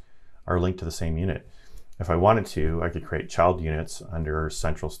centers are linked to the same unit. If I wanted to, I could create child units under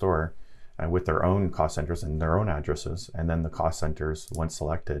Central Store with their own cost centers and their own addresses, and then the cost centers, once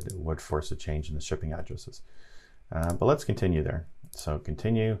selected, would force a change in the shipping addresses. But let's continue there. So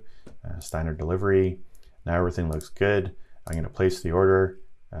continue, standard delivery. Now everything looks good. I'm going to place the order,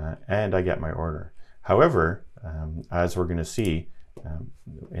 and I get my order. However, as we're going to see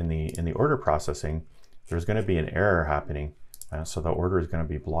in the order processing, there's going to be an error happening, so the order is going to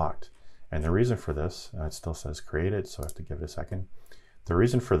be blocked. And the reason for this, it still says created, so I have to give it a second. The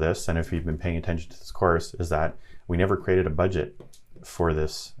reason for this, and if you've been paying attention to this course, is that we never created a budget for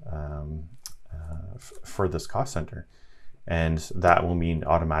this cost center. And that will mean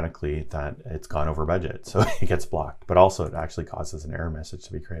automatically that it's gone over budget, so it gets blocked, but also it actually causes an error message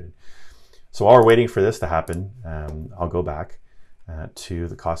to be created. So while we're waiting for this to happen, I'll go back to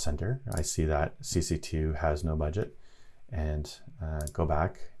the cost center. I see that CC2 has no budget, and go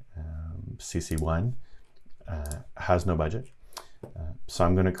back, CC1 has no budget. So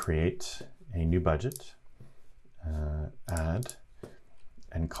I'm going to create a new budget, add,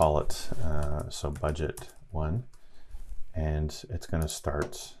 and call it, so budget 1. And it's going to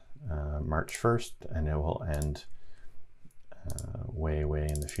start March 1st, and it will end way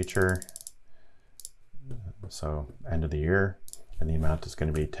in the future. So end of the year, and the amount is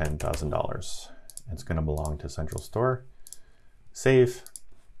going to be $10,000. It's going to belong to Central Store. Save.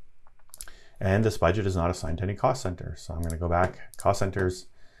 And this budget is not assigned to any cost center. So I'm going to go back, cost centers,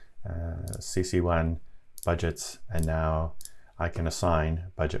 CC1, budgets, and now I can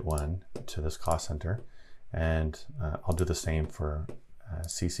assign budget 1 to this cost center. And I'll do the same for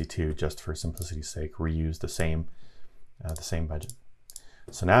CC2 just for simplicity's sake, reuse the same budget.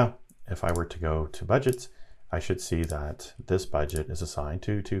 So now if I were to go to budgets, I should see that this budget is assigned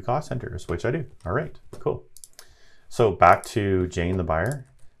to 2 cost centers, which I do. All right, cool. So back to Jane, the buyer,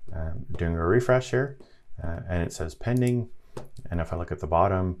 doing a refresh here, and it says pending. And if I look at the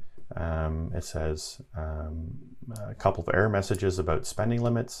bottom, it says a couple of error messages about spending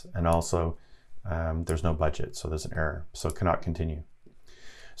limits, and also there's no budget, so there's an error, so cannot continue.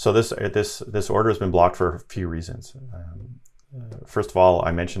 So this order has been blocked for a few reasons. First of all,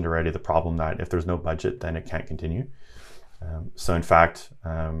 I mentioned already the problem that if there's no budget, then it can't continue. So in fact,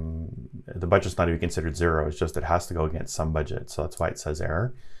 the budget's not even considered 0. It's just it has to go against some budget. So that's why it says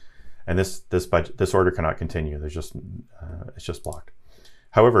error. And this order cannot continue. It's just blocked.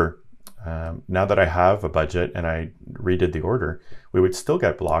 However, now that I have a budget and I redid the order, we would still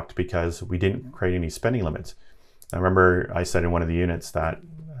get blocked because we didn't create any spending limits. I remember I said in one of the units that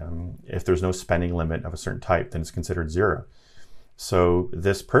if there's no spending limit of a certain type, then it's considered 0. So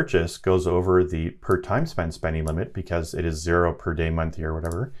this purchase goes over the per time spent spending limit because it is 0 per day, month, year,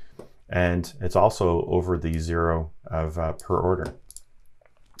 whatever. And it's also over the 0 of per order.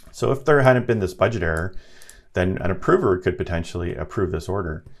 So if there hadn't been this budget error, then an approver could potentially approve this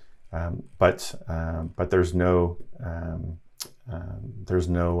order. But there's no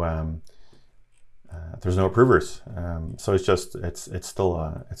approvers. So it's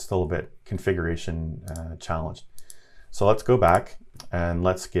still a bit configuration challenged. So let's go back and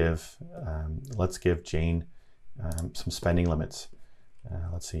let's give Jane some spending limits.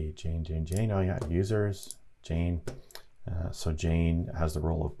 Let's see, Jane. Oh yeah, users, Jane. So Jane has the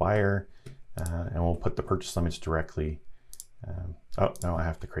role of buyer, and we'll put the purchase limits directly. Oh no, I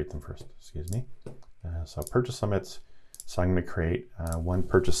have to create them first. Excuse me. So purchase limits. So I'm going to create one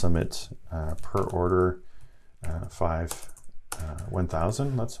purchase limit per order,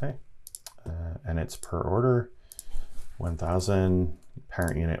 1,000, let's say, and it's per order. 1,000,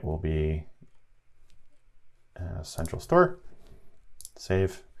 parent unit will be central store,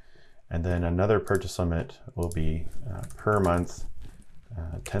 save, and then another purchase limit will be per month,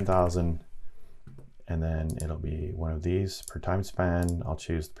 10,000, and then it'll be one of these per time span. I'll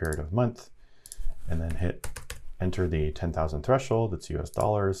choose the period of month, and then hit enter the 10,000 threshold. It's US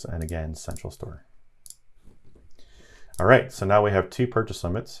dollars, and again, central store. All right, so now we have 2 purchase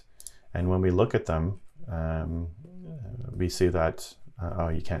limits, and when we look at them, we see that, oh,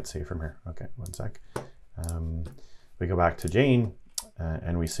 you can't see from here. Okay, one sec. We go back to Jane,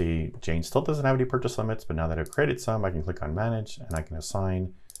 and we see Jane still doesn't have any purchase limits, but now that I've created some, I can click on manage, and I can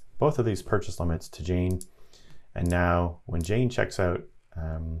assign both of these purchase limits to Jane. And now when Jane checks out,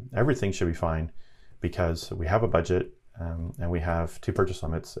 everything should be fine because we have a budget and we have 2 purchase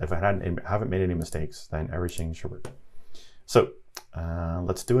limits. If I haven't made any mistakes, then everything should work. So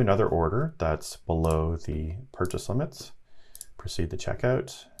let's do another order that's below the purchase limits. Proceed to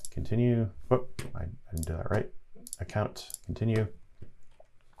checkout, continue. Whoop, I didn't do that right. Account, continue.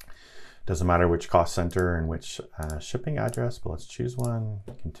 Doesn't matter which cost center and which shipping address, but let's choose one.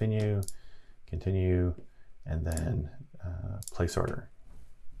 Continue, continue, and then place order.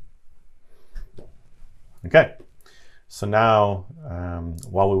 Okay, so now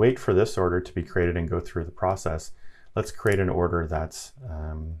while we wait for this order to be created and go through the process, let's create an order that's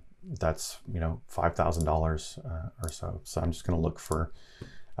 $5,000 or so. So I'm just going to look for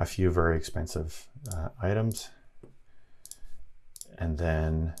a few very expensive items, and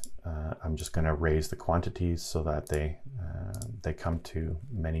then I'm just going to raise the quantities so that they come to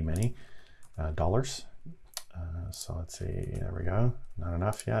many dollars. So let's see, there we go. Not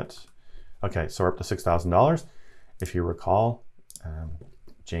enough yet. Okay, so we're up to $6,000. If you recall,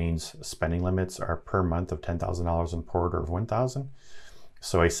 Jane's spending limits are per month of $10,000 and per order of 1,000.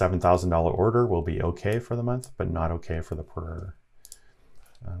 So a $7,000 order will be okay for the month, but not okay for the per order.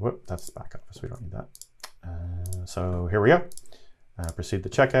 Whoop, that's back office. We don't need that. So here we go. Proceed to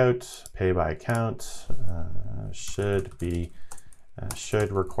checkout. Pay by account. Should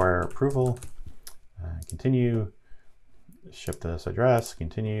require approval. Continue. Ship to this address.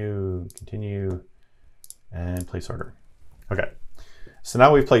 Continue. Continue. And place order. Okay. So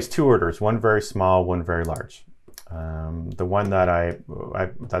now we've placed 2 orders, one very small, one very large. The one that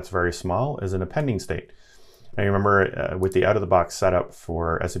that's very small is in a pending state. Now you remember with the out-of-the-box setup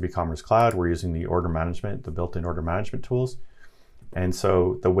for SAP Commerce Cloud, we're using the order management, the built-in order management tools. And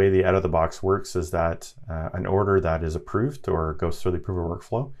so the way the out-of-the-box works is that an order that is approved or goes through the approval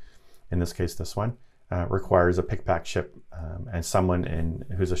workflow, in this case this one, requires a pick, pack, ship, and someone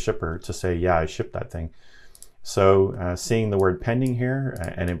who's a shipper to say, yeah, I shipped that thing. So seeing the word pending here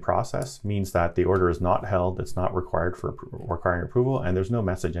and in process means that the order is not held, it's not required for requiring approval, and there's no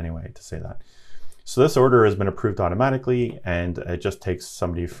message anyway to say that. So this order has been approved automatically, and it just takes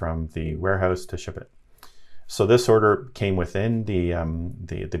somebody from the warehouse to ship it. So this order came within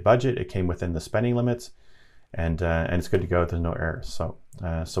the budget, it came within the spending limits, and it's good to go. There's no errors.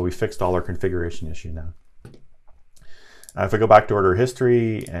 So we fixed all our configuration issue now. If I go back to order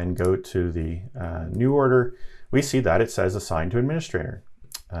history and go to the new order, we see that it says assigned to administrator.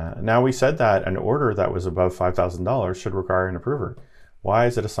 Now we said that an order that was above $5,000 should require an approver. Why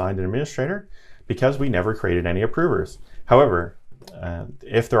is it assigned to an administrator? Because we never created any approvers. However,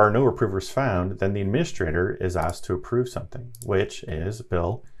 if there are no approvers found, then the administrator is asked to approve something, which is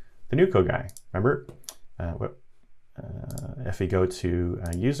Bill, the NewCo guy. Remember, if we go to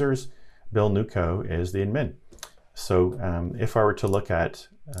users, Bill NewCo is the admin. So if I were to look at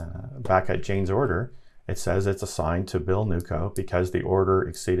back at Jane's order, it says it's assigned to Bill NewCo because the order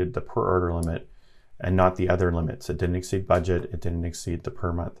exceeded the per order limit and not the other limits. It didn't exceed budget, it didn't exceed the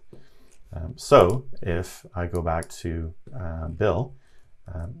per month. So if I go back to Bill,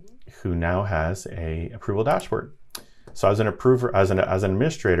 who now has a approval dashboard. So as an approver, as an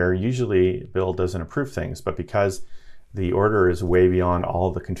administrator, usually Bill doesn't approve things, but because the order is way beyond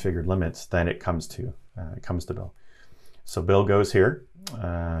all the configured limits, then it comes to Bill. So Bill goes here,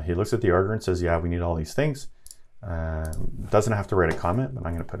 he looks at the order and says, yeah, we need all these things. Doesn't have to write a comment, but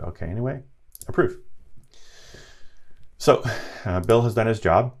I'm going to put okay anyway. Approve. So Bill has done his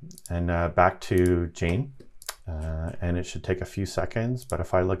job, and back to Jane, and it should take a few seconds, but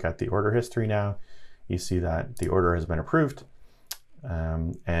if I look at the order history now, you see that the order has been approved,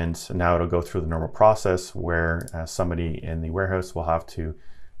 and now it'll go through the normal process where somebody in the warehouse will have to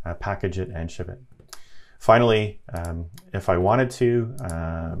package it and ship it. Finally, if I wanted to,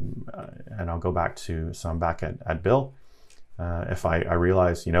 and I'll go back to, so I'm back at Bill, if I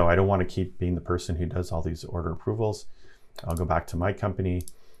realize, you know, I don't want to keep being the person who does all these order approvals, I'll go back to my company.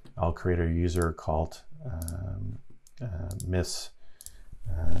 I'll create a user called Miss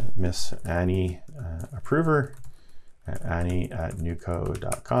Annie Approver, Annie at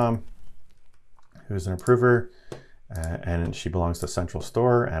newco.com, who's an approver, and she belongs to Central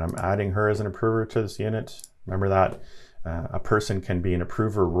Store, and I'm adding her as an approver to this unit. Remember that a person can be an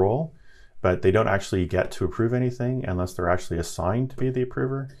approver role, but they don't actually get to approve anything unless they're actually assigned to be the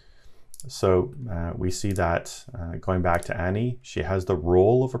approver. So we see that going back to Annie, she has the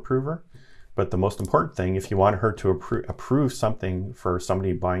role of approver, but the most important thing, if you want her to approve something for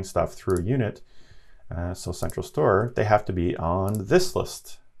somebody buying stuff through a unit, so Central Store, they have to be on this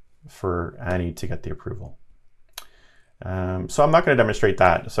list for Annie to get the approval. So I'm not going to demonstrate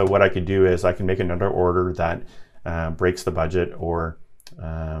that. So what I could do is I can make another order that breaks the budget or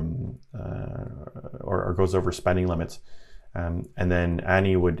goes over spending limits. And then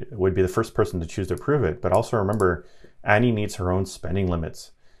Annie would be the first person to choose to approve it. But also remember, Annie needs her own spending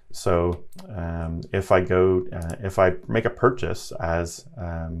limits. So if I make a purchase as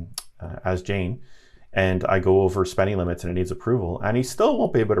Jane, and I go over spending limits and it needs approval, Annie still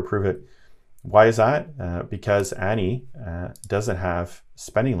won't be able to approve it. Why is that? Because Annie doesn't have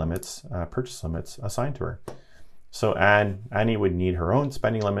spending limits, purchase limits assigned to her. So Annie would need her own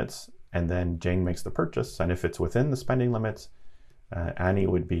spending limits, and then Jane makes the purchase. And if it's within the spending limits, Annie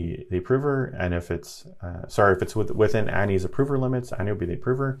would be the approver. And if it's, if it's within Annie's approver limits, Annie will be the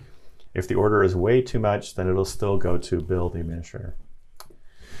approver. If the order is way too much, then it'll still go to Bill, the administrator.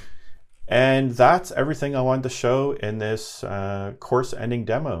 And that's everything I wanted to show in this course ending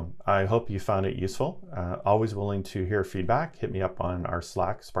demo. I hope you found it useful. Always willing to hear feedback. Hit me up on our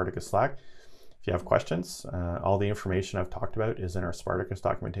Slack, Spartacus Slack. If you have questions, all the information I've talked about is in our Spartacus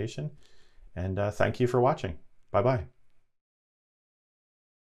documentation. And thank you for watching. Bye-bye.